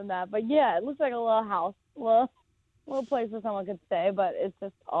intense than that, but yeah, it looks like a little house, little place where someone could stay, but it's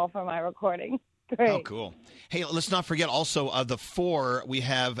just all for my recording. Great. Oh, cool. Hey, let's not forget also the 4 we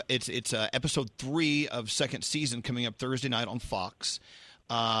have. It's episode 3 of second season coming up Thursday night on Fox.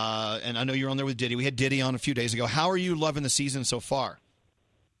 And I know you're on there with Diddy. We had Diddy on a few days ago. How are you loving the season so far?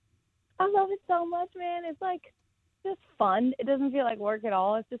 I love it so much, man. It's like just fun. It doesn't feel like work at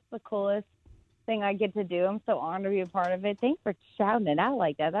all. It's just the coolest thing I get to do. I'm so honored to be a part of it. Thanks for shouting it out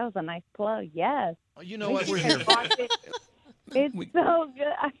like that. That was a nice plug. Yes. You know what? We're here. It's so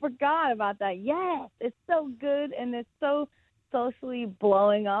good. I forgot about that. Yes, it's so good, and it's so socially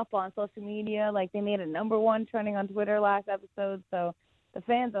blowing up on social media. Like, they made it #1 trending on Twitter last episode, so the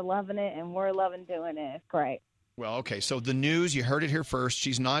fans are loving it, and we're loving doing it. It's great. Well, okay, so the news, you heard it here first.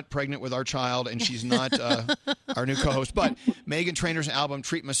 She's not pregnant with our child, and she's not our new co-host. But Meghan Trainor's album,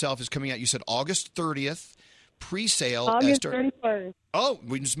 Treat Myself, is coming out, you said, August 30th. Pre-sale. August 31st. Oh,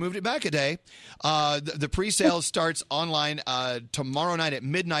 we just moved it back a day. The pre-sale starts online tomorrow night at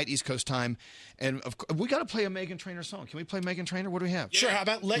midnight East Coast time. And we got to play a Meghan Trainor song. Can we play Meghan Trainor? What do we have? Sure, how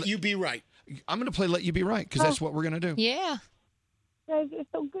about Let You Be Right? I'm going to play Let You Be Right because that's what we're going to do. Yeah. Guys, you're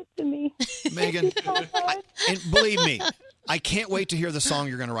so good to me. Megan, and believe me, I can't wait to hear the song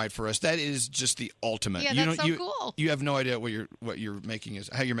you're going to write for us. That is just the ultimate. Yeah, that's so cool. You have no idea what you're making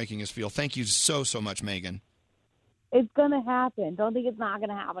how you're making us feel. Thank you so much, Megan. It's going to happen. Don't think it's not going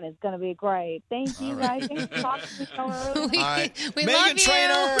to happen. It's going to be great. Thank you, guys. Thanks for talking to me so early. All right. We Meghan love you.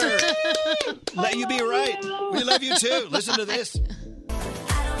 Trainor, let you be right. We love you too. Listen to this. We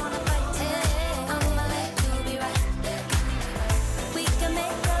can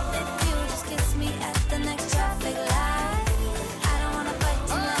make up if you just kiss me at the next traffic light. I don't wanna fight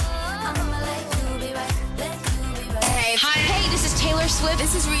tonight. I'ma let you be right. Let you be right. Hey, this is Taylor Swift.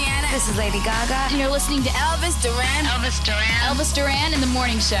 This is Rihanna. This is Lady Gaga. And you're listening to Elvis Duran. Elvis Duran in the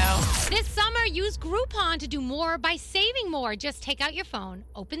Morning Show. This summer, use Groupon to do more by saving more. Just take out your phone,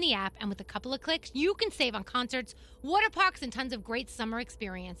 open the app, and with a couple of clicks, you can save on concerts, water parks, and tons of great summer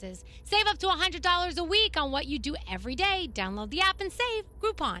experiences. Save up to $100 a week on what you do every day. Download the app and save.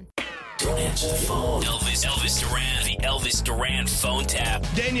 Groupon. Don't answer the phone. Elvis Duran, the Elvis Duran phone tap.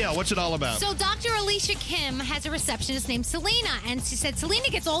 Danielle, what's it all about? So Dr. Alicia Kim has a receptionist named Selena, and she said Selena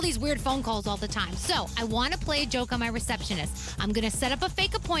gets all these weird phone calls all the time. So I want to play a joke on my receptionist. I'm going to set up a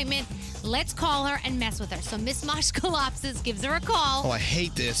fake appointment. Let's call her and mess with her. So Miss Moshkolopsis gives her a call. Oh, I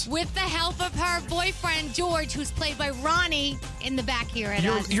hate this. With the help of her boyfriend, George, who's played by Ronnie in the back here at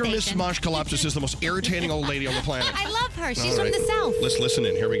Your Miss station. Moshkolopsis is the most irritating old lady on the planet. I love her. She's All from right. the South. Let's listen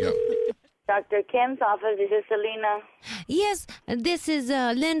in. Here we go. Dr. Kim's office. This is Selena. Yes, this is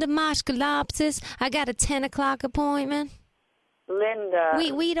Linda Moshkolopsis. I got a 10 o'clock appointment. Linda.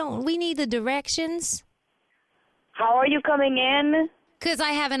 We need the directions. How are you coming in? 'Cause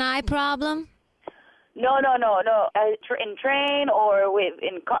I have an eye problem. No. In train or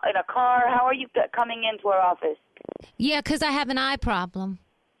in a car? How are you coming into our office? Yeah, 'cause I have an eye problem.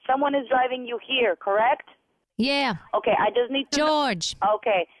 Someone is driving you here, correct? Yeah. Okay, I just need to... George.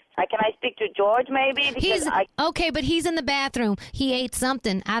 Okay. Can I speak to George maybe? Because okay, but he's in the bathroom. He ate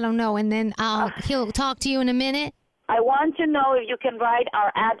something. I don't know. And then he'll talk to you in a minute. I want to know if you can write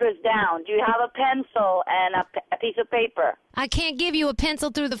our address down. Do you have a pencil and a piece of paper? I can't give you a pencil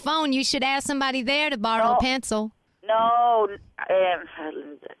through the phone. You should ask somebody there to borrow a pencil. No.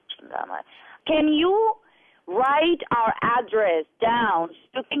 Can you write our address down?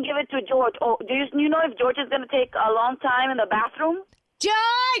 You can give it to George. Oh, do you know if George is going to take a long time in the bathroom?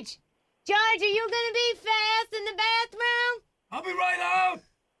 George! George, are you going to be fast in the bathroom? I'll be right out.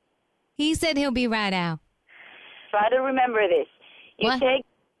 He said he'll be right out. Try to remember this. You take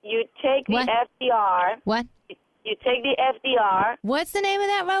the FDR. What? You take the FDR. What's the name of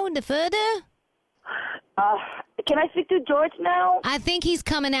that road? The further? Can I speak to George now? I think he's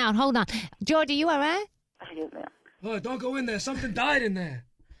coming out. Hold on. George, are you all right? Oh, don't go in there. Something died in there.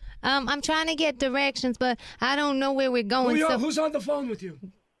 I'm trying to get directions, but I don't know where we're going. Who's on the phone with you?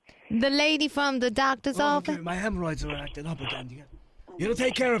 The lady from the doctor's office. Okay, my hemorrhoids are acting up again. You'll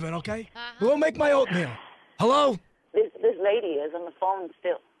take care of it, okay? We'll make my oatmeal. Hello? This lady is on the phone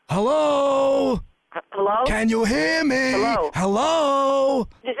still. Hello? Hello? Can you hear me? Hello? Hello?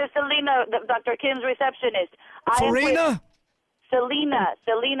 This is Selena, Dr. Kim's receptionist. Serena? Selena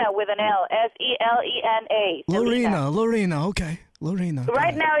with an L. Selena. Lorena, okay. Lorena.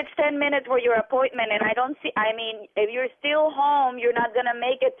 Right now it's 10 minutes for your appointment, and if you're still home, you're not going to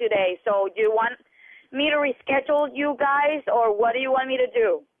make it today. So do you want me to reschedule you guys, or what do you want me to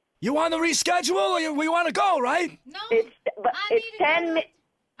do? You want to reschedule, or we want to go, right? No. It's 10 minutes.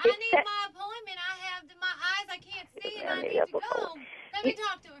 I need my appointment. I have my eyes. I can't see, and I need to go. Let me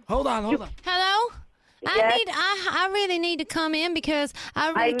talk to her. Hold on. Hello? Yes? I really need to come in because I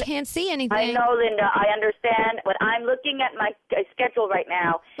really can't see anything. I know, Linda. I understand, but I'm looking at my schedule right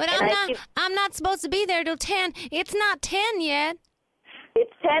now. But I'm not supposed to be there till 10. It's not 10 yet.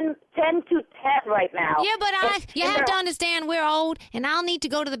 It's 10 to 10 right now. Yeah, but you have to understand we're old, and I'll need to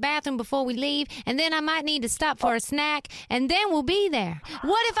go to the bathroom before we leave, and then I might need to stop for a snack, and then we'll be there.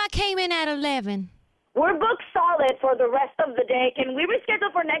 What if I came in at 11? We're booked solid for the rest of the day. Can we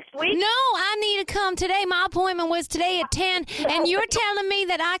reschedule for next week? No, I need to come today. My appointment was today at 10, and you're telling me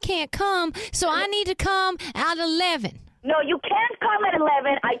that I can't come, so I need to come at 11. No, you can't come at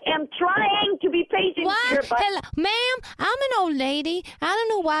 11. I am trying to be patient here, but... Hello, ma'am, I'm an old lady. I don't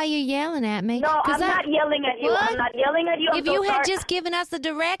know why you're yelling at me. No, I'm not yelling at you. What? I'm not yelling at you. If you had just given us the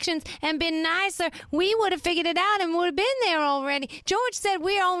directions and been nicer, we would have figured it out and would have been there already. George said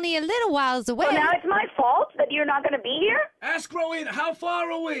we're only a little whiles away. So now it's my fault that you're not going to be here? Ask Rowena, how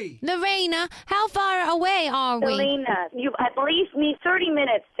far are we? Lorena, how far away are we? Selena, you at least need 30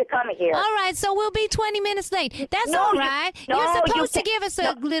 minutes to come here. All right, so we'll be 20 minutes late. That's No, all you- right. no, You're you supposed to can't- give us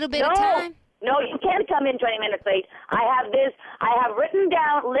a little bit of no. time. No, you can't come in 20 minutes late. I have written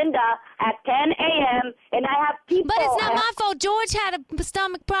down Linda at 10 a.m., and I have people. But it's not my fault. George had a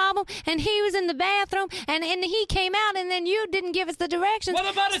stomach problem, and he was in the bathroom, and he came out, and then you didn't give us the directions.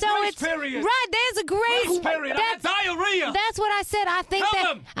 What about a so grace it's, period? Right, there's a grace period. I got diarrhea. That's what I said.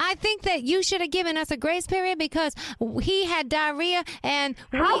 Tell them. I think that you should have given us a grace period because he had diarrhea, and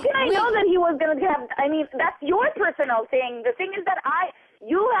How can I know that he was going to have? I mean, that's your personal thing. The thing is that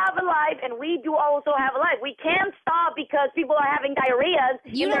you have a life, and we do also have a life. We can't stop because people are having diarrheas.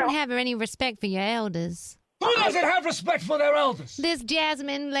 You don't have any respect for your elders. Who doesn't have respect for their elders? This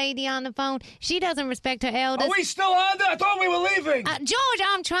Jasmine lady on the phone, she doesn't respect her elders. Are we still on there? I thought we were leaving. George,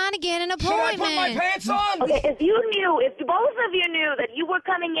 I'm trying to get an Should I appointment. put my pants on? Okay, if both of you knew that you were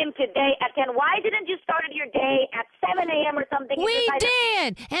coming in today at 10, why didn't you start your day at 7 a.m. or something? and We decide-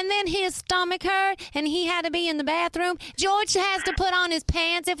 did. And then his stomach hurt, and he had to be in the bathroom. George has to put on his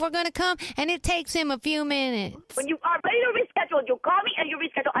pants if we're going to come, and it takes him a few minutes. When you are ready to reschedule, you call me and you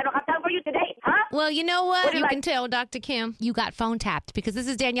reschedule. I don't have time for you today, huh? Well, you know what? What do You you can like? tell Dr. Kim you got phone tapped because this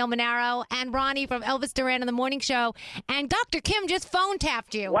is Danielle Monaro and Ronnie from Elvis Duran in the Morning Show, and Dr. Kim just phone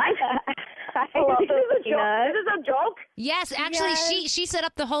tapped you. What? This is a joke? Yes, actually, she set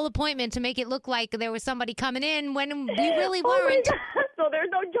up the whole appointment to make it look like there was somebody coming in when we really Oh my weren't. God. So there's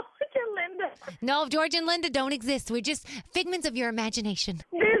no George and Linda. No, George and Linda don't exist. We're just figments of your imagination.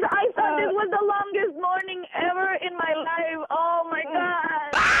 I thought this was the longest morning ever in my life. Oh my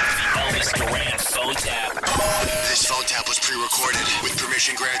God. Elvis Duran phone tap. This phone tap was pre-recorded with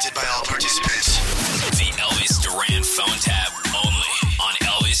permission granted by all participants. The Elvis Duran phone tap only on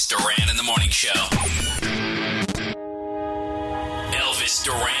Elvis Duran in the Morning Show. Elvis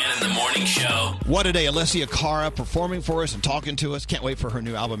Duran in the Morning Show. What a day. Alessia Cara performing for us and talking to us. Can't wait for her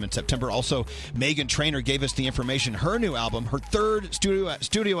new album in September. Also, Megan Trainor gave us the information. Her new album, her third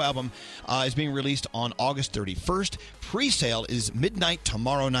studio album, is being released on August 31st. Pre-sale is midnight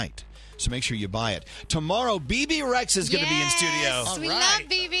tomorrow night. So make sure you buy it. Tomorrow, BB Rex is going to be in studio. We love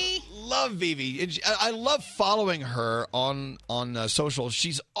BB. Love Vivi. And I love following her on social.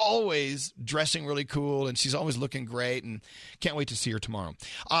 She's always dressing really cool, and she's always looking great, and can't wait to see her tomorrow.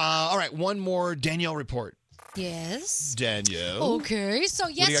 All right, one more Danielle report. Yes. Danielle. Okay, so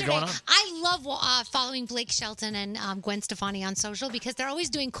What do you got yesterday, going on? I love following Blake Shelton and Gwen Stefani on social because they're always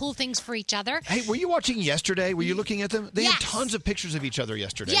doing cool things for each other. Hey, were you watching yesterday? Were you looking at them? They Yes. had tons of pictures of each other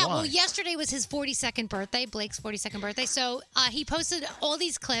yesterday. Yeah, Why? well, yesterday was his 42nd birthday, Blake's 42nd birthday. So he posted all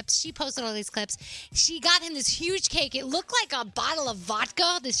these clips. She posted all these clips. She got him this huge cake. It looked like a bottle of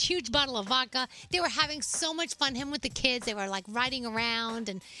vodka, this huge bottle of vodka. They were having so much fun, him with the kids. They were like riding around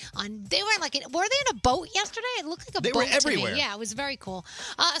and they were like, were they in a boat yesterday? It looked like a They boat were to everywhere. me. Yeah, it was very cool.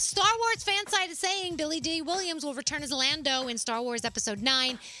 A Star Wars fan site is saying Billy D. Williams will return as Lando in Star Wars Episode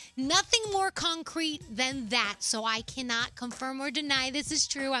 9. Nothing more concrete than that, so I cannot confirm or deny this is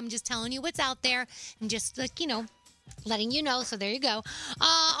true. I'm just telling you what's out there. I'm just, letting you know, so there you go.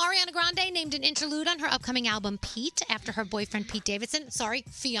 Ariana Grande named an interlude on her upcoming album, Pete, after her boyfriend, Pete Davidson. Sorry,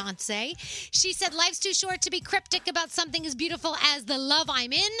 fiancé. She said, life's too short to be cryptic about something as beautiful as the love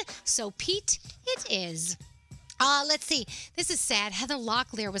I'm in, so Pete, it is. Let's see. This is sad. Heather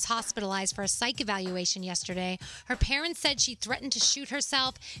Locklear was hospitalized for a psych evaluation yesterday. Her parents said she threatened to shoot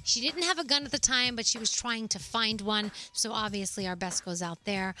herself. She didn't have a gun at the time, but she was trying to find one. So obviously our best goes out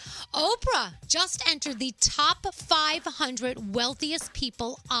there. Oprah just entered the top 500 wealthiest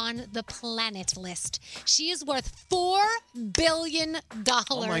people on the planet list. She is worth $4 billion.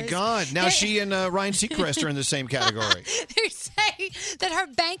 Oh, my God. Now she and Ryan Seacrest are in the same category. They say that her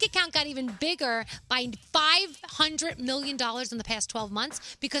bank account got even bigger by $400 million in the past 12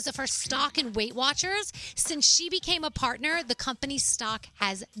 months because of her stock in Weight Watchers. Since she became a partner, the company's stock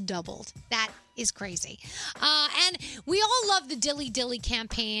has doubled. That is crazy. And we all love the Dilly Dilly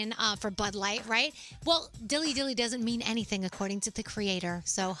campaign for Bud Light, right? Well, Dilly Dilly doesn't mean anything according to the creator.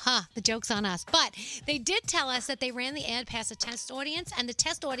 So, the joke's on us. But they did tell us that they ran the ad past a test audience, and the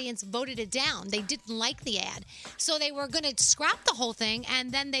test audience voted it down. They didn't like the ad. So they were going to scrap the whole thing,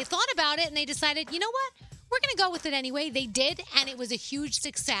 and then they thought about it, and they decided, you know what? We're going to go with it anyway. They did, and it was a huge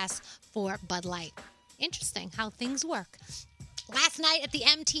success for Bud Light. Interesting how things work. Last night at the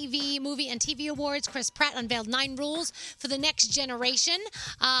MTV Movie and TV Awards, Chris Pratt unveiled 9 rules for the next generation.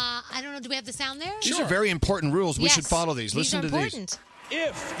 I don't know, do we have the sound there? These are very important rules. We Yes, should follow these. Listen are to important. these.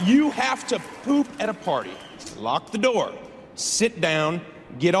 If you have to poop at a party, lock the door, sit down,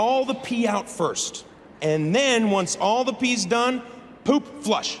 get all the pee out first. And then once all the pee's done, poop,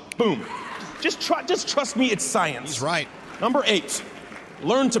 flush, boom. Just trust me, it's science. He's right. Number 8,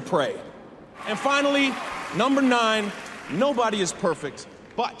 learn to pray. And finally, number 9, nobody is perfect,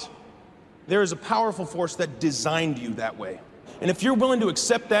 but there is a powerful force that designed you that way. And if you're willing to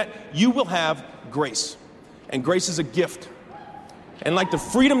accept that, you will have grace. And grace is a gift. And like the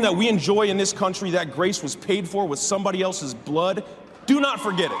freedom that we enjoy in this country, that grace was paid for with somebody else's blood. Do not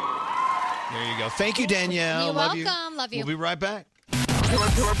forget it. There you go. Thank you, Danielle. You're Love you. welcome. Love you. We'll be right back. Can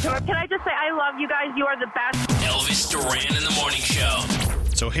I just say I love you guys? You are the best. Elvis Duran in the Morning Show.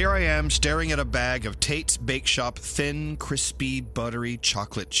 So here I am staring at a bag of Tate's Bake Shop thin, crispy, buttery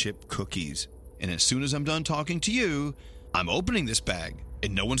chocolate chip cookies. And as soon as I'm done talking to you, I'm opening this bag,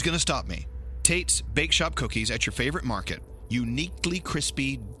 and no one's going to stop me. Tate's Bake Shop cookies at your favorite market. Uniquely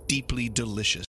crispy, deeply delicious.